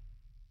token.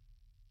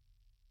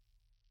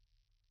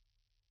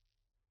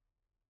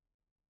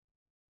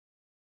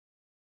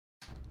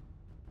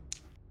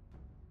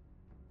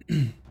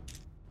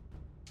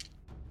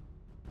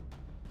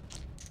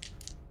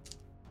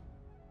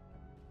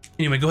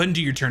 Anyway, go ahead and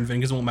do your turn, Vin,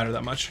 because it won't matter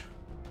that much.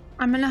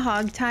 I'm gonna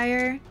hog tie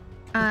her,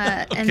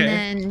 and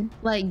then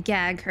like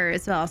gag her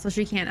as well, so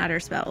she can't utter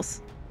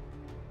spells.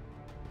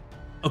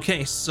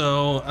 Okay,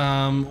 so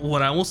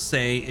what I will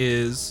say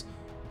is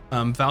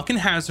Valken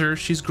has her,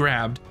 she's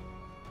grabbed.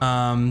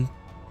 Tying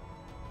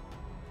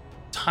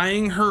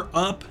her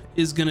up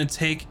is gonna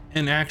take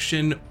an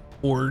action,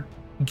 or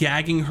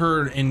gagging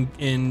her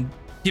and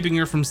keeping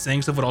her from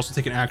saying stuff would also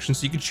take an action.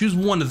 So you could choose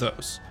one of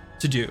those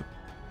to do.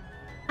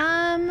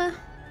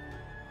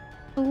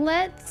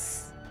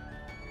 Let's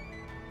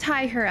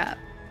tie her up.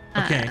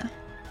 Okay.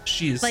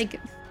 She is like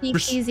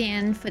feeties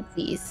and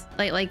footsies,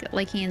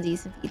 like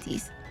handsies and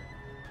feeties.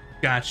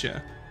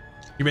 Gotcha.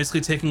 You're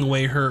basically taking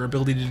away her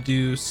ability to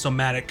do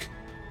somatic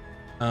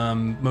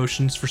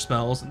motions for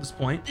spells at this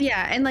point.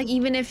 Yeah, and like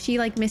even if she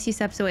like misty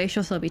steps away,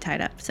 she'll still be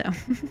tied up. So.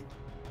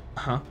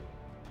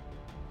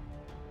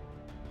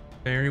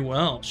 Very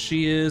well.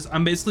 She is.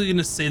 I'm basically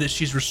gonna say that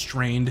she's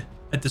restrained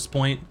at this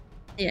point.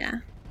 Yeah.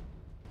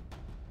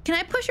 Can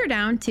I push her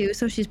down too,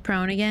 so she's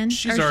prone again?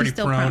 She's already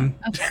still prone.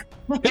 Okay.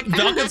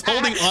 Valka's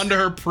holding onto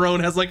her prone,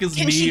 has like his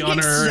knee on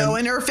her. Snow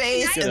in her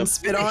face and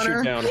spit on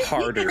her. Down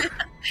harder.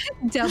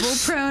 Double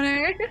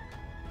proner.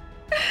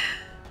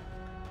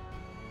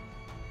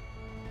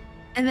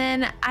 And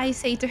then I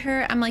say to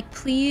her, I'm like,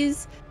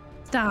 please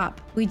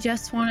stop. We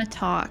just want to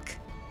talk.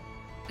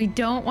 We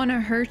don't want to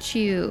hurt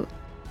you.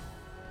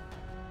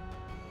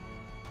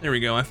 There we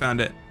go. I found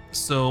it.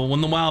 So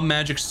when the wild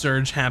magic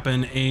surge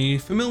happened, a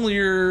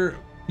familiar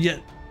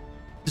yet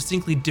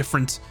distinctly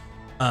different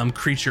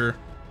creature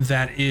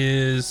that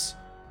is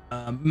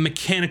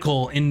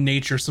mechanical in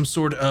nature, some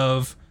sort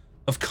of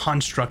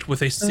construct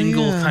with a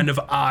single kind of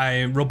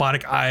eye,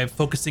 robotic eye,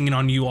 focusing in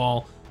on you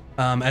all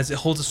as it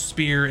holds a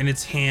spear in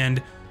its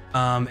hand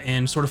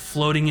and sort of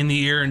floating in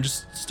the air and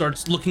just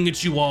starts looking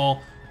at you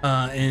all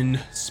and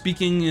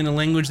speaking in a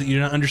language that you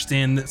don't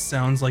understand that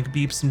sounds like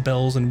beeps and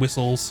bells and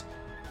whistles.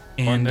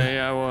 And one day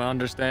I will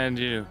understand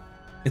you.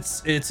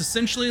 It's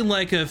essentially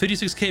like a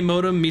 56K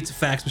modem meets a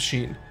fax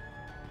machine.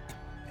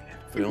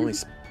 If we only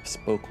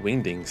spoke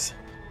wingdings.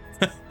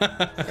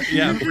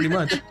 Yeah, pretty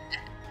much.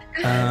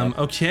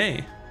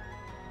 Okay.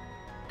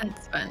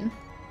 That's fun.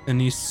 And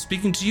he's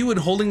speaking to you and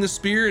holding the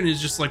spear, and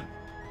is just like,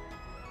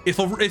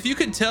 if you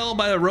could tell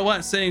by the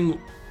robot saying,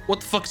 "What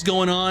the fuck's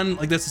going on?"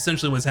 Like that's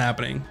essentially what's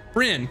happening.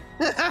 Bryn.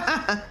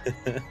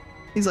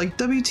 He's like,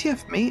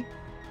 WTF, mate.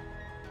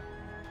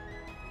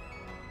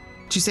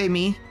 Did you say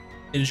me?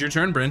 It is your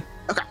turn, Bryn.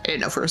 Okay, I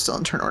didn't know if we were still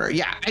in turn order.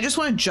 Yeah, I just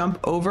want to jump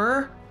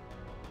over.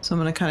 So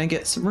I'm going to kind of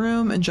get some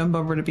room and jump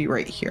over to be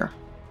right here.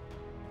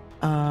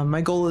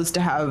 My goal is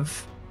to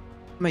have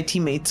my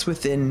teammates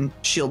within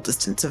shield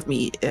distance of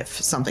me if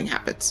something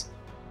happens.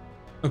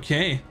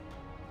 Okay.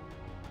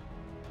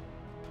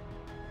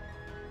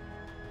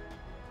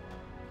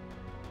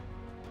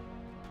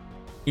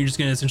 You're just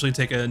going to essentially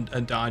take a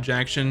dodge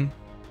action.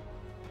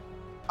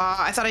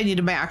 I thought I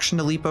needed my action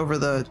to leap over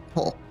the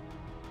hole.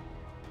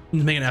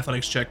 Make an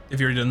athletics check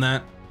if you've already done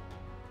that.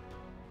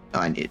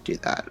 No, I need to do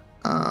that.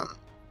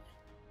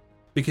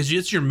 Because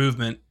it's your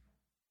movement.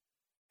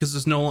 Because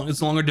it's no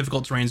longer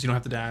difficult terrain, so you don't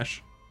have to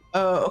dash.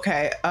 Oh,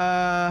 okay.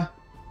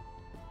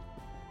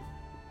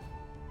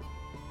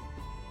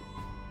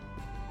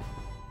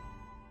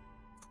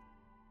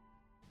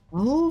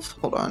 12?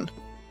 Hold on.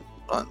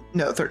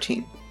 No,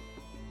 13.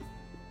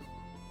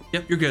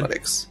 Yep, you're good.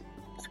 Athletics.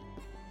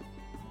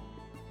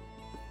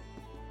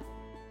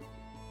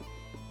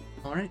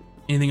 All right.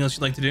 Anything else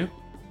you'd like to do?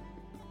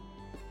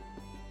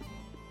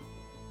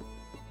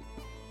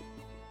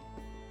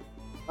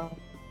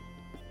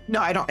 No,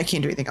 I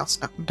can't do anything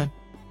else. No, I'm done.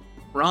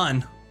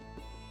 Ron.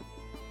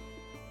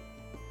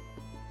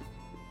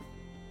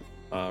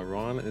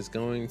 Ron is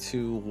going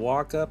to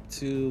walk up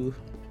to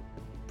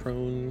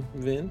prone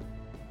Vin,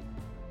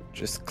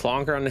 just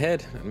clonk her on the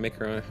head and make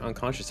her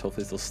unconscious.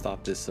 Hopefully they'll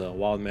stop this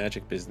wild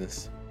magic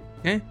business.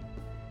 Okay.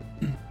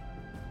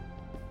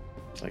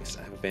 Like,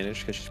 I have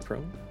advantage because she's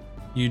prone.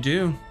 You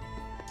do.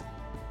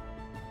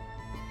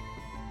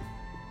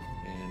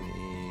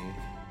 And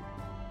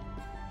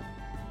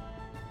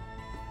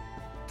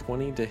a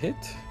 20 to hit.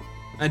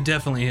 That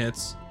definitely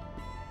hits.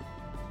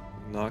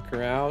 Knock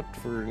her out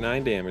for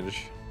 9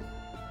 damage.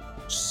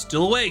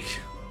 Still awake.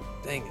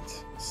 Dang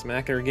it.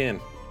 Smack her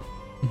again.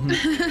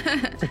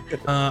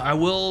 I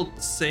will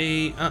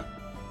say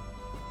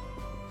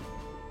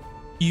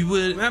you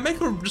would make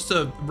just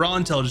a raw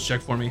intelligence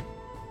check for me.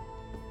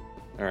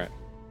 All right.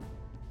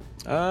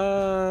 2.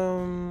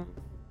 All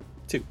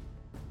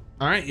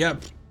right.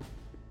 Yep.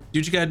 Do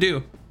what you gotta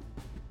do.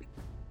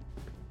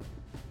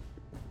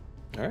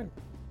 All right.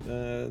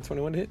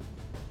 21 to hit.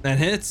 That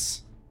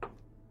hits.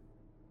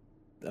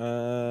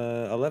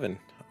 11.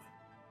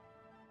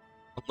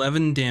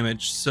 11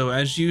 damage. So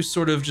as you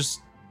sort of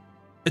just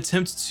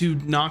attempt to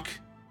knock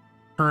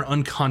her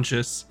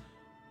unconscious,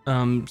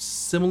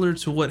 similar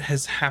to what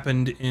has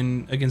happened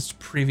against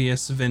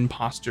previous Vin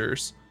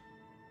posters,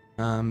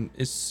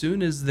 as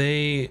soon as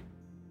they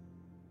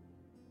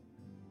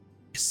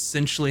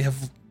essentially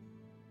have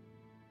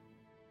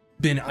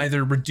been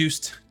either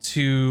reduced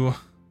to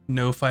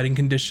no fighting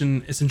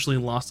condition, essentially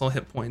lost all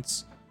hit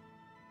points,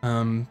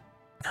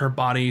 her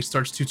body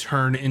starts to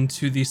turn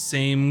into the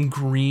same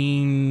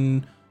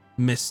green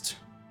mist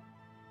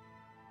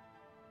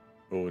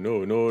Oh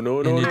no!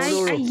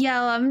 I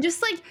yell. I'm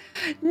just like,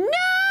 no, we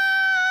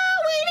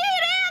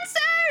need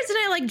answers, and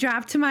I like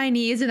drop to my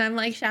knees and I'm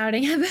like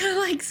shouting at the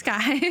like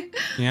sky.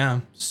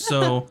 Yeah.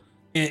 So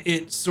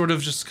it sort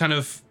of just kind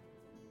of,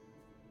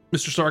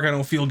 Mr. Stark, I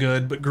don't feel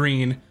good, but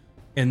green,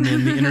 and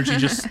then the energy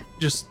just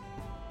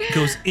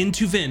goes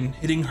into Vin,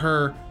 hitting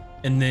her,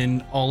 and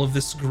then all of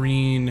this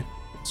green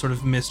sort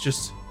of mist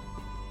just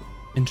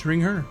entering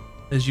her,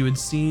 as you had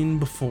seen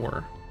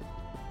before.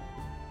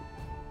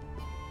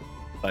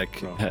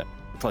 Like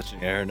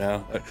clutching air now.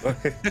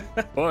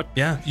 What?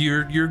 Yeah,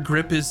 your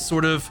grip is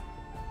sort of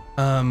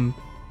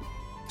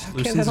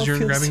loosens as you're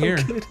grabbing air.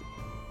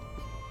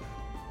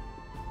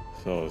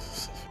 So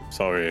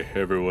sorry,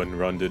 everyone.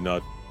 Ron did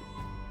not.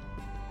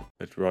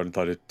 Ron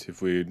thought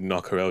if we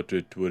knock her out,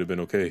 it would have been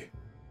okay.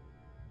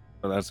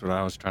 Well, that's what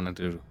I was trying to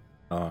do.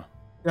 Yeah,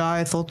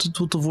 I thought it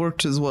would have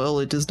worked as well.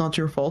 It is not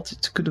your fault.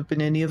 It could have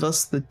been any of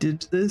us that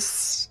did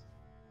this.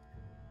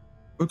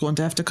 We're going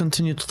to have to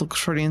continue to look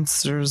for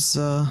answers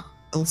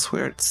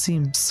elsewhere, it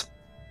seems.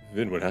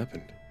 Vin, what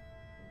happened?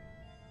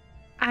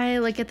 I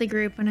look at the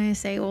group and I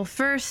say, well,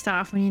 first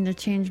off, we need to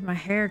change my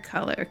hair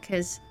color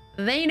because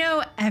they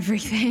know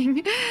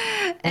everything.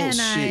 And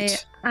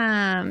shit.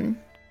 I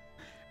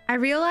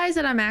realize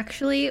that I'm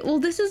actually, well,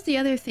 this is the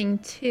other thing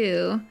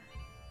too.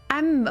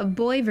 I'm a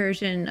boy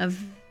version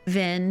of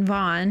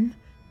Vaughn,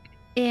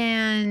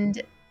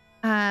 and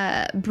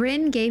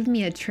Bryn gave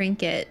me a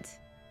trinket.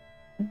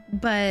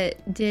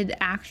 But did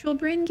actual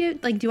Bryn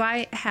give, like, do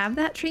I have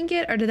that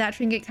trinket, or did that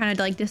trinket kind of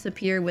like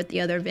disappear with the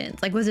other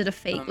Vins? Like, was it a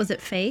fake? Was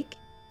it fake?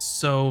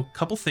 So,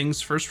 couple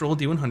things. First, roll a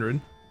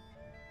D100.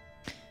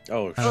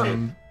 Oh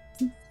shit!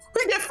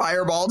 We get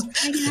fireballed.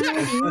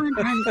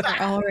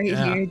 All right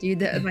here, dude.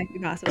 That might be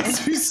possible.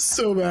 This is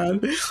so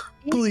bad.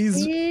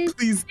 Please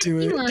do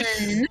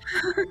it.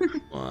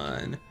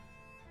 1.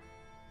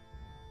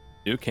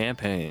 New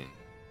campaign.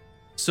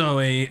 So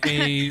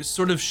a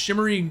sort of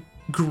shimmery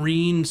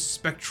green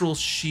spectral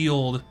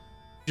shield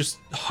just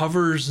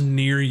hovers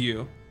near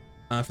you.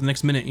 For the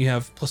next minute, you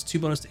have +2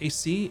 bonus to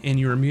AC, and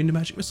you're immune to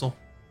magic missile.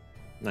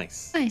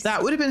 Nice.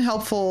 That would have been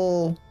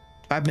helpful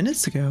 5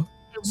 minutes ago.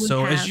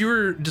 So as you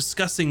were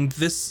discussing,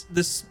 this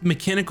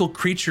mechanical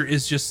creature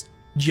is just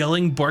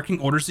yelling, barking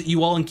orders at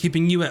you all, and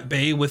keeping you at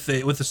bay with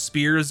a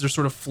spear as they're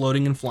sort of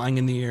floating and flying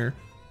in the air.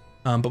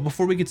 But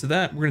before we get to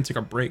that, we're gonna take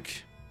our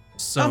break.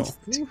 So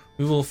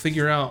we will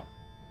figure out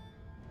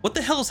what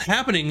the hell is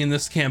happening in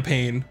this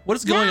campaign. What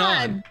is going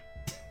on?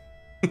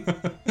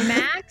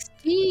 Max,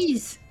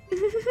 jeez.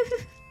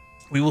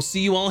 We will see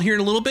you all here in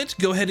a little bit.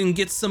 Go ahead and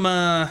get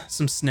some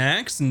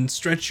snacks and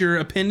stretch your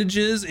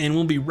appendages, and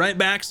we'll be right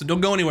back. So don't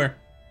go anywhere.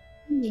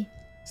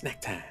 Snack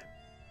time.